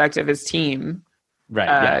a product of his team.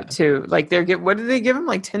 Right. To like what did they give him,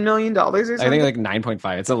 like $10 million or something? I think like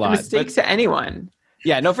 9.5. It's a lot. A mistake to anyone.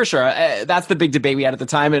 Yeah, no, for sure. That's the big debate we had at the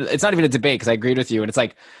time. And it's not even a debate because I agreed with you. And it's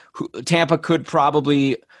like Tampa could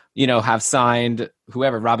probably, have signed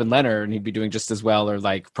whoever, Robin Leonard, and he'd be doing just as well, or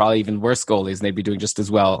like probably even worse goalies, and they'd be doing just as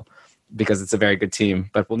well because it's a very good team.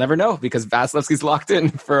 But we'll never know because Vasilevsky's locked in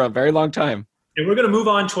for a very long time. And we're going to move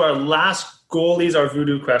on to our last goalies, our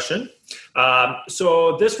voodoo question.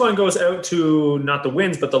 So this one goes out to not the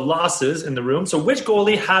wins, but the losses in the room. So which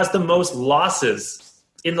goalie has the most losses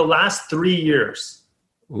in the last 3 years?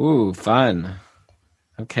 Ooh, fun.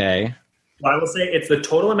 Okay. I will say it's the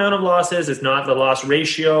total amount of losses. It's not the loss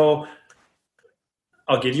ratio.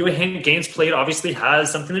 I'll give you a hint. Games played obviously has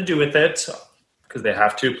something to do with it because they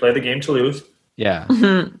have to play the game to lose. Yeah,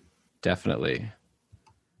 definitely.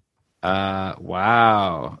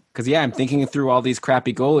 Wow. Because, I'm thinking through all these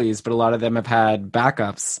crappy goalies, but a lot of them have had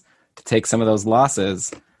backups to take some of those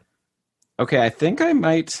losses. Okay, I think I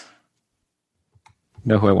might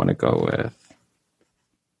know who I want to go with.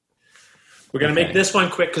 We're going to make this one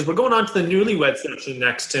quick because we're going on to the newlywed section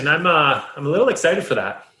next, and I'm a little excited for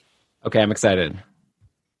that. Okay, I'm excited.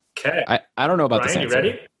 Okay. I don't know about Brian, this answer.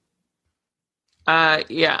 you ready?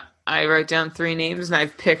 Yeah. I wrote down 3 names, and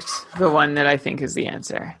I've picked the one that I think is the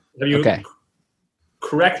answer. Have you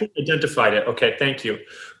correctly identified it? Okay, thank you.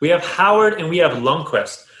 We have Howard and we have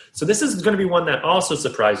Lundqvist. So this is going to be one that also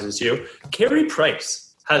surprises you. Carey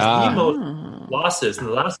Price has the most losses in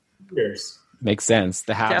the last 2 years. Makes sense.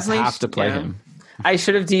 The Habs have to play him. I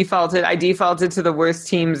should have defaulted. I defaulted to the worst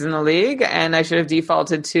teams in the league, and I should have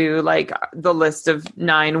defaulted to like the list of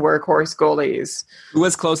 9 workhorse goalies. Who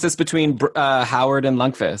was closest between Howard and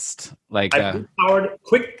Lundqvist? Like I think Howard,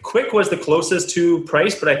 Quick was the closest to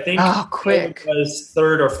Price, but I think Quick was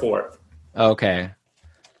 3rd or 4th. Okay.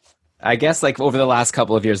 I guess like over the last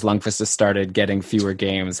couple of years, Lundqvist has started getting fewer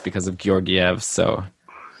games because of Georgiev, so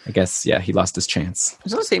I guess, he lost his chance. I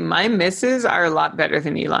was going to say, my misses are a lot better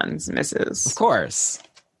than Elon's misses. Of course.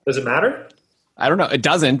 Does it matter? I don't know. It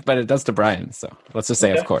doesn't, but it does to Brian. So let's just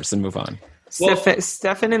say, of course, and move on.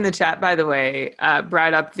 Stefan in the chat, by the way,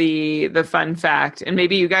 brought up the fun fact, and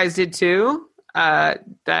maybe you guys did too, and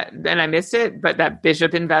I missed it, but that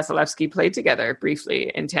Bishop and Vasilevsky played together briefly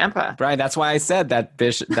in Tampa. Brian, that's why I said that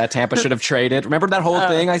Tampa should have traded. Remember that whole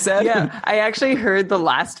thing I said? Yeah, I actually heard the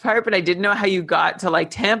last part, but I didn't know how you got to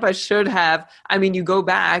like Tampa should have. I mean, you go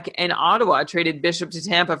back and Ottawa traded Bishop to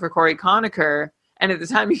Tampa for Corey Conacher. And at the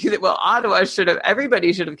time, Ottawa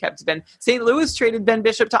everybody should have kept Ben. St. Louis traded Ben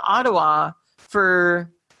Bishop to Ottawa for,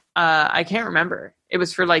 I can't remember. It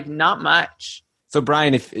was for like not much. So,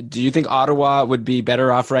 Brian, do you think Ottawa would be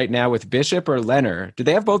better off right now with Bishop or Leonard? Did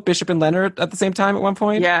they have both Bishop and Leonard at the same time at one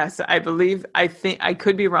point? Yes, I think I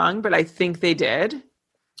could be wrong, but I think they did.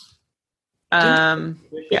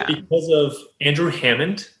 Because of Andrew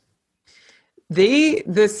Hammond?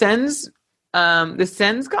 The Sens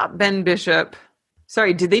got Ben Bishop.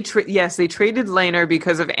 Sorry, did they? Yes, they traded Leonard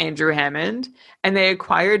because of Andrew Hammond, and they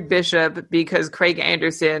acquired Bishop because Craig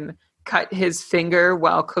Anderson cut his finger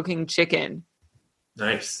while cooking chicken.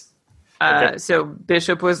 Nice. Okay. So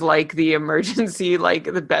Bishop was like the emergency, like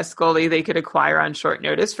the best goalie they could acquire on short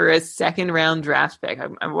notice for a 2nd-round draft pick.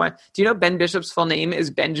 Do you know Ben Bishop's full name is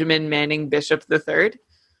Benjamin Manning Bishop III?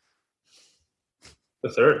 The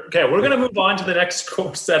 3rd. Okay, we're going to move on to the next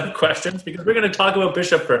set of questions because we're going to talk about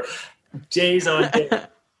Bishop for days on days.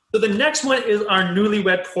 So the next one is our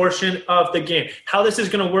newlywed portion of the game. How this is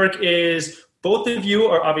going to work is both of you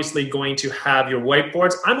are obviously going to have your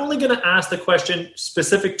whiteboards. I'm only going to ask the question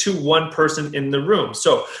specific to one person in the room.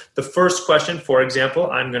 So the first question, for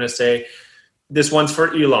example, I'm going to say, this one's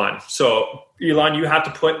for Elon. So Elon, you have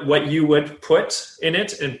to put what you would put in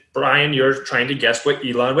it. And Brian, you're trying to guess what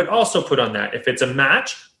Elon would also put on that. If it's a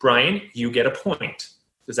match, Brian, you get a point.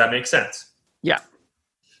 Does that make sense? Yeah.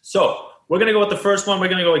 So we're going to go with the first one. We're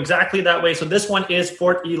going to go exactly that way. So this one is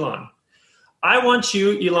for Elon. I want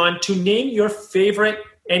you, Elon, to name your favorite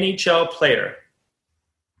NHL player.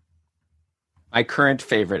 My current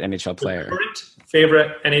favorite NHL player. Current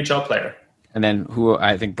favorite NHL player. And then who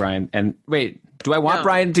I think Brian. And wait, do I want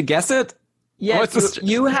Brian to guess it? Yes,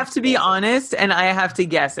 you have to be honest, and I have to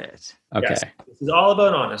guess it. Okay. Yes, this is all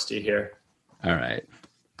about honesty here. All right.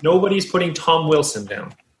 Nobody's putting Tom Wilson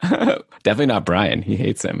down. Definitely not Brian. He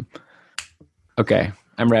hates him. Okay,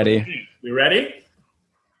 I'm ready. You ready?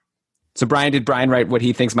 So, Brian, did Brian write what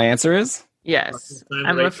he thinks my answer is? Yes.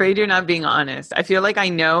 I'm afraid you're not being honest. I feel like I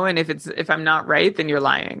know, and if I'm not right, then you're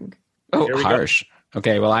lying. Oh, harsh. Go.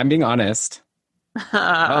 Okay, well, I'm being honest.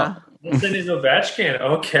 Carlson is Ovechkin.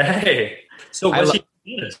 Okay. So was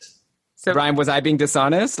he honest? So, Brian, was I being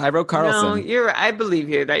dishonest? I wrote Carlson. No, I believe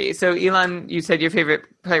you. So, Elon, you said your favorite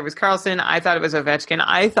player was Carlson. I thought it was Ovechkin.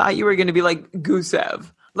 I thought you were going to be like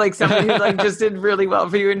Gusev, like someone who like just did really well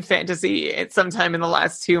for you in fantasy at sometime in the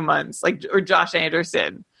last 2 months, like or Josh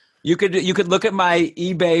Anderson. You could look at my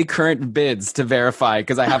eBay current bids to verify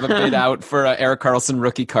because I have a bid out for an Erik Karlsson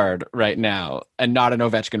rookie card right now and not an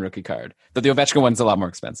Ovechkin rookie card. But the Ovechkin one's a lot more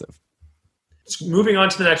expensive. Moving on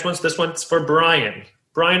to the next one. So this one's for Brian.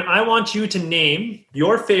 Brian, I want you to name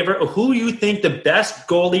your favorite, or who you think the best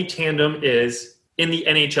goalie tandem is in the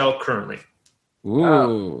NHL currently.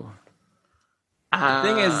 Ooh. The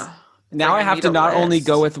thing is, now I have to not only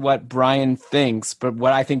go with what Brian thinks, but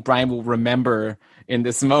what I think Brian will remember in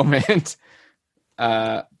this moment.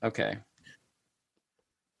 Okay.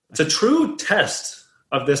 It's a true test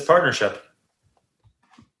of this partnership.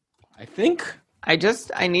 I think I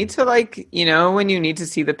need to when you need to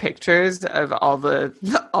see the pictures of all the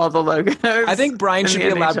logos. I think Brian should be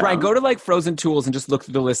allowed. Brian, go to like Frozen Tools and just look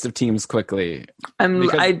through the list of teams quickly. I'm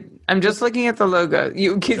just looking at the logo.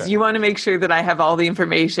 You want to make sure that I have all the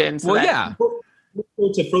information. Go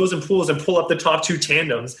to Frozen Pools and pull up the top two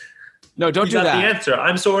tandems. No, don't do that. The answer.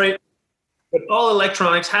 I'm sorry, but all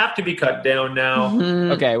electronics have to be cut down now.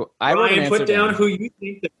 Mm-hmm. Okay, Brian, put down who you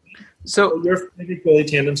think your favorite goalie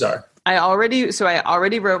tandems are. I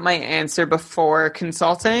already wrote my answer before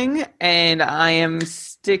consulting, and I am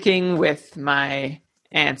sticking with my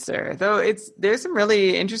answer. Though there's some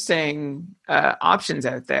really interesting options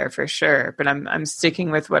out there for sure, but I'm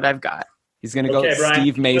sticking with what I've got. He's going to go Brian,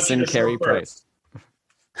 Steve Mason, Carey Price.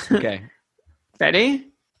 Okay. Ready?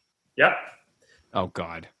 Yep. Oh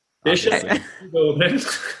God. Bishop.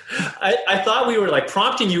 I thought we were like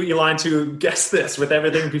prompting you, Elon, to guess this with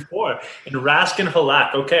everything before. And Raskin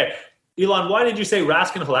Halak. Okay. Elon, why did you say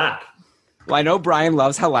Raskin Halak? Well, I know Brian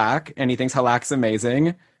loves Halak, and he thinks Halak's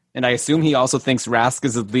amazing. And I assume he also thinks Rask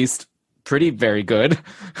is at least very good.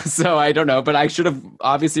 So I don't know, but I should have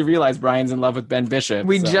obviously realized Brian's in love with Ben Bishop.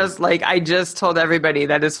 I just told everybody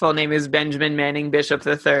that his full name is Benjamin Manning Bishop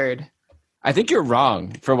III. I think you're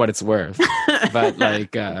wrong for what it's worth, but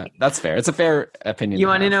that's fair. It's a fair opinion. You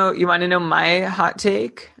want to know my hot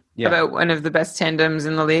take about one of the best tandems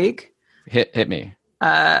in the league? Hit me.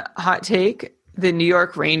 Hot take: the New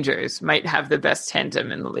York Rangers might have the best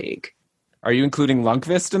tandem in the league. Are you including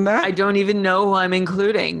Lundqvist in that? I don't even know who I'm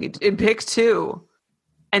including. Pick two,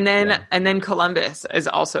 and then Columbus is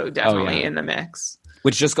also definitely in the mix.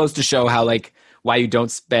 Which just goes to show how why you don't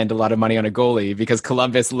spend a lot of money on a goalie, because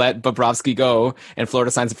Columbus let Bobrovsky go and Florida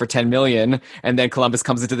signs him for $10 million, and then Columbus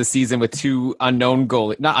comes into the season with two unknown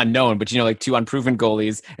goalies, not unknown, but two unproven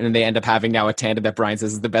goalies, and then they end up having now a tandem that Brian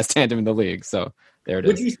says is the best tandem in the league. So there it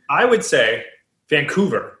is. I would say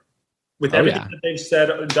Vancouver. With everything that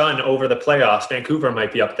they've done over the playoffs, Vancouver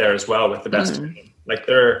might be up there as well with the best tandem. Like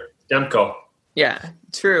they're Demko. Yeah,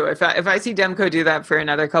 true. If I see Demko do that for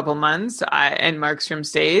another couple months and Markstrom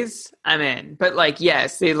stays, I'm in. But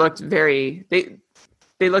yes, they looked they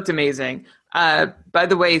looked amazing. By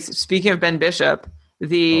the way, speaking of Ben Bishop,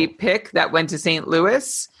 the pick that went to St.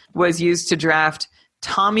 Louis was used to draft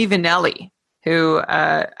Tommy Vannelli, who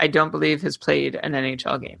I don't believe has played an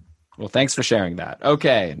NHL game. Well, thanks for sharing that.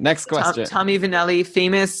 Okay, next question. Tommy Vannelli,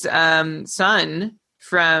 famous son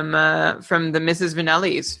from the Mrs.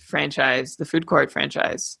 Vannelli's franchise, the food court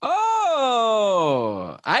franchise.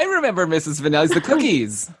 Oh, I remember Mrs. Vannelli's, the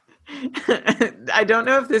cookies. I don't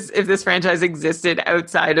know if this franchise existed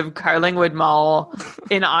outside of Carlingwood Mall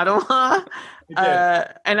in Ottawa.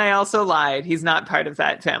 And I also lied. He's not part of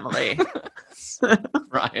that family.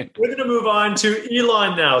 Ryan. We're going to move on to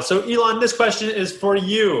Elon now. So, Elon, this question is for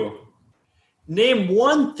you. Name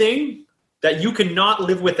one thing that you cannot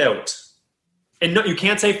live without. And no, you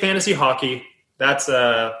can't say fantasy hockey. That's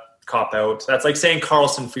a cop-out. That's like saying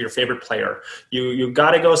Carlson for your favorite player. You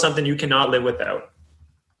got to go something you cannot live without.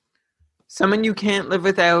 Someone you can't live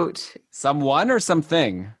without. Someone or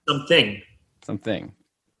something? Something.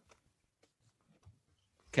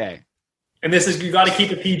 Okay. And this is, you got to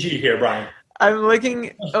keep it PG here, Brian. I'm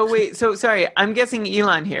looking. Oh, wait. So, sorry. I'm guessing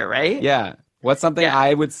Elon here, right? Yeah. What's something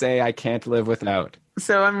I would say I can't live without?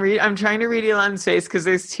 So I'm trying to read Elon's face because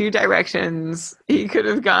there's two directions he could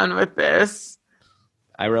have gone with this.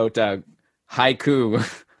 I wrote haiku.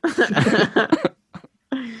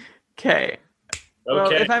 Okay.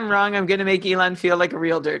 Well, if I'm wrong, I'm going to make Elon feel like a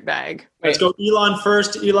real dirtbag. Let's go Elon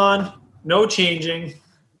first. Elon, no changing.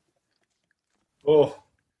 Oh.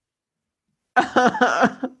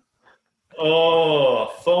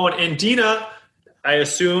 Phone. And Dina, I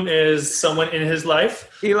assume, is someone in his life.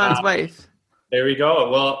 Elon's wife. There we go.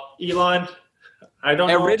 Well, Elon, I don't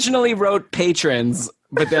know. Originally wrote patrons,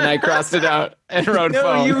 but then I crossed it out and wrote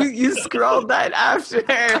phone. No, you scrolled that after.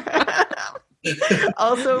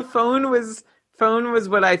 Also, phone was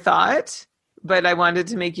what I thought, but I wanted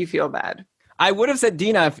to make you feel bad. I would have said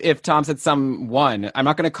Dina if Tom said someone. I'm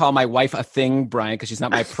not going to call my wife a thing, Brian, because she's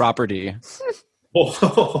not my property.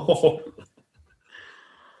 Oh.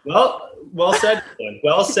 Well said.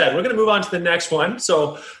 Well said. We're going to move on to the next one.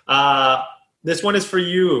 So this one is for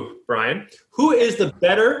you, Brian. Who is the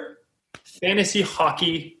better fantasy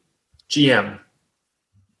hockey GM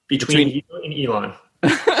between you and Elon?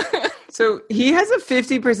 So he has a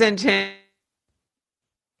 50% chance.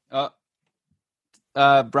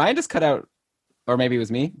 Brian just cut out, or maybe it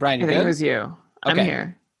was me. Brian, you I think good? it was you. I'm Okay.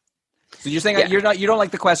 here. So you're saying you don't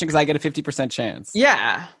like the question because I get a 50% chance.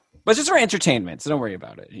 Yeah. But it's just for entertainment, so don't worry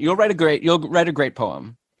about it. You'll write a great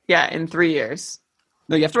poem. Yeah, in 3 years.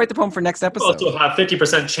 No, you have to write the poem for next You episode. also have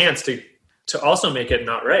 50% chance to also make it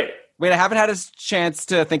not right. Wait, I haven't had a chance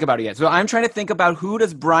to think about it yet. So I'm trying to think about who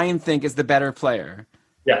does Brian think is the better player.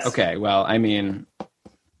 Yes. Okay, well, I mean...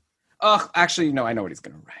 actually, no, I know what he's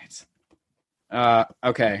going to write.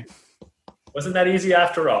 Okay. Wasn't that easy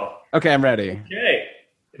after all? Okay, I'm ready. Okay.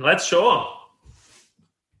 Let's show him.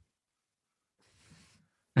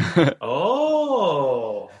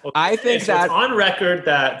 Oh. Okay. I think so that... it's on record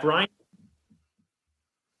that Brian...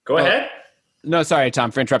 Go ahead. No, sorry,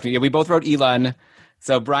 Tom, for interrupting. Yeah, we both wrote Elon.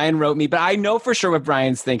 So Brian wrote me, but I know for sure what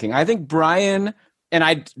Brian's thinking. I think Brian, and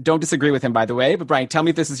I don't disagree with him, by the way, but Brian, tell me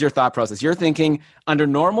if this is your thought process. You're thinking under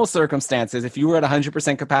normal circumstances, if you were at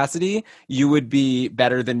 100% capacity, you would be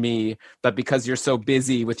better than me. But because you're so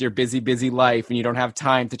busy with your busy life and you don't have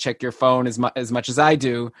time to check your phone as much as I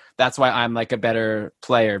do, that's why I'm like a better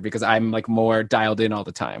player, because I'm like more dialed in all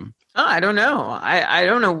the time. Oh, I don't know. I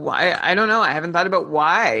don't know why. I don't know. I haven't thought about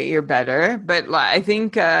why you're better, but I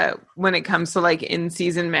think when it comes to like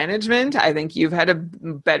in-season management, I think you've had a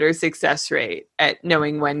better success rate at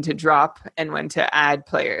knowing when to drop and when to add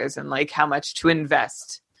players and like how much to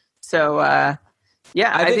invest. So, I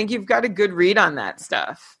think you've got a good read on that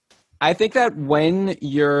stuff. I think that when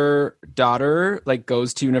your daughter like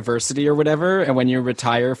goes to university or whatever, and when you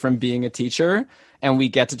retire from being a teacher and we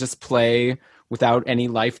get to just play without any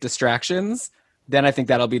life distractions, then I think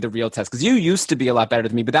that'll be the real test. Because you used to be a lot better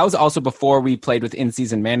than me, but that was also before we played with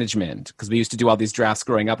in-season management, because we used to do all these drafts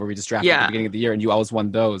growing up where we just drafted at the beginning of the year and you always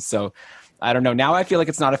won those. So I don't know. Now I feel like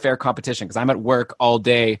it's not a fair competition because I'm at work all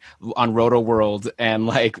day on Roto World and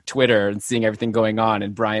like Twitter and seeing everything going on,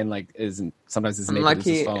 and Brian like sometimes isn't able to use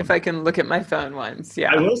his phone. If I can look at my phone once.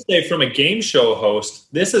 Yeah, I will say from a game show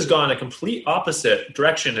host, this has gone a complete opposite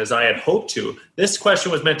direction as I had hoped to. This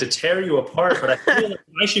question was meant to tear you apart, but I feel like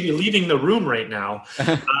I should be leaving the room right now.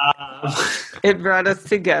 It brought us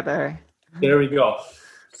together. There we go.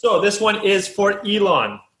 So this one is for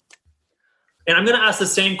Elon. And I'm going to ask the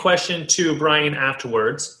same question to Brian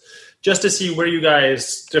afterwards, just to see where you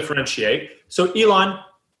guys differentiate. So, Elon,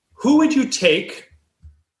 who would you take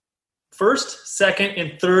first, second,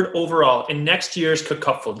 and third overall in next year's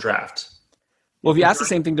Cupful draft? Well, if you ask the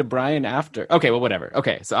same thing to Brian after... Okay, well, whatever.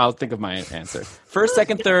 Okay, so I'll think of my answer. First,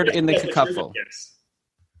 second, third in the Cupful.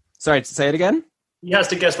 Sorry, say it again? He has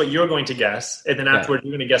to guess what you're going to guess, and then afterwards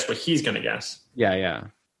you're going to guess what he's going to guess. Yeah.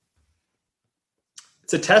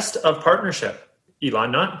 It's a test of partnership,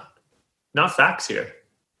 Elon, not facts here.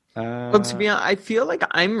 Well, to be honest, I feel like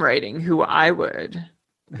I'm writing who I would.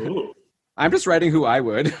 Ooh. I'm just writing who I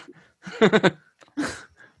would.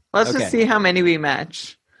 Let's just see how many we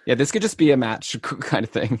match. Yeah, this could just be a match kind of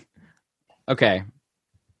thing. Okay.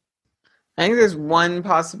 I think there's one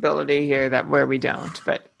possibility here where we don't,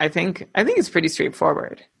 but I think it's pretty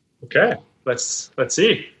straightforward. Okay, let's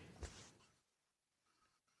see.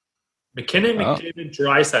 McKinnon, McDavid,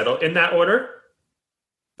 Draisaitl. In that order,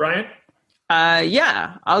 Brian?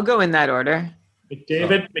 Yeah, I'll go in that order.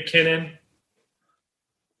 McDavid, McKinnon.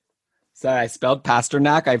 Sorry, I spelled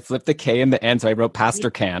Pasternak. I flipped the K in the end, so I wrote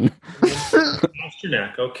Pastercan.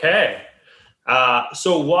 Pasternak, okay.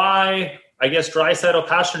 So why, I guess, Draisaitl,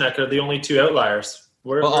 Pasternak are the only two outliers.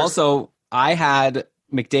 Also, I had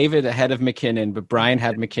McDavid ahead of McKinnon, but Brian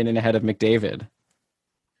had McKinnon ahead of McDavid.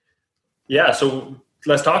 Yeah, so...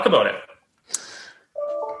 let's talk about it.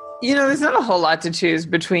 There's not a whole lot to choose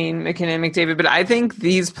between McKinnon and McDavid, but I think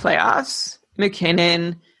these playoffs,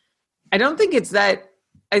 McKinnon, I don't think it's that.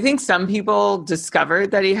 I think some people discovered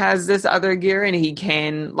that he has this other gear and he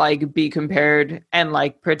can like be compared and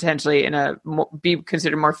like potentially be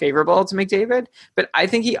considered more favorable to McDavid. But I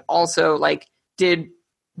think he also like did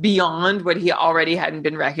beyond what he already hadn't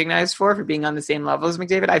been recognized for being on the same level as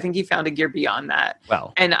McDavid. I think he found a gear beyond that.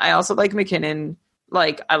 Well, and I also like McKinnon.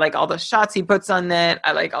 Like, I like all the shots he puts on net.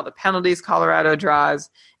 I like all the penalties Colorado draws.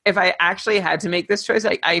 If I actually had to make this choice,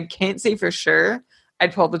 I can't say for sure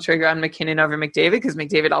I'd pull the trigger on McKinnon over McDavid, because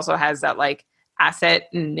McDavid also has that like asset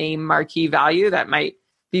and name marquee value that might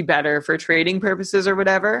be better for trading purposes or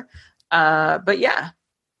whatever. But yeah,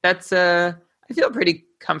 that's I feel pretty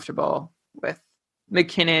comfortable with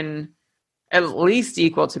McKinnon at least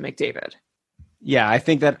equal to McDavid. Yeah, I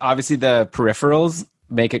think that obviously the peripherals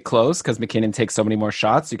make it close because McKinnon takes so many more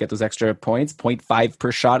shots. You get those extra points, 0.5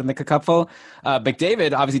 per shot in the cupful.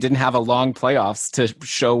 McDavid obviously didn't have a long playoffs to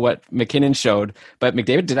show what McKinnon showed, but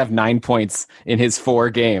McDavid did have 9 points in his 4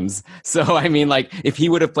 games. So, I mean, like, if he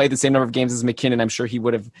would have played the same number of games as McKinnon, I'm sure he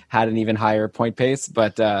would have had an even higher point pace,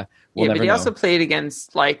 but we'll never but he know. Also played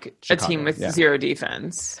against, like, Chicago, a team with zero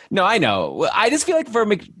defense. No, I know. I just feel like for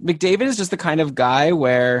McDavid is just the kind of guy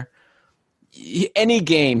where any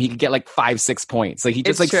game he could get like 5-6 points. Like he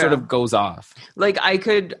just sort of goes off. Like I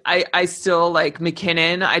still like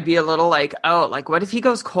McKinnon. I'd be a little like, oh, like what if he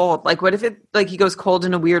goes cold? Like what if he goes cold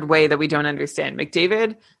in a weird way that we don't understand?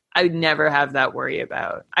 McDavid, I would never have that worry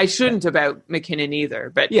about. I shouldn't about McKinnon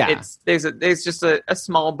either, but there's just a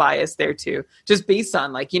small bias there too. Just based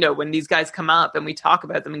on like, you know, when these guys come up and we talk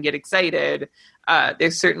about them and get excited,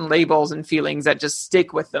 there's certain labels and feelings that just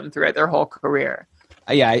stick with them throughout their whole career.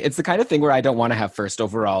 Yeah, it's the kind of thing where I don't want to have first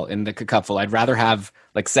overall in the cupful. I'd rather have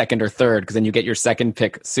like second or third, because then you get your second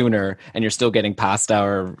pick sooner and you're still getting Pasta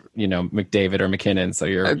or, you know, McDavid or McKinnon. So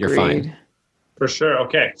you're fine. For sure.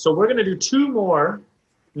 Okay. So we're going to do 2 more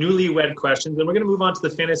newlywed questions, and we're going to move on to the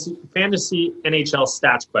fantasy NHL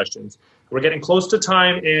stats questions. We're getting close to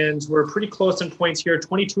time, and we're pretty close in points here,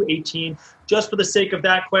 22-18. Just for the sake of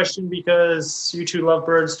that question, because you two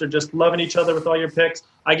lovebirds are just loving each other with all your picks,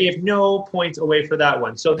 I gave no points away for that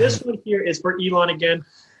one. So this one here is for Elon again.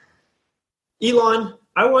 Elon,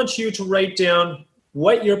 I want you to write down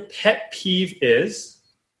what your pet peeve is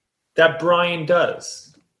that Brian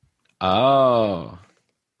does. Oh.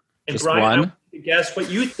 And just Brian, one? I want you to guess what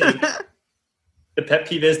you think the pet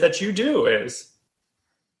peeve is that you do is.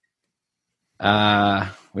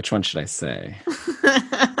 Which one should I say?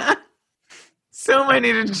 So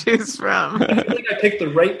many to choose from. I feel like I picked the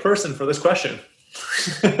right person for this question.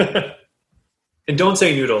 And don't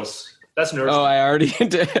say noodles. That's nervous. Oh, I already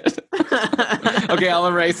did. Okay, I'll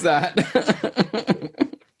erase that.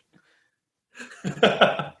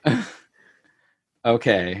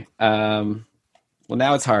 Okay. Well,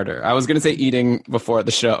 now it's harder. I was going to say eating before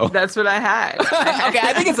the show. That's what I had. Okay,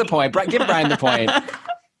 I think it's a point. Give Brian the point.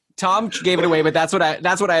 Tom gave it away, but that's what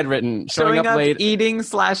I had written. Showing up late, eating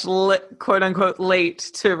 / quote unquote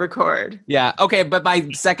late to record. Yeah. Okay. But my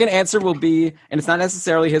second answer will be, and it's not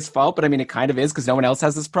necessarily his fault, but I mean, it kind of is because no one else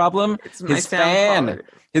has this problem. It's his fan,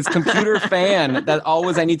 his computer fan that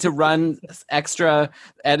always I need to run extra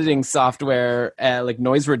editing software, like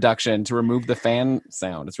noise reduction to remove the fan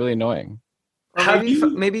sound. It's really annoying. Or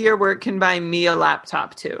maybe your work can buy me a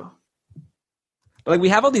laptop too. But like we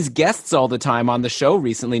have all these guests all the time on the show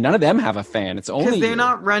recently. None of them have a fan. It's only because they're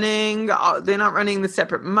not running the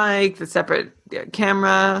separate mic, the separate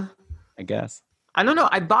camera. I guess. I don't know.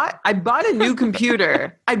 I bought a new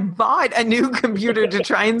computer. I bought a new computer to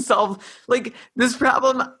try and solve like this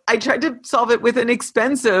problem. I tried to solve it with an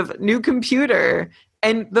expensive new computer.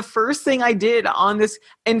 And the first thing I did on this,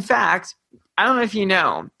 in fact, I don't know if you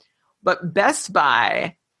know, but Best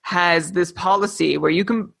Buy has this policy where you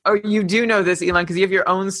can, or you do know this, Elon, because you have your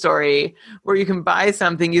own story, where you can buy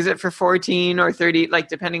something, use it for 14 or 30, like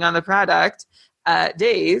depending on the product,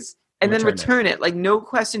 days, and then return it. Like no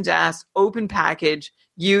questions asked, open package,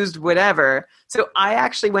 used, whatever. So I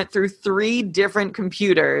actually went through 3 different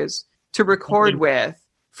computers to record with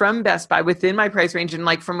from Best Buy within my price range and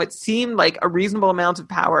like from what seemed like a reasonable amount of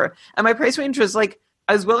power. And my price range was like,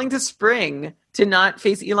 I was willing to spring to not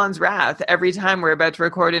face Elon's wrath every time we're about to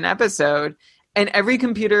record an episode. And every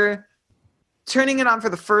computer, turning it on for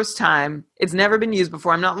the first time, it's never been used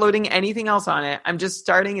before. I'm not loading anything else on it. I'm just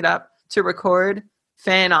starting it up to record,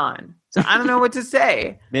 fan on. So I don't know what to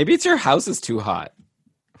say. Maybe it's your house is too hot.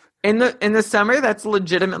 In the summer, that's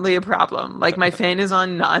legitimately a problem. Like my fan is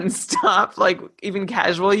on nonstop, like even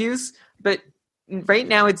casual use. But right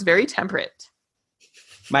now it's very temperate.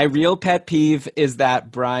 My real pet peeve is that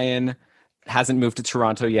Brian hasn't moved to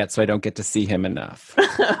Toronto yet, so I don't get to see him enough.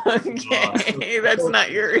 Okay, that's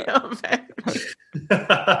not your real pet peeve.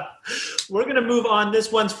 We're going to move on.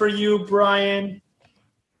 This one's for you, Brian.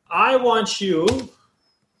 I want you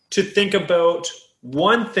to think about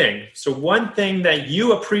one thing. So one thing that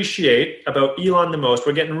you appreciate about Elon the most.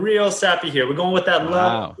 We're getting real sappy here. We're going with that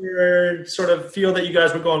love sort of feel that you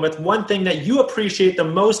guys were going with. One thing that you appreciate the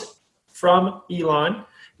most from Elon.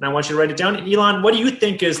 And I want you to write it down. And Elon, what do you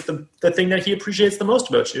think is the thing that he appreciates the most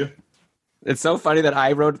about you? It's so funny that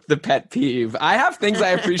I wrote the pet peeve. I have things I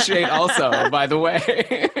appreciate also, by the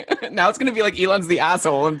way. Now it's going to be like Elon's the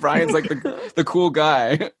asshole and Brian's like the cool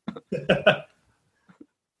guy.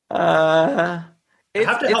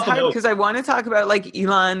 It's hard because I want to talk about like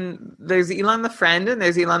Elon. There's Elon the friend and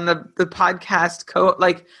there's Elon the podcast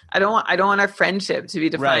like I don't want our friendship to be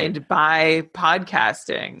defined by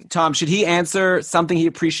podcasting. Tom, should he answer something he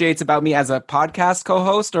appreciates about me as a podcast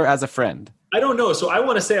co-host or as a friend? I don't know. So I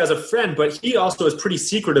want to say as a friend, but he also is pretty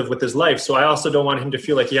secretive with his life. So I also don't want him to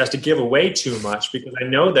feel like he has to give away too much because I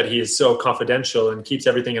know that he is so confidential and keeps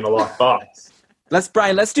everything in a locked box.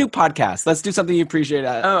 Brian, let's do podcasts. Let's do something you appreciate.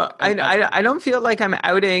 I don't feel like I'm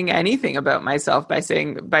outing anything about myself by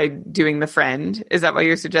doing the friend. Is that why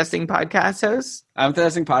you're suggesting podcast hosts? I'm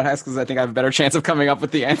suggesting podcast because I think I have a better chance of coming up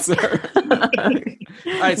with the answer.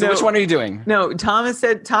 All right. So which one are you doing? No, Tom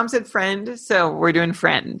said friend. So we're doing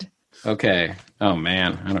friend. Okay. Oh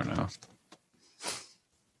man, I don't know.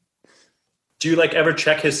 Do you like ever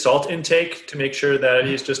check his salt intake to make sure that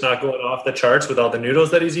he's just not going off the charts with all the noodles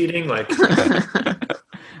that he's eating? Like,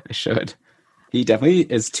 I should. He definitely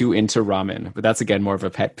is too into ramen, but that's again more of a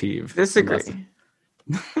pet peeve. Disagree.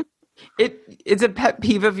 It's a pet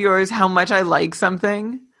peeve of yours how much I like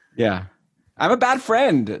something. Yeah, I'm a bad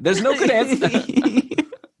friend. There's no good answer.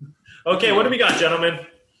 Okay, what do we got, gentlemen?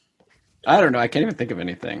 I don't know. I can't even think of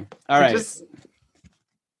anything. All right.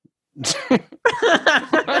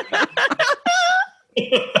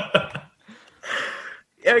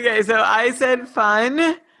 Okay, so I said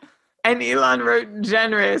fun, and Elon wrote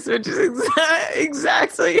generous, which is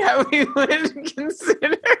exactly how we would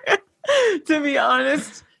consider it. To be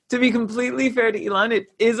honest, to be completely fair to Elon,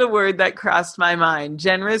 it is a word that crossed my mind.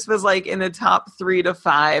 Generous was like in the top 3 to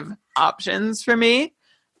 5 options for me.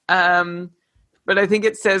 But I think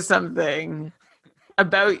it says something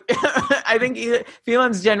about, I think if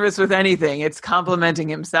Elon's generous with anything, it's complimenting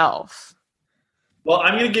himself. Well,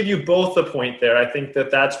 I'm going to give you both a point there. I think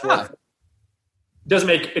that's what it does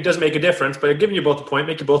make a difference, but giving you both a point,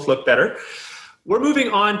 make you both look better. We're moving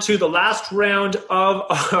on to the last round of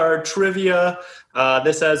our trivia.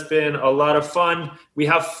 This has been a lot of fun. We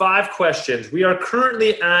have 5 questions. We are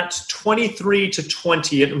currently at 23 to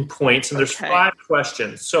 20 in points, and there's 5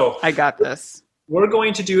 questions. So I got this. We're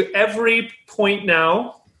going to do every point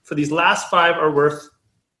now. For these last 5 are worth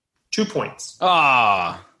 2 points.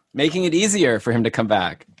 Making it easier for him to come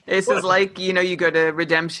back. This is like, you go to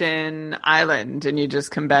Redemption Island and you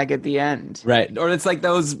just come back at the end. Right. Or it's like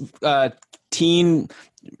those teen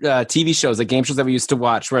TV shows, like game shows that we used to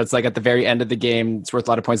watch, where it's like at the very end of the game, it's worth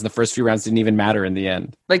a lot of points, and the first few rounds didn't even matter in the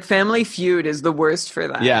end. Like Family Feud is the worst for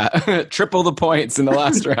that. Yeah. Triple the points in the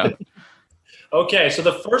last round. Okay, so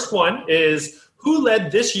the first one is who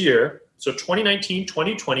led this year, so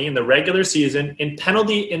 2019-2020, in the regular season in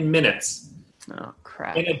penalty in minutes? Oh,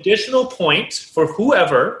 crap. An additional point for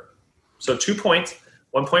whoever, so 2 points,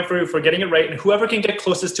 1 point for getting it right, and whoever can get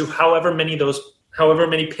closest to however many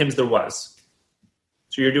PIMs there was.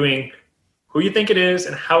 So you're doing who you think it is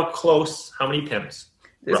and how close, how many PIMs.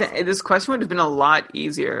 This question would have been a lot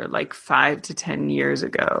easier like 5 to 10 years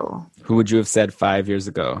ago. Who would you have said 5 years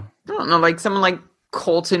ago? I don't know, like someone like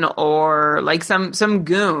Colton or like some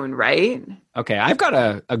goon, right? Okay, I've got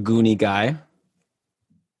a goony guy.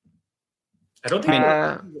 I don't think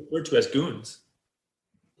they're referred to as goons.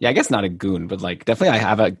 Yeah, I guess not a goon, but like definitely I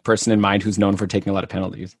have a person in mind who's known for taking a lot of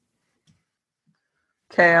penalties.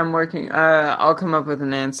 Okay, I'm working. I'll come up with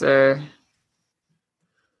an answer.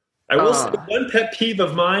 I will say one pet peeve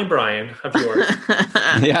of mine, Brian, of yours.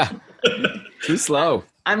 Yeah. Too slow.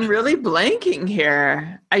 I'm really blanking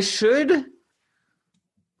here. I should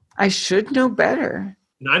know better.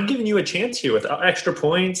 And I'm giving you a chance here with extra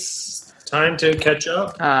points, time to catch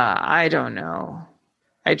up. I don't know.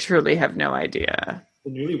 I truly have no idea.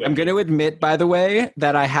 I'm going to admit, by the way,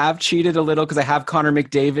 that I have cheated a little because I have Connor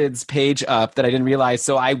McDavid's page up that I didn't realize.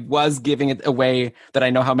 So I was giving it away that I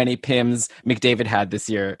know how many PIMs McDavid had this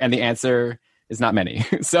year. And the answer is not many.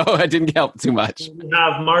 So I didn't help too much. We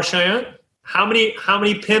have Marchand. How many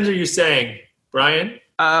PIMs are you saying, Brian?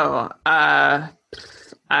 I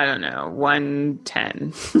don't know.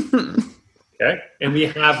 110. Okay. And we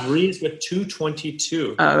have Reeves with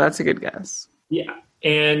 222. Oh, that's a good guess. Yeah.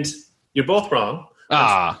 And you're both wrong.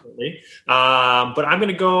 But I'm going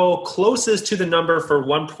to go closest to the number for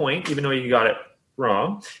 1 point, even though you got it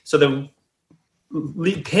wrong. So the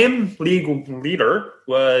PIM league leader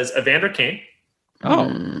was Evander Kane.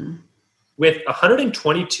 Oh. With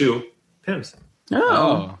 122 PIMs.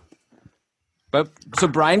 Oh. But so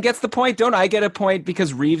Brian gets the point. Don't I get a point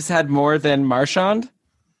because Reeves had more than Marchand?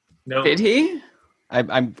 No. Did he?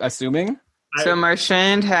 I'm assuming. So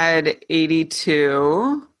Marchand had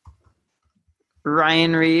 82.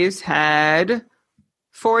 Ryan Reeves had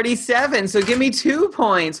 47. So give me 2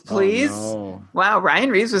 points, please. Oh, no. Wow, Ryan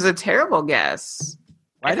Reeves was a terrible guess.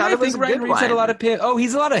 I thought it was Ryan Reeves had a lot of hits. Oh,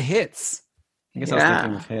 he's a lot of hits. I guess I was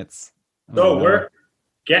thinking of hits. So we're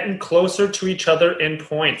getting closer to each other in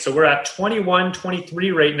points. So we're at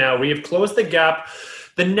 21-23 right now. We have closed the gap.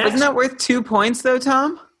 Wasn't that worth 2 points though,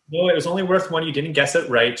 Tom? No, it was only worth 1. You didn't guess it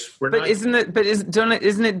right. Isn't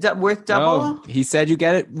it worth double? No, he said you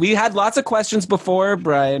get it. We had lots of questions before,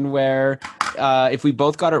 Brian, where if we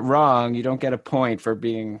both got it wrong, you don't get a point for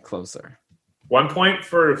being closer. 1 point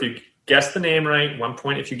for if you guess the name right, 1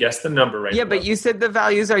 point if you guess the number right. Yeah, but you said the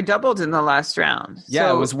values are doubled in the last round. Yeah,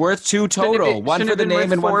 so it was worth 2 total. One for the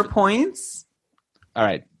name and 4 points. All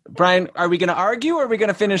right. Brian, are we going to argue or are we going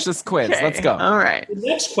to finish this quiz? Okay. Let's go. All right. The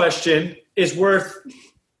next question is worth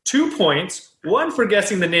 2 points, 1 for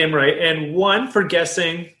guessing the name right and 1 for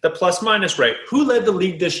guessing the plus minus right. Who led the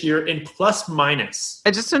league this year in plus minus?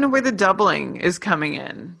 I just don't know where the doubling is coming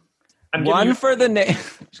in. One for the name.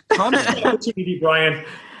 Opportunity, Brian.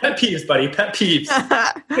 Pet peeves, buddy. Pet peeves.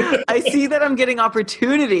 I see that I'm getting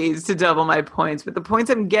opportunities to double my points, but the points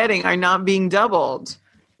I'm getting are not being doubled.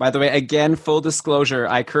 By the way, again, full disclosure,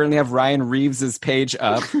 I currently have Ryan Reeves' page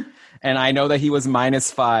up, and I know that he was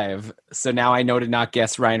 -5, so now I know to not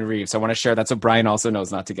guess Ryan Reeves. So I want to share that so Brian also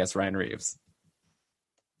knows not to guess Ryan Reeves.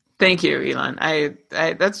 Thank you, Elon.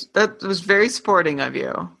 That was very sporting of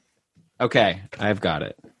you. Okay, I've got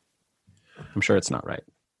it. I'm sure it's not right.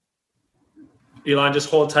 Elon, just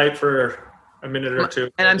hold tight for a minute or two.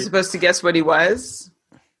 And I'm supposed to guess what he was?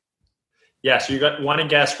 Yeah, so you want to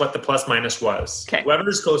guess what the plus minus was. Okay. Whoever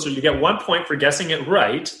is closer, you get 1 point for guessing it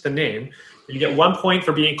right, the name. You get 1 point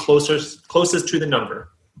for being closest to the number.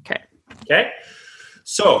 Okay. Okay?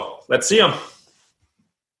 So, let's see them.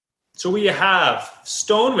 So we have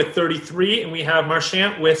Stone with 33, and we have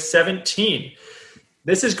Marchand with 17.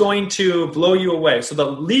 This is going to blow you away. So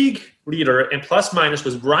the league leader in plus minus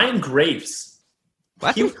was Ryan Graves.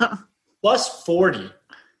 What? He was plus 40.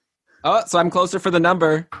 Oh, so I'm closer for the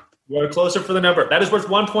number. You're closer for the number. That is worth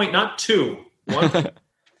 1 point, not 2. 1 point.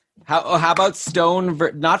 How about Stone,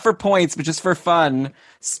 not for points, but just for fun.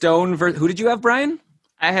 Stone, who did you have, Brian?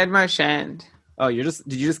 I had Marchand. Oh, did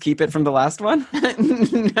you just keep it from the last one?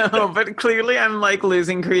 No, but clearly I'm like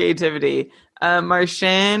losing creativity.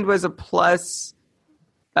 Marchand was a plus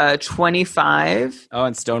 25. Oh,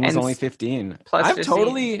 and Stone was only 15. Plus I'm 15.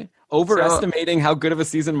 totally overestimating how good of a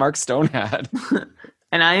season Mark Stone had.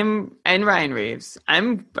 And Ryan Reeves.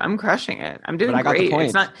 I'm crushing it. I'm doing But I got the great.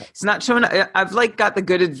 point. It's not showing. I've like got the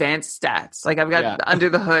good advanced stats. Like I've got under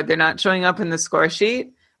the hood. They're not showing up in the score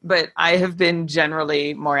sheet, but I have been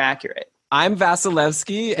generally more accurate. I'm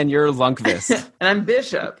Vasilevsky and you're Lundqvist. And I'm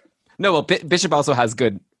Bishop. No, well, Bishop also has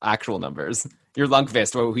good actual numbers. You're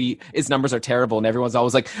Lundqvist, where his numbers are terrible, and everyone's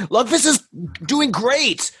always like, Lundqvist is doing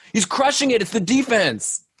great. He's crushing it. It's the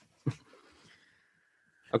defense.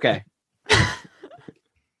 Okay.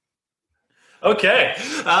 Okay.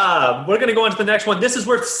 We're going to go on to the next one. This is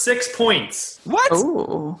worth 6 points. What?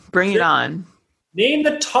 Ooh, bring it on. Name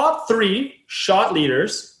the top 3 shot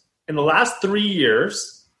leaders in the last 3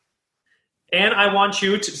 years. And I want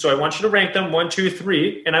you to rank them 1, 2,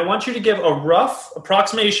 3. And I want you to give a rough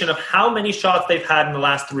approximation of how many shots they've had in the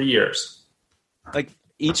last 3 years. Like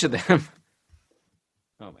each of them.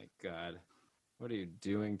 Oh my God. What are you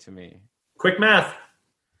doing to me? Quick math.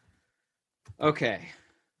 Okay.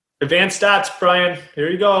 Advanced stats, Brian. Here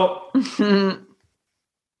you go.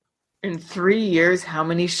 In 3 years, how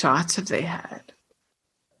many shots have they had?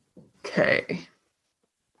 Okay.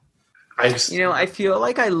 I feel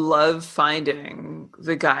like I love finding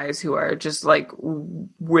the guys who are just like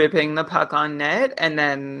whipping the puck on net, and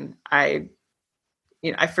then I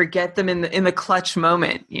forget them in the clutch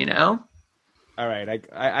moment. All right,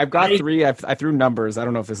 I've got 3. I threw numbers. I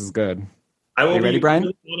don't know if this is good. I will ready, be Brian?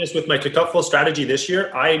 really honest with my kick-up-full strategy this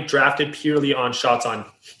year. I drafted purely on shots on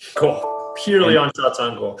goal.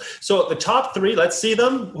 So the top 3, let's see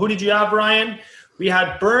them. Who did you have, Brian? We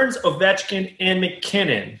had Burns, Ovechkin, and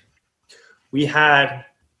McKinnon. We had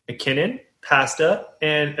McKinnon, Pasta,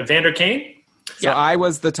 and Evander Kane. So I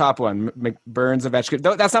was the top one. Burns,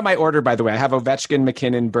 Ovechkin. That's not my order, by the way. I have Ovechkin,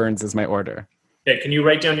 McKinnon, Burns as my order. Okay, can you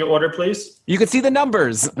write down your order, please? You can see the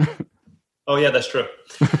numbers. Oh, yeah, that's true.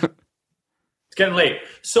 It's getting late.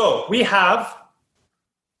 So we have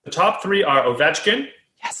The top three are Ovechkin.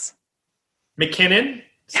 Yes. McKinnon,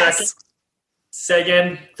 Yes. second.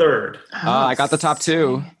 Seguin, third. I got the top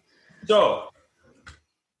two. So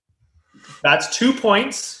that's 2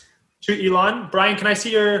 points to Elon. Brian, can I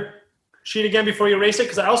see your sheet again before you erase it?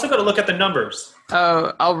 Because I also got to look at the numbers.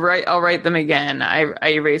 Oh, I'll write them again. I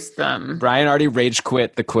erased them. Brian already rage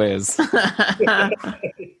quit the quiz.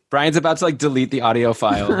 Brian's about to delete the audio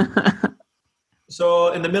file.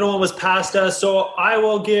 So in the middle one was pasta. So I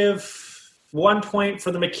will give 1 point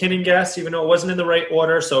for the McKinnon guess, even though it wasn't in the right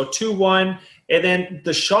order. So 2-1. And then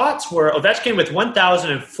the shots were Ovechkin with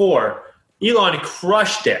 1,004. Elon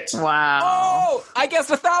crushed it. Wow. Oh, I guessed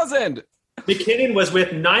 1,000. McKinnon was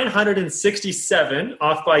with 967,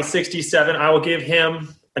 off by 67. I will give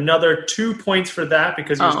him another 2 points for that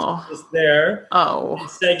because he was there. Oh.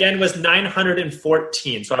 Seguin was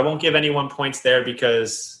 914. So I won't give anyone points there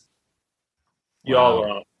because you all were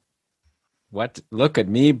off. What? Look at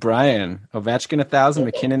me, Brian. Ovechkin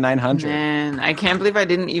 1,000, McKinnon 900. Man, I can't believe I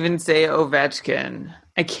didn't even say Ovechkin.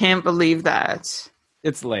 I can't believe that.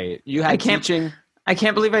 It's late. You had teaching. I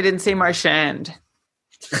can't believe I didn't say Marchand.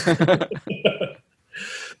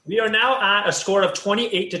 We are now at a score of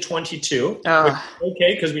 28-22. Oh.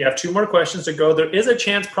 Okay, because we have 2 more questions to go. There is a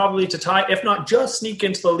chance probably to tie, if not just sneak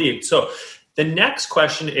into the lead. So the next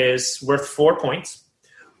question is worth 4 points.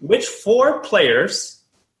 Which 4 players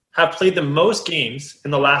have played the most games in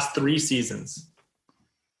the last 3 seasons?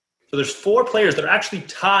 So there's 4 players that are actually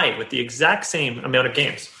tied with the exact same amount of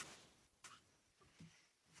games.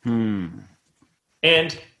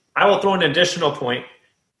 And I will throw an additional point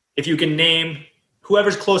if you can name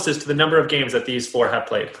whoever's closest to the number of games that these 4 have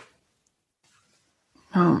played.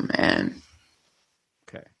 Oh, man.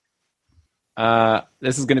 Okay.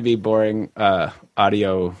 This is going to be boring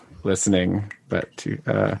audio listening, but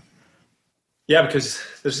yeah, because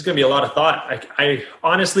there's just going to be a lot of thought. I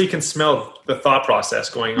honestly can smell the thought process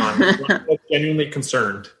going on. I'm genuinely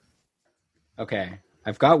concerned. Okay.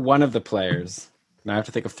 I've got one of the players. Now I have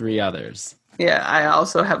to think of 3 others. Yeah, I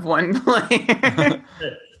also have 1 player.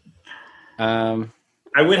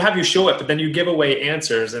 I would have you show it, but then you give away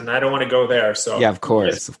answers, and I don't want to go there. So yeah, of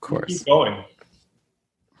course. Keep going.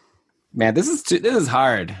 Man, this is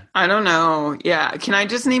hard. I don't know. Yeah, can I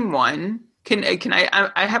just name one? Can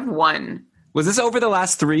I have one. Was this over the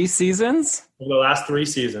last 3 seasons? Over the last 3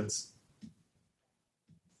 seasons.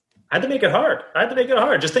 I had to make it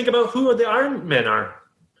hard. Just think about who the Iron Men are.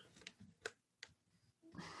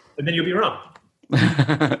 And then you'll be wrong.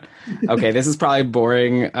 Okay, this is probably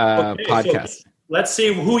boring podcast. So let's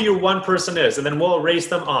see who your one person is, and then we'll erase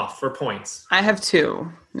them off for points. I have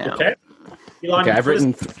 2 now. Okay. Elon, okay, I've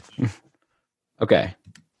written... Okay.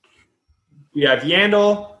 We have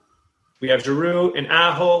Yandel, we have Giroux and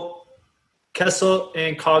Aho, Kessel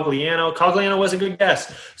and Cogliano. Cogliano was a good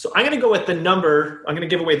guess. So I'm going to go with the number. I'm going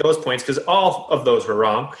to give away those points because all of those were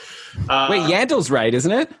wrong. Wait, Yandel's right,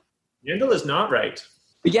 isn't it? Yandel is not right.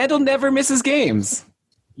 But Yandel never misses games.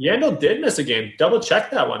 Yandel did miss a game. Double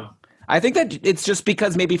check that one. I think that it's just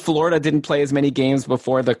because maybe Florida didn't play as many games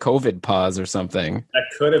before the COVID pause or something. That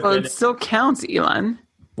could have been. It still counts, Elon.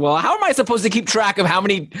 Well, how am I supposed to keep track of how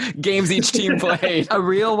many games each team played? A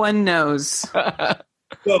real one knows.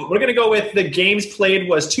 So we're going to go with the games played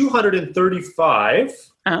was 235.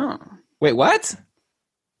 Oh. Wait, what?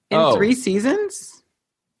 In 3 seasons?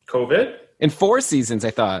 COVID? In 4 seasons,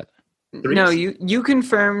 I thought. 3 No, you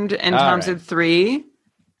confirmed and Tom said 3,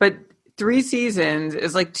 but 3 seasons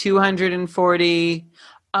is like 240.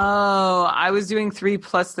 Oh, I was doing 3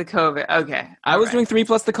 plus the COVID. Okay. I was doing 3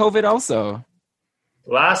 plus the COVID also.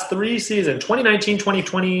 Last 3 seasons, 2019,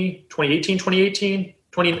 2020, 2018, 2018,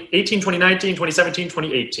 2018, 2019, 2017,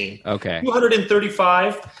 2018. Okay.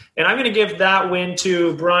 235. And I'm going to give that win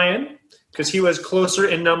to Brian because he was closer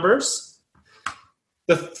in numbers.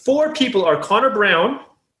 The 4 people are Connor Brown.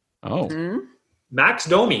 Oh. Max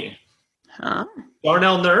Domi. Huh?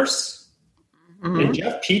 Darnell Nurse. And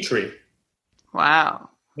Jeff Petrie. Wow.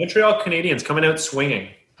 Montreal Canadiens coming out swinging.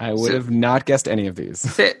 I would have not guessed any of these.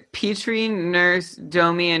 Sit Petrie, Nurse,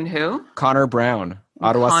 Domi, and who? Connor Brown,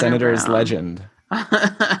 Ottawa Connor Senators Brown. legend.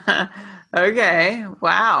 Okay.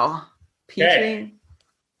 Wow. Petrie.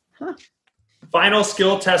 Okay. Final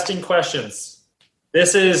skill testing questions.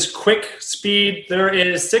 This is quick speed. There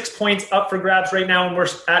is 6 points up for grabs right now, and we're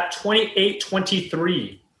at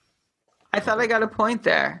 28-23. I thought I got a point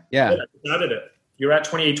there. Yeah. How did it? You were at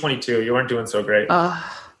 28-22. You weren't doing so great.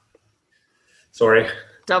 Sorry.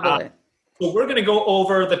 Double it. So we're going to go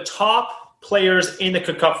over the top players in the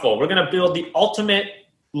Cupful. We're going to build the ultimate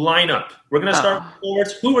lineup. We're going to start with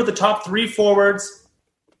forwards. Who were the top 3 forwards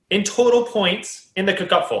in total points in the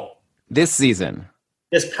Cupful? This season.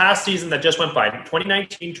 this past season that just went by,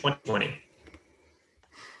 2019-2020.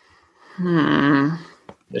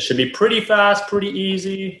 This should be pretty fast, pretty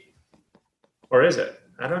easy. Or is it?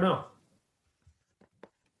 I don't know.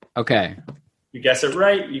 Okay. You guess it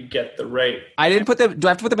right, you get the right. I didn't put them. Do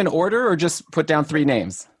I have to put them in order or just put down 3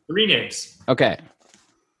 names? 3 names. Okay.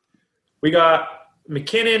 We got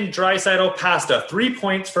McKinnon, Draisaitl, Pasta. 3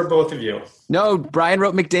 points for both of you. No, Brian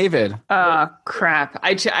wrote McDavid. Oh, crap.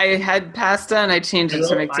 I had Pasta and I changed it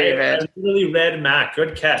to McDavid. I really read Mac.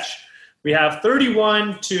 Good catch. We have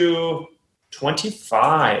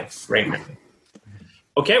 31-25 right now.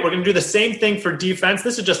 Okay, we're going to do the same thing for defense.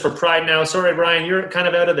 This is just for pride now. Sorry, Brian, you're kind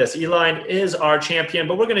of out of this. Elon is our champion,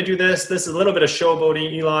 but we're going to do this. This is a little bit of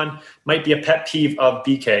showboating. Elon might be a pet peeve of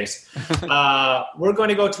BK's. We're going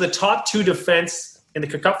to go to the top 2 defense in the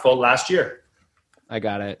Cupful last year. I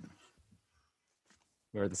got it.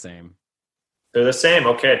 We're the same. They're the same.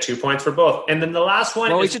 Okay, 2 points for both. And then the last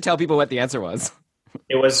one. Well, we should tell people what the answer was.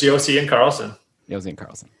 It was Josi and Carlson. Josi and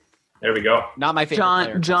Carlson. There we go. Not my favorite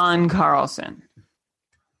player. John Carlson.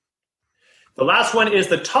 The last one is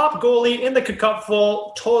the top goalie in the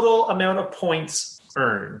Cupful, total amount of points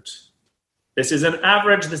earned. This is an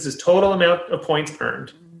average. This is total amount of points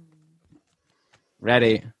earned.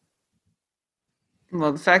 Ready.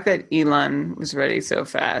 Well, the fact that Elon was ready so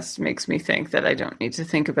fast makes me think that I don't need to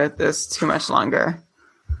think about this too much longer.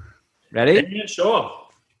 Ready? And show him.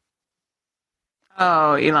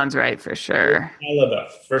 Oh, Elon's right for sure.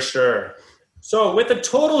 Elizabeth, for sure. So with a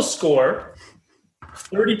total score,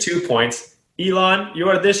 32 points, Elon, you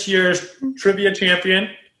are this year's trivia champion.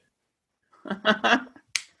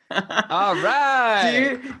 All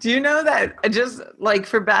right. Do you know that, just like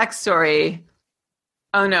for backstory?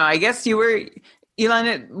 Oh no, I guess you were, Elon,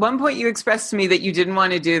 at one point you expressed to me that you didn't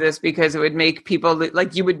want to do this because it would make people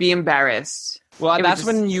like you would be embarrassed. Well, that's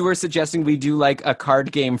when you were suggesting we do like a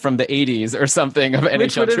card game from the 80s or something of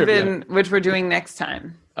NHL trivia. Which we're doing next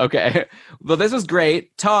time. Okay. Well, this was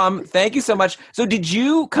great. Tom, thank you so much. So did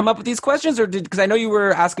you come up with these questions because I know you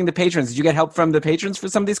were asking the patrons. Did you get help from the patrons for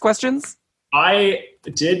some of these questions? I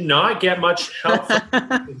did not get much help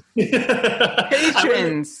from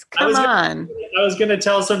patrons. Come on. I was going to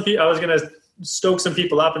tell some people, I was going to stoke some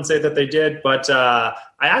people up and say that they did, but I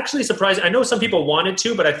actually surprised. I know some people wanted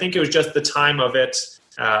to, but I think it was just the time of it.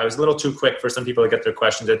 It was a little too quick for some people to get their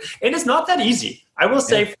questions in. And it's not that easy. I will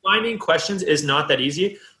say finding questions is not that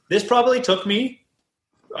easy. This probably took me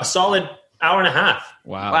a solid hour and a half.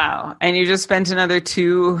 Wow. And you just spent another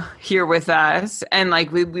 2 here with us. And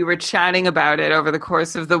like we were chatting about it over the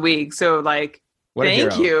course of the week. So like,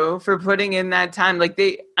 thank you for putting in that time. Like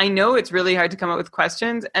I know it's really hard to come up with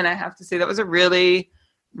questions. And I have to say that was a really,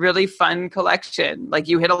 really fun collection. Like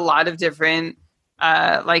you hit a lot of different,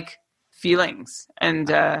 like feelings and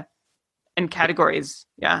categories.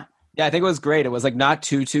 Yeah. Yeah, I think it was great. It was like not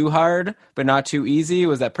too hard, but not too easy. It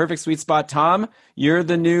was that perfect sweet spot. Tom, you're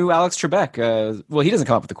the new Alex Trebek. Well, he doesn't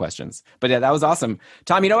come up with the questions, but yeah, that was awesome.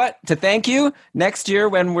 Tom, you know what? To thank you, next year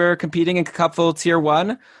when we're competing in Cupful Tier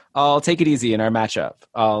 1, I'll take it easy in our matchup.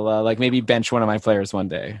 I'll like maybe bench one of my players one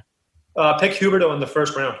day. Pick Huberdeau in the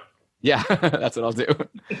first round. Yeah, that's what I'll do.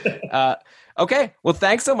 Okay, well,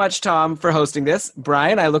 thanks so much, Tom, for hosting this.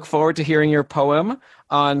 Brian, I look forward to hearing your poem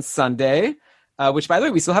on Sunday. Which, by the way,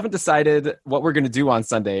 we still haven't decided what we're going to do on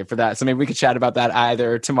Sunday for that. So maybe we could chat about that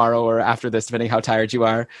either tomorrow or after this, depending how tired you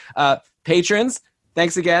are. Patrons,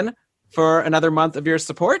 thanks again for another month of your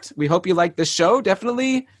support. We hope you like this show.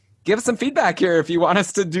 Definitely give us some feedback here if you want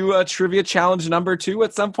us to do a trivia challenge number 2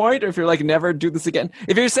 at some point, or if you're like, never do this again.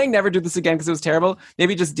 If you're saying never do this again because it was terrible,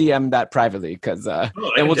 maybe just DM that privately because and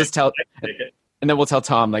we'll just tell. And then we'll tell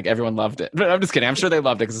Tom like everyone loved it. But I'm just kidding. I'm sure they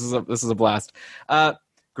loved it because this is a blast.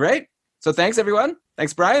 Great. So thanks, everyone.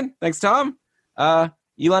 Thanks, Brian. Thanks, Tom.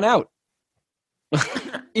 Elon out.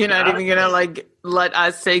 You're not even going to, like, let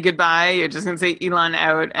us say goodbye? You're just going to say Elon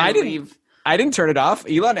out and leave? I didn't turn it off.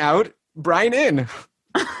 Elon out, Brian in.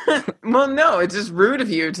 Well, no, it's just rude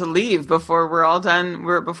of you to leave before we're all done,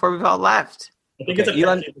 before we've all left. I think it's a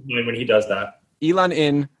Elon when he does that. Elon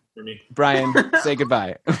in, Brian, say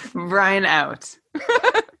goodbye. Brian out.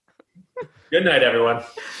 Good night, everyone.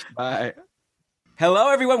 Bye.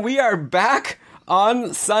 Hello, everyone. We are back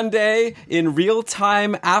on Sunday in real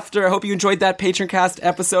time after. I hope you enjoyed that Patroncast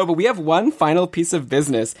episode, but we have one final piece of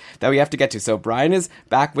business that we have to get to. So Brian is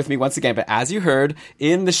back with me once again, but as you heard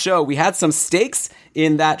in the show, we had some stakes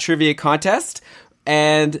in that trivia contest,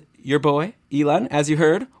 and your boy, Elon, as you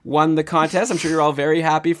heard, won the contest. I'm sure you're all very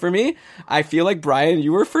happy for me. I feel like, Brian,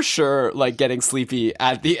 you were for sure like getting sleepy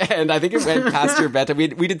at the end. I think it went past your bedtime.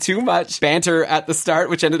 We did too much banter at the start,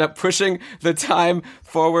 which ended up pushing the time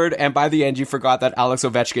forward. And by the end, you forgot that Alex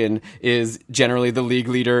Ovechkin is generally the league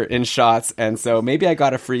leader in shots. And so maybe I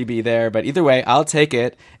got a freebie there. But either way, I'll take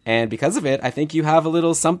it. And because of it, I think you have a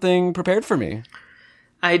little something prepared for me.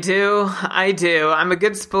 I do. I'm a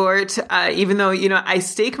good sport, even though, I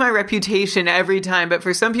stake my reputation every time, but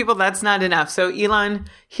for some people that's not enough. So Elon,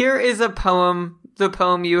 here is a poem, the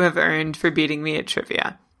poem you have earned for beating me at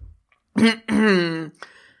trivia. Dear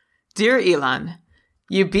Elon,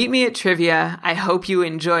 you beat me at trivia. I hope you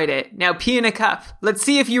enjoyed it. Now pee in a cup. Let's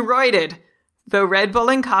see if you roided. Though Red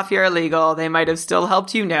Bull and coffee are illegal, they might have still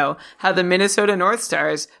helped you know how the Minnesota North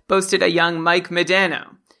Stars boasted a young Mike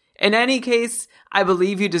Modano. In any case, I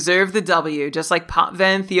believe you deserve the W, just like Potvin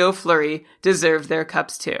and Theo Fleury deserved their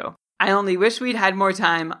cups too. I only wish we'd had more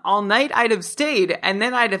time. All night I'd have stayed, and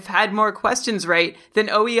then I'd have had more questions right than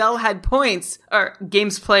OEL had points, or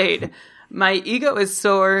games played. My ego is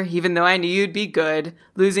sore, even though I knew you'd be good.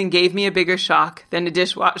 Losing gave me a bigger shock than a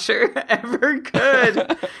dishwasher ever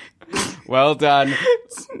could. Well done.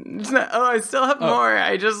 I still have more.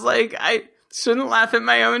 I shouldn't laugh at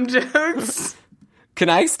my own jokes. Can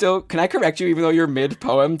I correct you even though you're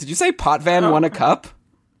mid-poem? Did you say Potvin won a cup?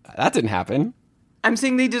 That didn't happen. I'm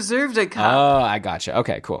saying they deserved a cup. Oh, I gotcha.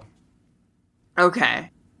 Okay, cool. Okay.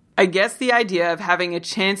 I guess the idea of having a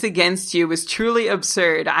chance against you was truly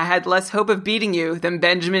absurd. I had less hope of beating you than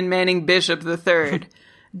Benjamin Manning Bishop III.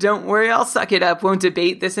 Don't worry, I'll suck it up, won't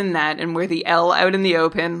debate this and that, and wear the L out in the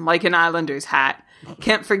open like an Islanders hat.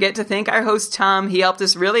 Can't forget to thank our host Tom. He helped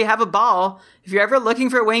us really have a ball. If you're ever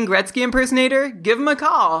looking for a Wayne Gretzky impersonator, give him a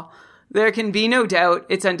call. There can be no doubt,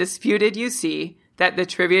 it's undisputed, you see, that the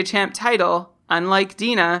Trivia Champ title, unlike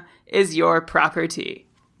Dina, is your property.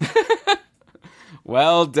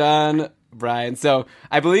 Well done, Brian. So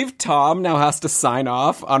I believe Tom now has to sign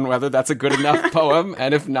off on whether that's a good enough poem,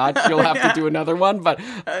 and if not, you'll have to do another one. But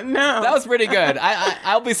no, that was pretty good.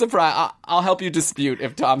 I'll be surprised. I'll help you dispute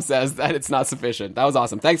if Tom says that it's not sufficient. That was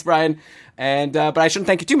awesome. Thanks, Brian. And but I shouldn't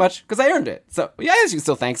thank you too much because I earned it. So yeah, I guess you can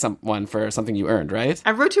still thank someone for something you earned, right?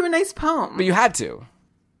 I wrote you a nice poem, but you had to.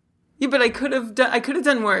 Yeah, but I could have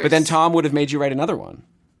done worse. But then Tom would have made you write another one.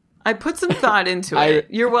 I put some thought into it.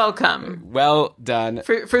 You're welcome. Well done.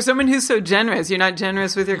 For someone who's so generous, you're not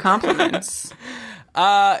generous with your compliments.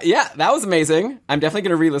 Yeah, that was amazing. I'm definitely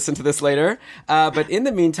going to re-listen to this later. But in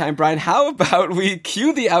the meantime, Brian, how about we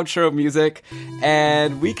cue the outro music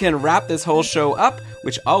and we can wrap this whole show up,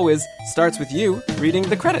 which always starts with you reading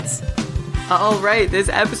the credits. All right, this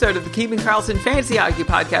episode of the Keeping Karlsson Fantasy Hockey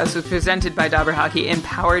Podcast was presented by Dobber Hockey and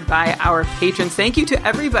powered by our patrons. Thank you to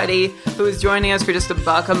everybody who is joining us for just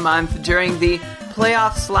 $1 a month during the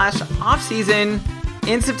playoff/off season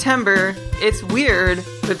in September. It's weird,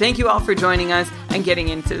 but thank you all for joining us and getting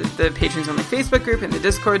into the patrons-only Facebook group and the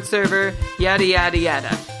Discord server, yada, yada,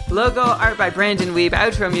 yada. Logo art by Brandon Weeb,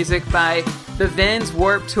 outro music by the Vans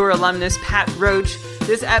Warped Tour alumnus Pat Roach.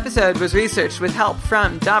 This episode was researched with help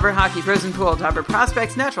from Dobber Hockey, Frozen Pool, Dobber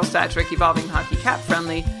Prospects, Natural Stat Trick, Evolving Hockey, Cap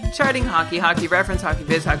Friendly, Charting Hockey, Hockey Reference, Hockey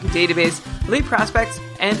Viz, Hockey Database, Elite Prospects,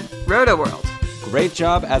 and Roto World. Great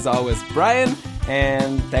job, as always, Brian.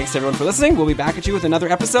 And thanks to everyone for listening. We'll be back at you with another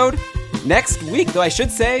episode next week. Though I should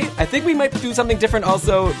say, I think we might do something different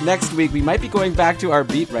also next week. We might be going back to our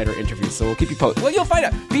beat writer interviews, so we'll keep you posted. Well, you'll find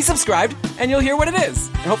out. Be subscribed, and you'll hear what it is.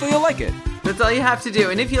 And hopefully you'll like it. That's all you have to do.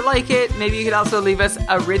 And if you like it, maybe you could also leave us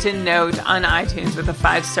a written note on iTunes with a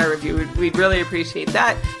 5-star review. We'd really appreciate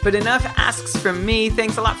that. But enough asks from me.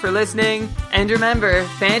 Thanks a lot for listening. And remember,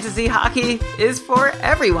 fantasy hockey is for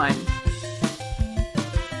everyone.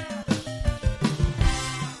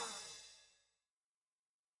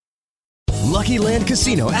 Lucky Land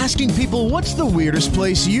Casino, asking people, what's the weirdest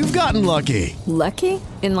place you've gotten lucky? Lucky?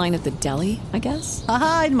 In line at the deli, I guess?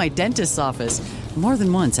 Aha, in my dentist's office. More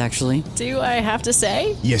than once, actually. Do I have to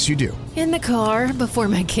say? Yes, you do. In the car before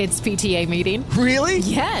my kids' PTA meeting. Really?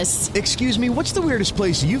 Yes. Excuse me, what's the weirdest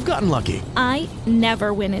place you've gotten lucky? I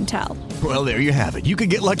never win and tell. Well, there you have it. You can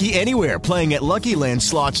get lucky anywhere, playing at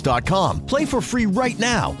LuckyLandSlots.com. Play for free right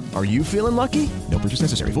now. Are you feeling lucky? No purchase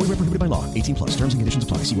necessary. Void where prohibited by law. 18+. Terms and conditions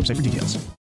apply. See website for details.